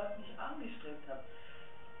 die ich überhaupt nicht angestrebt habe.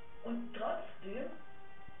 Und trotzdem,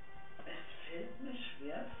 es fällt mir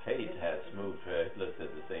schwer. Fate has moved her. Hitler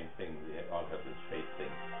said the same thing. We all have this fate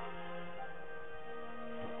thing.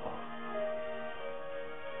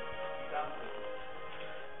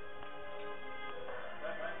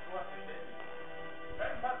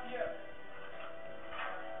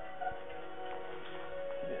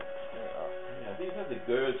 These are the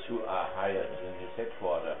girls who are hired in his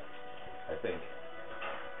headquarters, I think,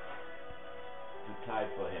 to type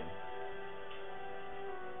for him.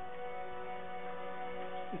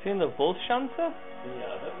 You seen the Wolfschanze?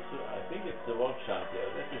 Yeah, that is, I think it's the Wolfschanze.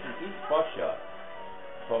 That is in East Prussia,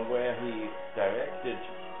 from where he directed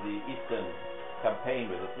the Eastern campaign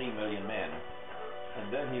with the 3 million men. And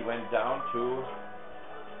then he went down to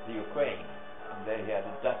the Ukraine. They had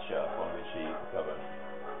a Dacia from which he governed.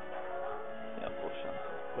 Ja, Bullshit.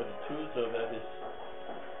 But the two, so that is,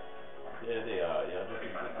 there they are, yeah, this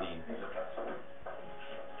is the scene.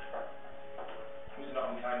 Ich muss Sie noch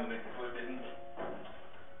einen kleinen Moment Geduld bitten.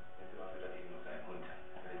 Jetzt überfüttert ihn nur sein Hund.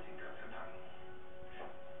 Er will Sie in Kürze fangen.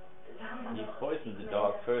 He poisoned the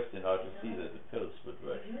dog first in order to see that the pills would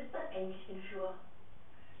work. Der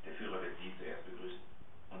Führer wird Sie zuerst begrüßen.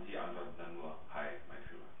 Und Sie antworten dann nur, hi, mein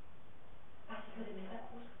Führer. Was ist mit dem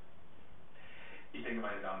Hintergruß? Ich denke,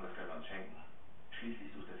 meine Damen, das können wir uns schenken.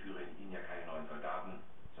 Schließlich sucht der Führer in Ihnen ja keine neuen Soldaten,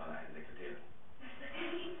 sondern eine Sekretärin.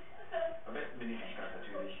 Am besten bin ich nicht ganz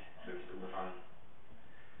natürlich, möglichst unbefangen.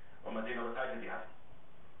 Und mal sehen, ob er Zeit für Sie hat.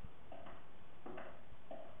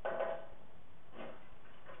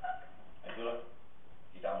 Herr Führer,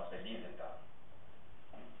 die Damen aus Berlin sind da.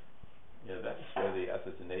 Yeah, that is where the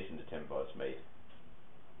assassination attempt was made.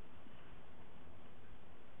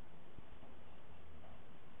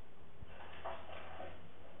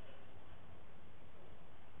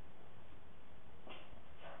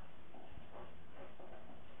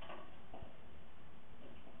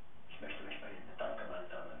 Ich möchte mich bei Ihnen bedanken, meine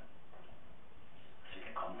Damen, dass Sie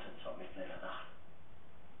gekommen sind, so mitten in der Nacht.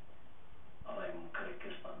 Aber im Krieg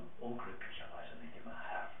ist man unglücklicherweise nicht immer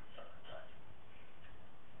Herr seiner Zeit.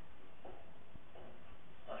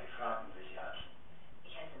 Darf ich fragen, wie Sie heißen?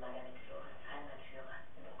 Ich heiße Margaret Florenz, Heimatführer.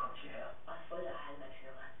 Wo kommt Sie her? Aus Fulda,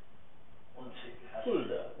 Heimatführer. Und Sie, Herr?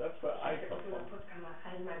 Fulda, that's where I come from. Putzkammer,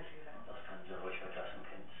 Heimatführer. Das können Sie ruhig vergessen,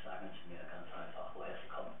 Kind. Sagen Sie mir ganz einfach, woher Sie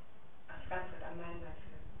kommen. Aus Frankfurt am Main, Heimatführer.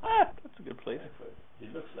 Ah, that's a good place. Frankfurt. He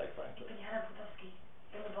looks like Ich Frankfurt. bin Jana Putowski.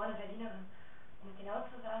 Bin geborene Berlinerin. Um genau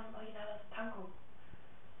zu sagen, original aus Pankow.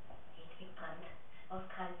 Hedwig Brandt, aus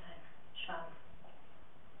Kreisheim, Schwaben.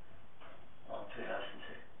 Und wie heißen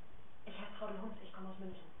Sie? Ich heiße Traudel Hunz, ich komme aus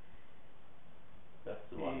München. That's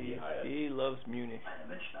the one he hired. He loves Munich. Eine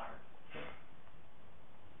Münchnerin.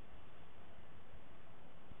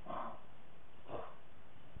 Aha. Oh.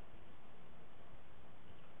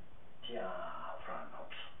 Tja, Frank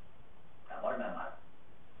Hobbs. Da wollen wir mal.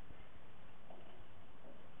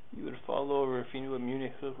 You would fall over if you knew what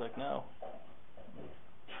Munich looked like now.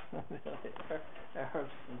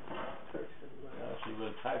 Arabs and Turks everywhere. Yeah, she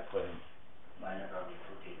will type for him. Meine Damen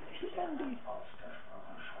tut Ihnen nicht sehr an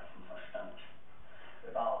ausgesprochen schwachen Verstand.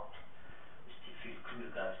 Überhaupt ist sie viel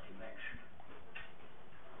klüger als die Menschen.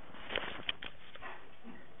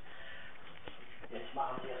 Jetzt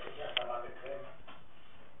machen Sie es sich erst einmal bequem.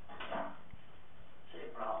 Sie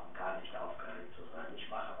brauchen gar nicht aufgeregt zu sein. Ich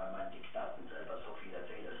mache bei meinen Diktaten selber so viele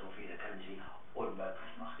Fehler, so viele können Sie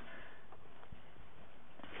unmöglich machen.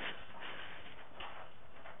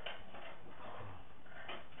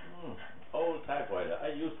 Old typewriter. I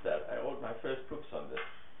used that. I wrote my first books on this.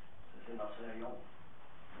 Sie sind noch sehr jung.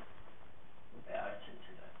 Wie alt sind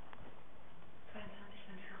Sie denn? 22,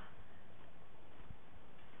 mein Führer.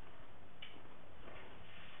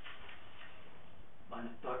 Meine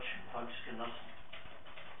deutschen Volksgenossen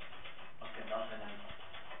und Genossinnen,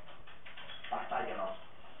 Parteigenossen.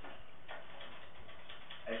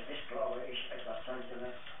 Es ist, glaube ich, etwas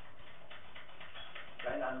Seltenes,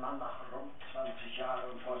 wenn ein Mann nach rund 20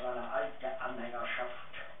 Jahren vor seine eigene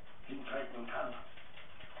Anhängerschaft hintreten kann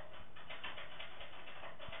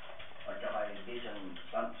und dabei in diesen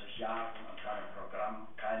 20 Jahren an seinem Programm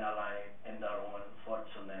keinerlei Änderungen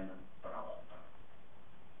vorzunehmen braucht.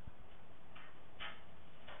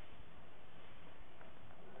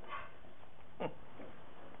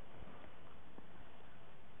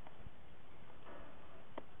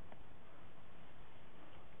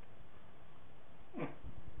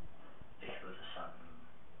 Ich würde sagen,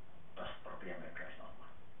 das probieren wir gleich nochmal.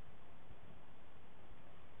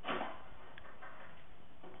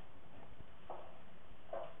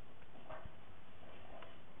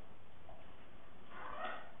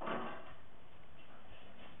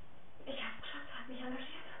 Ich hab's geschafft, hat mich engagiert.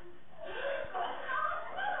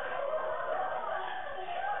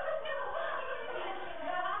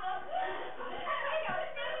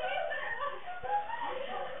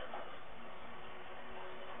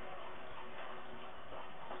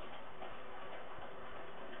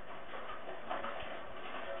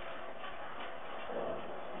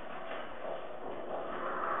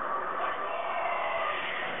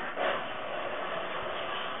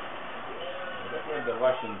 That's when the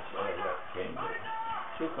Russians came.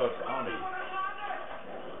 Chukhov's army.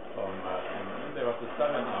 And then there was the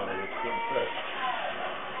Southern army which came first.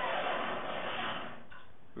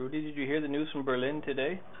 Rudy, did you hear the news from Berlin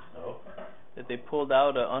today? No? That they pulled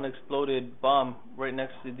out an unexploded bomb right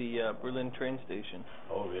next to the Berlin train station.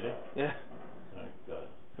 Oh, really? Yeah, My God.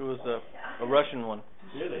 it was a Russian one.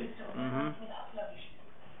 Really? Mhm.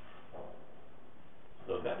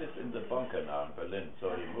 So that is in the bunker now in Berlin.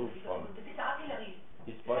 So he moved from. Das ist Artillerie.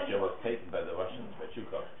 His body was taken by the Russians by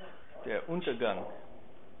Chukov. Der Untergang.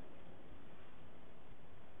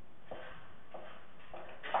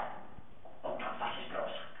 Was ist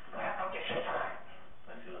los? Woher kommt der Schiff rein?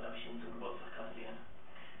 Mein Führer, darf ich Ihnen zum Geburtstag gratulieren?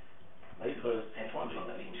 Mein Führer, das Zentrum von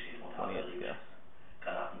Berlin steht unter Artillerie.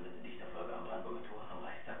 Granaten sind in dichter Folge am Brandenburger Tor, am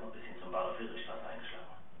Reichstag und bis hin zum Bahnhof Friedrichstraße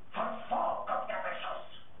eingeschlagen. Von vor kommt der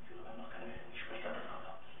Beschuss! Mein Führer, wir haben noch keine Meldung. Ich spreche da drauf.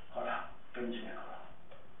 Holla, geben Sie mir Holla.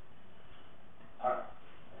 Holla.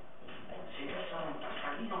 Sie wissen, dass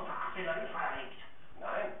Berlin unter Artilleriefeuer liegt?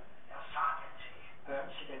 Nein. Ja, sagen Sie.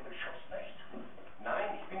 Hören Sie den Beschuss nicht?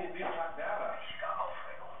 Nein, ich bin in Wilhelmshaven-Werder. Richtige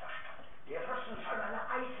Aufregung in der Stadt. Die Russen sollen eine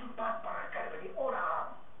Eisenbahnbrücke über die Oder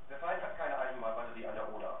haben. Der Feind hat keine Eisenbahnbatterie an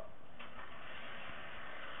der Oder.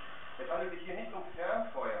 Es handelt sich hier nicht um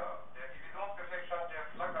Fernfeuer. Der Divisionsbefehlsstand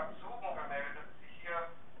der Flak hat Zugen gemeldet, dass es sich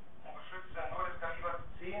hier um Geschütze nur des Kalibers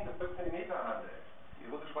 10 bis 5 cm handelt. Die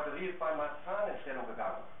russische Batterie ist bei Marzahn in Stellung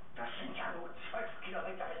gegangen. Das sind ja nur 12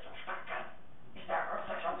 Kilometer bis zum Stadtkern. Ist der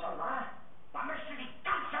Russe schon so nah? Man müsste die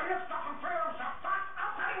ganze Luftwaffenführung sofort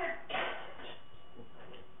aufhängen.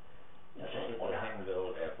 Das ist the hang the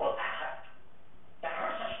old airport. Der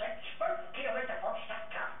Russe steckt 12 Kilometer vom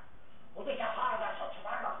Stadtkern. Und ich erfahre das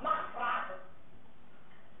sozusagen auf Nachfrage.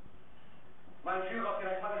 Mein Führer,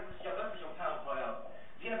 vielleicht handelt es sich ja wirklich um Fernfeuer.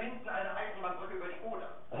 Sie erwinden eine Eisenbahnbrücke über die Oder.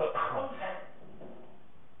 Warum denn?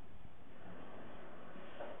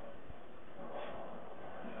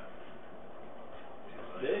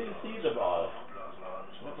 There you see them all.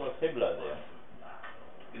 That was Himmler there.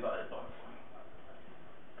 Überall Bomben.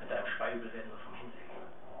 Könnte einem Speiübel werden, nur vom Hinsehen.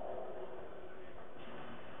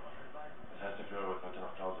 Das heißt, der Führer wird heute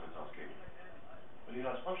nach Clausewitz ausgehen. Berlin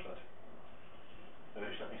als Vorstadt. Er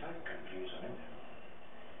wird die Stadt nicht halten können. Berlin ist am Ende.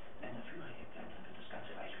 Wenn der Führer hier bleibt, dann wird das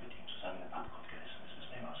ganze Reich mit ihm zusammen in den Abgrund gerissen. Das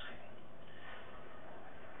müssen wir ihm ausreden.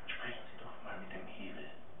 Sprechen Sie doch mal mit dem Hebel.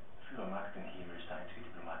 Der Führer mag den Hebel, ist der einzige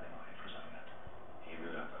Diplomat, der noch Einfluss auf ihn hat.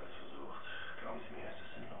 Hebel hat alles versucht. Glauben Sie mir, ist das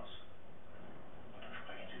sinnlos. Und dann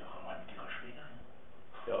sprechen Sie doch einmal mit Ihrer Schwägerin.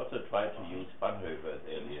 They also tried to use Banhöfer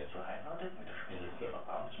earlier. Verheiratet mit der Schwägerin ihrer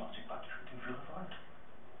Frau, das macht sie praktisch mit dem Führer verwandt.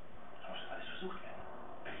 Das muss alles versucht werden.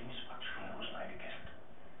 Berlin ist praktisch von den Russen eingekesselt.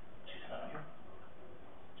 Sie sind noch jung.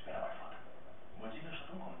 Sie werden bald fort. Wollen Sie in der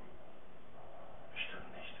Stadt umkommen? Bestimmt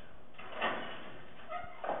nicht.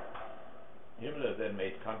 Himmler then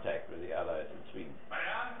made contact with the Allies in Sweden. Meine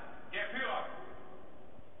Herren, der Führer!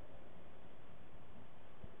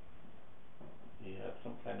 He had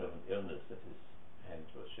some kind of an illness that his hand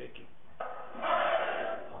was shaking. Was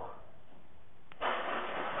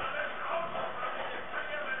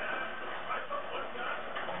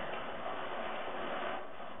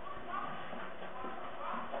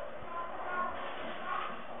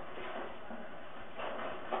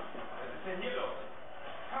ist denn hier los?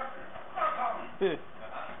 Fassen! Abhauen!